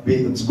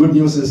it's good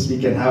news is we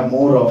can have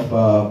more of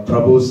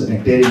Prabhu's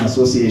Nectarian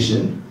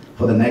Association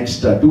for the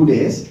next 2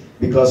 days,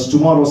 because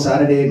tomorrow,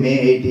 Saturday,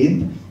 May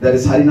 18th, there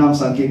is Harinam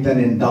Sankirtan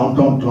in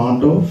downtown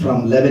Toronto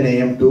from 11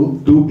 a.m.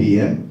 to 2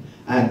 p.m.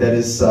 And there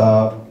is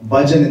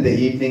bhajan in the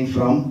evening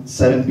from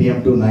 7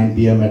 p.m. to 9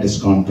 p.m. at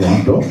ISKCON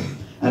Toronto.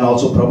 And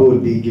also Prabhu will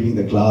be giving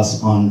the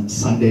class on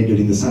Sunday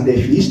during the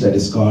Sunday feast at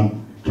ISKCON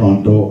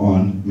Toronto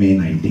on May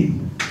 19th.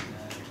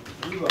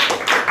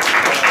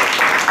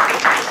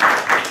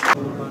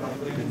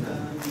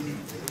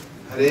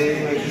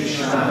 Hare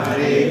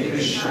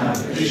Krishna,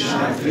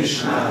 Krishna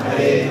Krishna,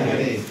 Hare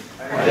Hare,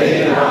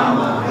 Hare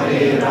Rama,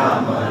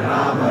 Rama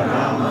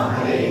Rama,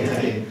 Hare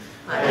Hare,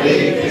 Hare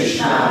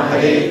Krishna,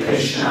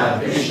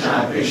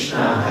 Krishna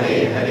Krishna,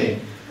 Hare Hare,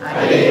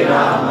 Hare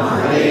Rama,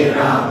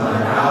 Rama,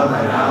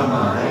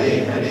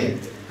 Hare Hare,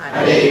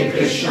 Hare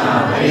Krishna,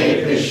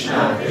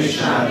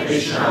 Krishna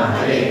Krishna,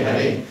 Hare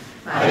Hare,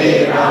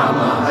 Hare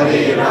Rama,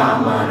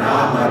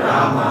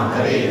 Rama,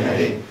 Hare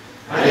Hare,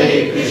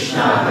 Hare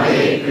Krishna,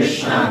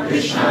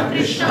 Krishna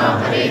Krishna,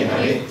 Hare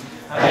Hare,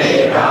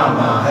 Hare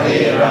Rama,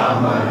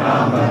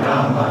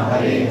 Rama,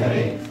 Hare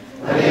Hare,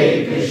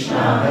 Hare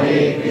Krishna,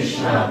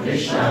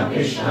 Krishna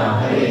Krishna,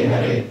 Hare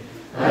Hare,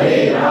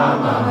 Hare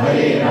Rama,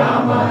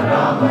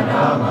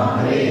 Rama,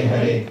 Hare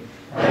Hare,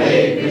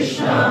 Hare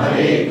Krishna,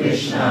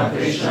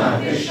 Krishna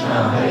Krishna,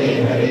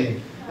 Hare Hare,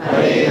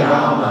 Hare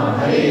Rama,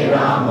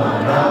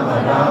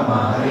 Rama,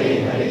 Hare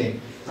Hare,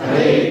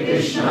 Hare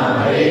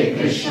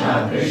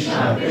Krishna,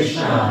 Krishna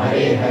Krishna,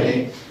 Hare Hare,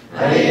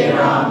 Hare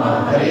Rama,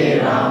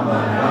 Rama,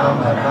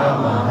 Rama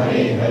Rama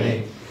Hare Hare,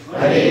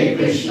 Hare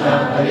Krishna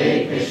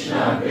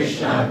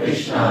Krishna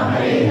Krishna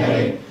Hare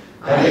Hare,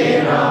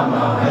 Hare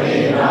Rama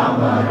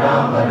Rama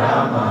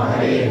Rama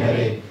Hare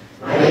Hare,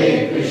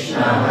 Hare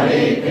Krishna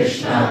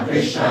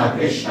Krishna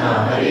Krishna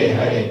Hare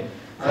Hare,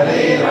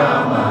 Hare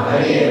Rama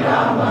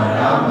Rama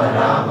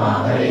Rama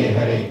Hare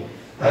Hare,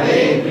 Hare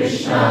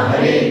Krishna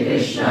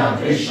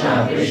Krishna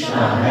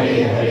Krishna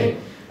Hare Hare,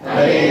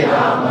 Hare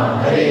Rama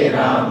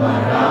Rama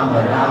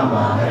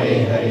Rama Hare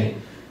Hare,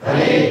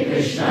 Hare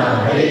Krishna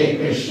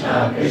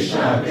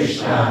Krishna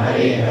Krishna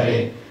Hare Hare,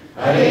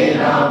 Hare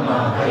Rama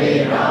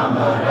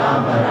Rama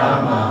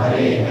Rama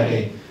Hare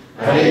Hare,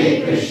 Hare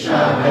Krishna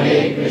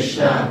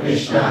Krishna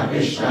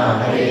Krishna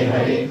Hare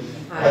Hare,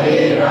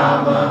 Hare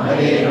Rama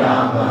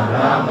Rama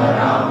Rama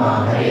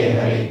Hare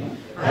Hare,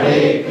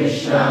 Hare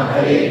Krishna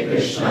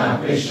Krishna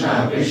Krishna Hare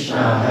Hare,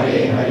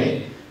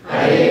 Hare Rama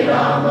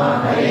Rama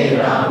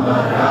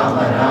Rama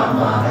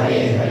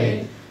Hare Hare,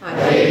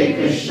 Hare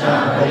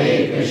Krishna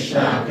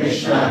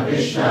Krishna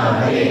Krishna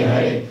Hare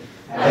Hare,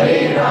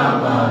 Hare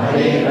Rama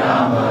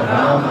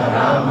Rama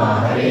Rama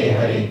Hare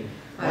Hare,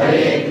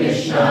 Hare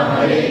Krishna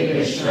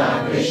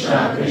Krishna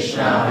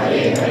Krishna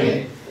Hare Hare,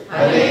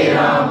 Hare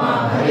Rama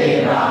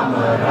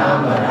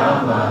Rama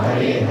Rama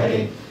Hare Hare,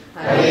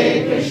 Hare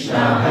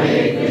Krishna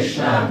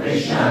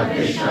Krishna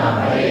Krishna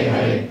Hare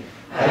Hare,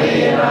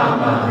 Hare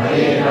Rama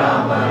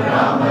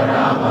Rama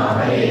Rama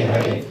Hare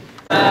Hare.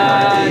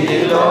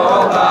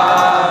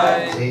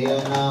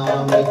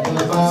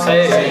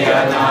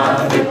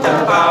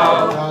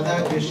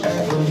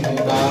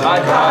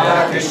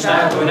 Radha Krishna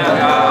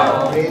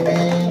Gunagao,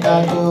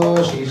 Premendatu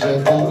Shri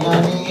Chaitanya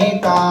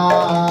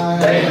Nitai,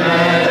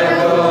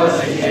 Premendatu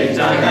Shri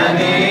Chaitanya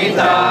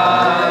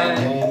Nitai,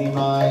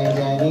 Janimai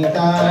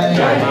Janitai,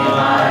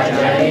 Janimai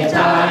Janitai,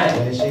 Jai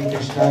Shri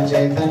Krishna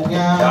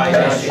Chaitanya, Jai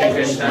Shri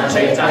Krishna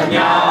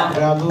Chaitanya,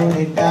 Prabhu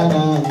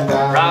Nityananda,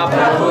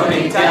 Prabhu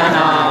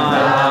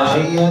Nityananda,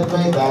 Shri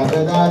Advaita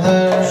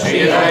Gadadhar, Shri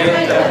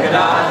Advaita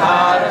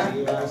Gadadhar,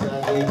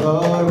 Srivasadi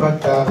Gaur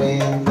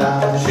Bhaktavinda,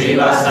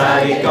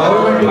 Srivasadi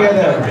Gaur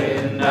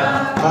Bhaktavinda,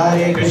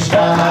 Hare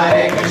Krishna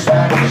Krishna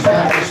Krishna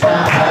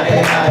Hare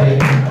Hare,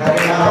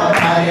 Hare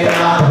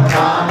Ram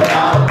Ram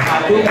Ram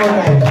Hare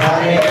Hare,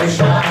 Hare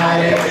Krishna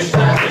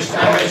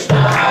Krishna Krishna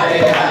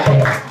Hare Hare,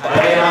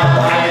 Hare Ram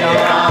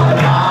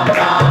Ram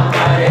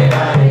Hare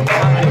Hare,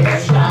 Hare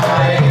Krishna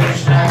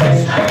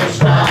Krishna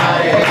Krishna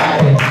Hare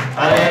Hare,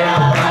 Hare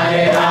Ram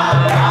Hare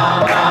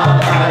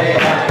Hare,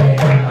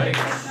 Hare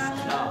Krishna.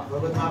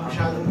 Bhagavad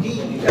Mahaprasad ki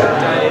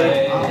Jai,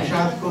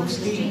 Mahaprasad Cooks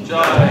ki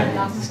Jai,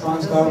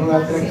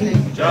 Scarborough ki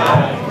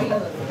Jai,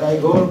 Jai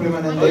Gaur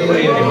Premanande,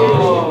 Shri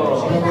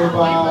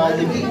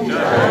Prabhupada ki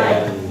Jai.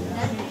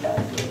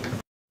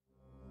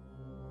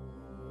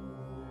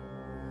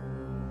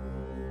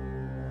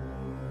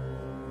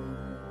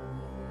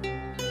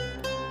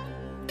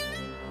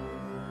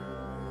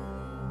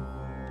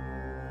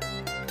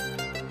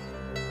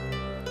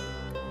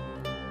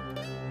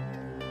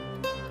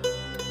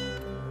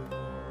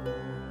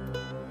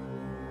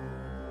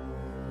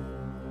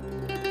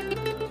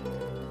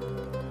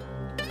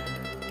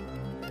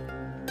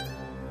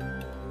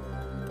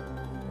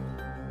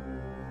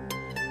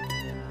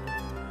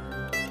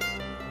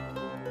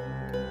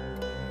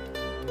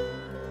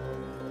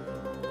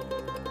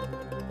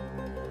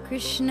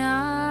 Krishna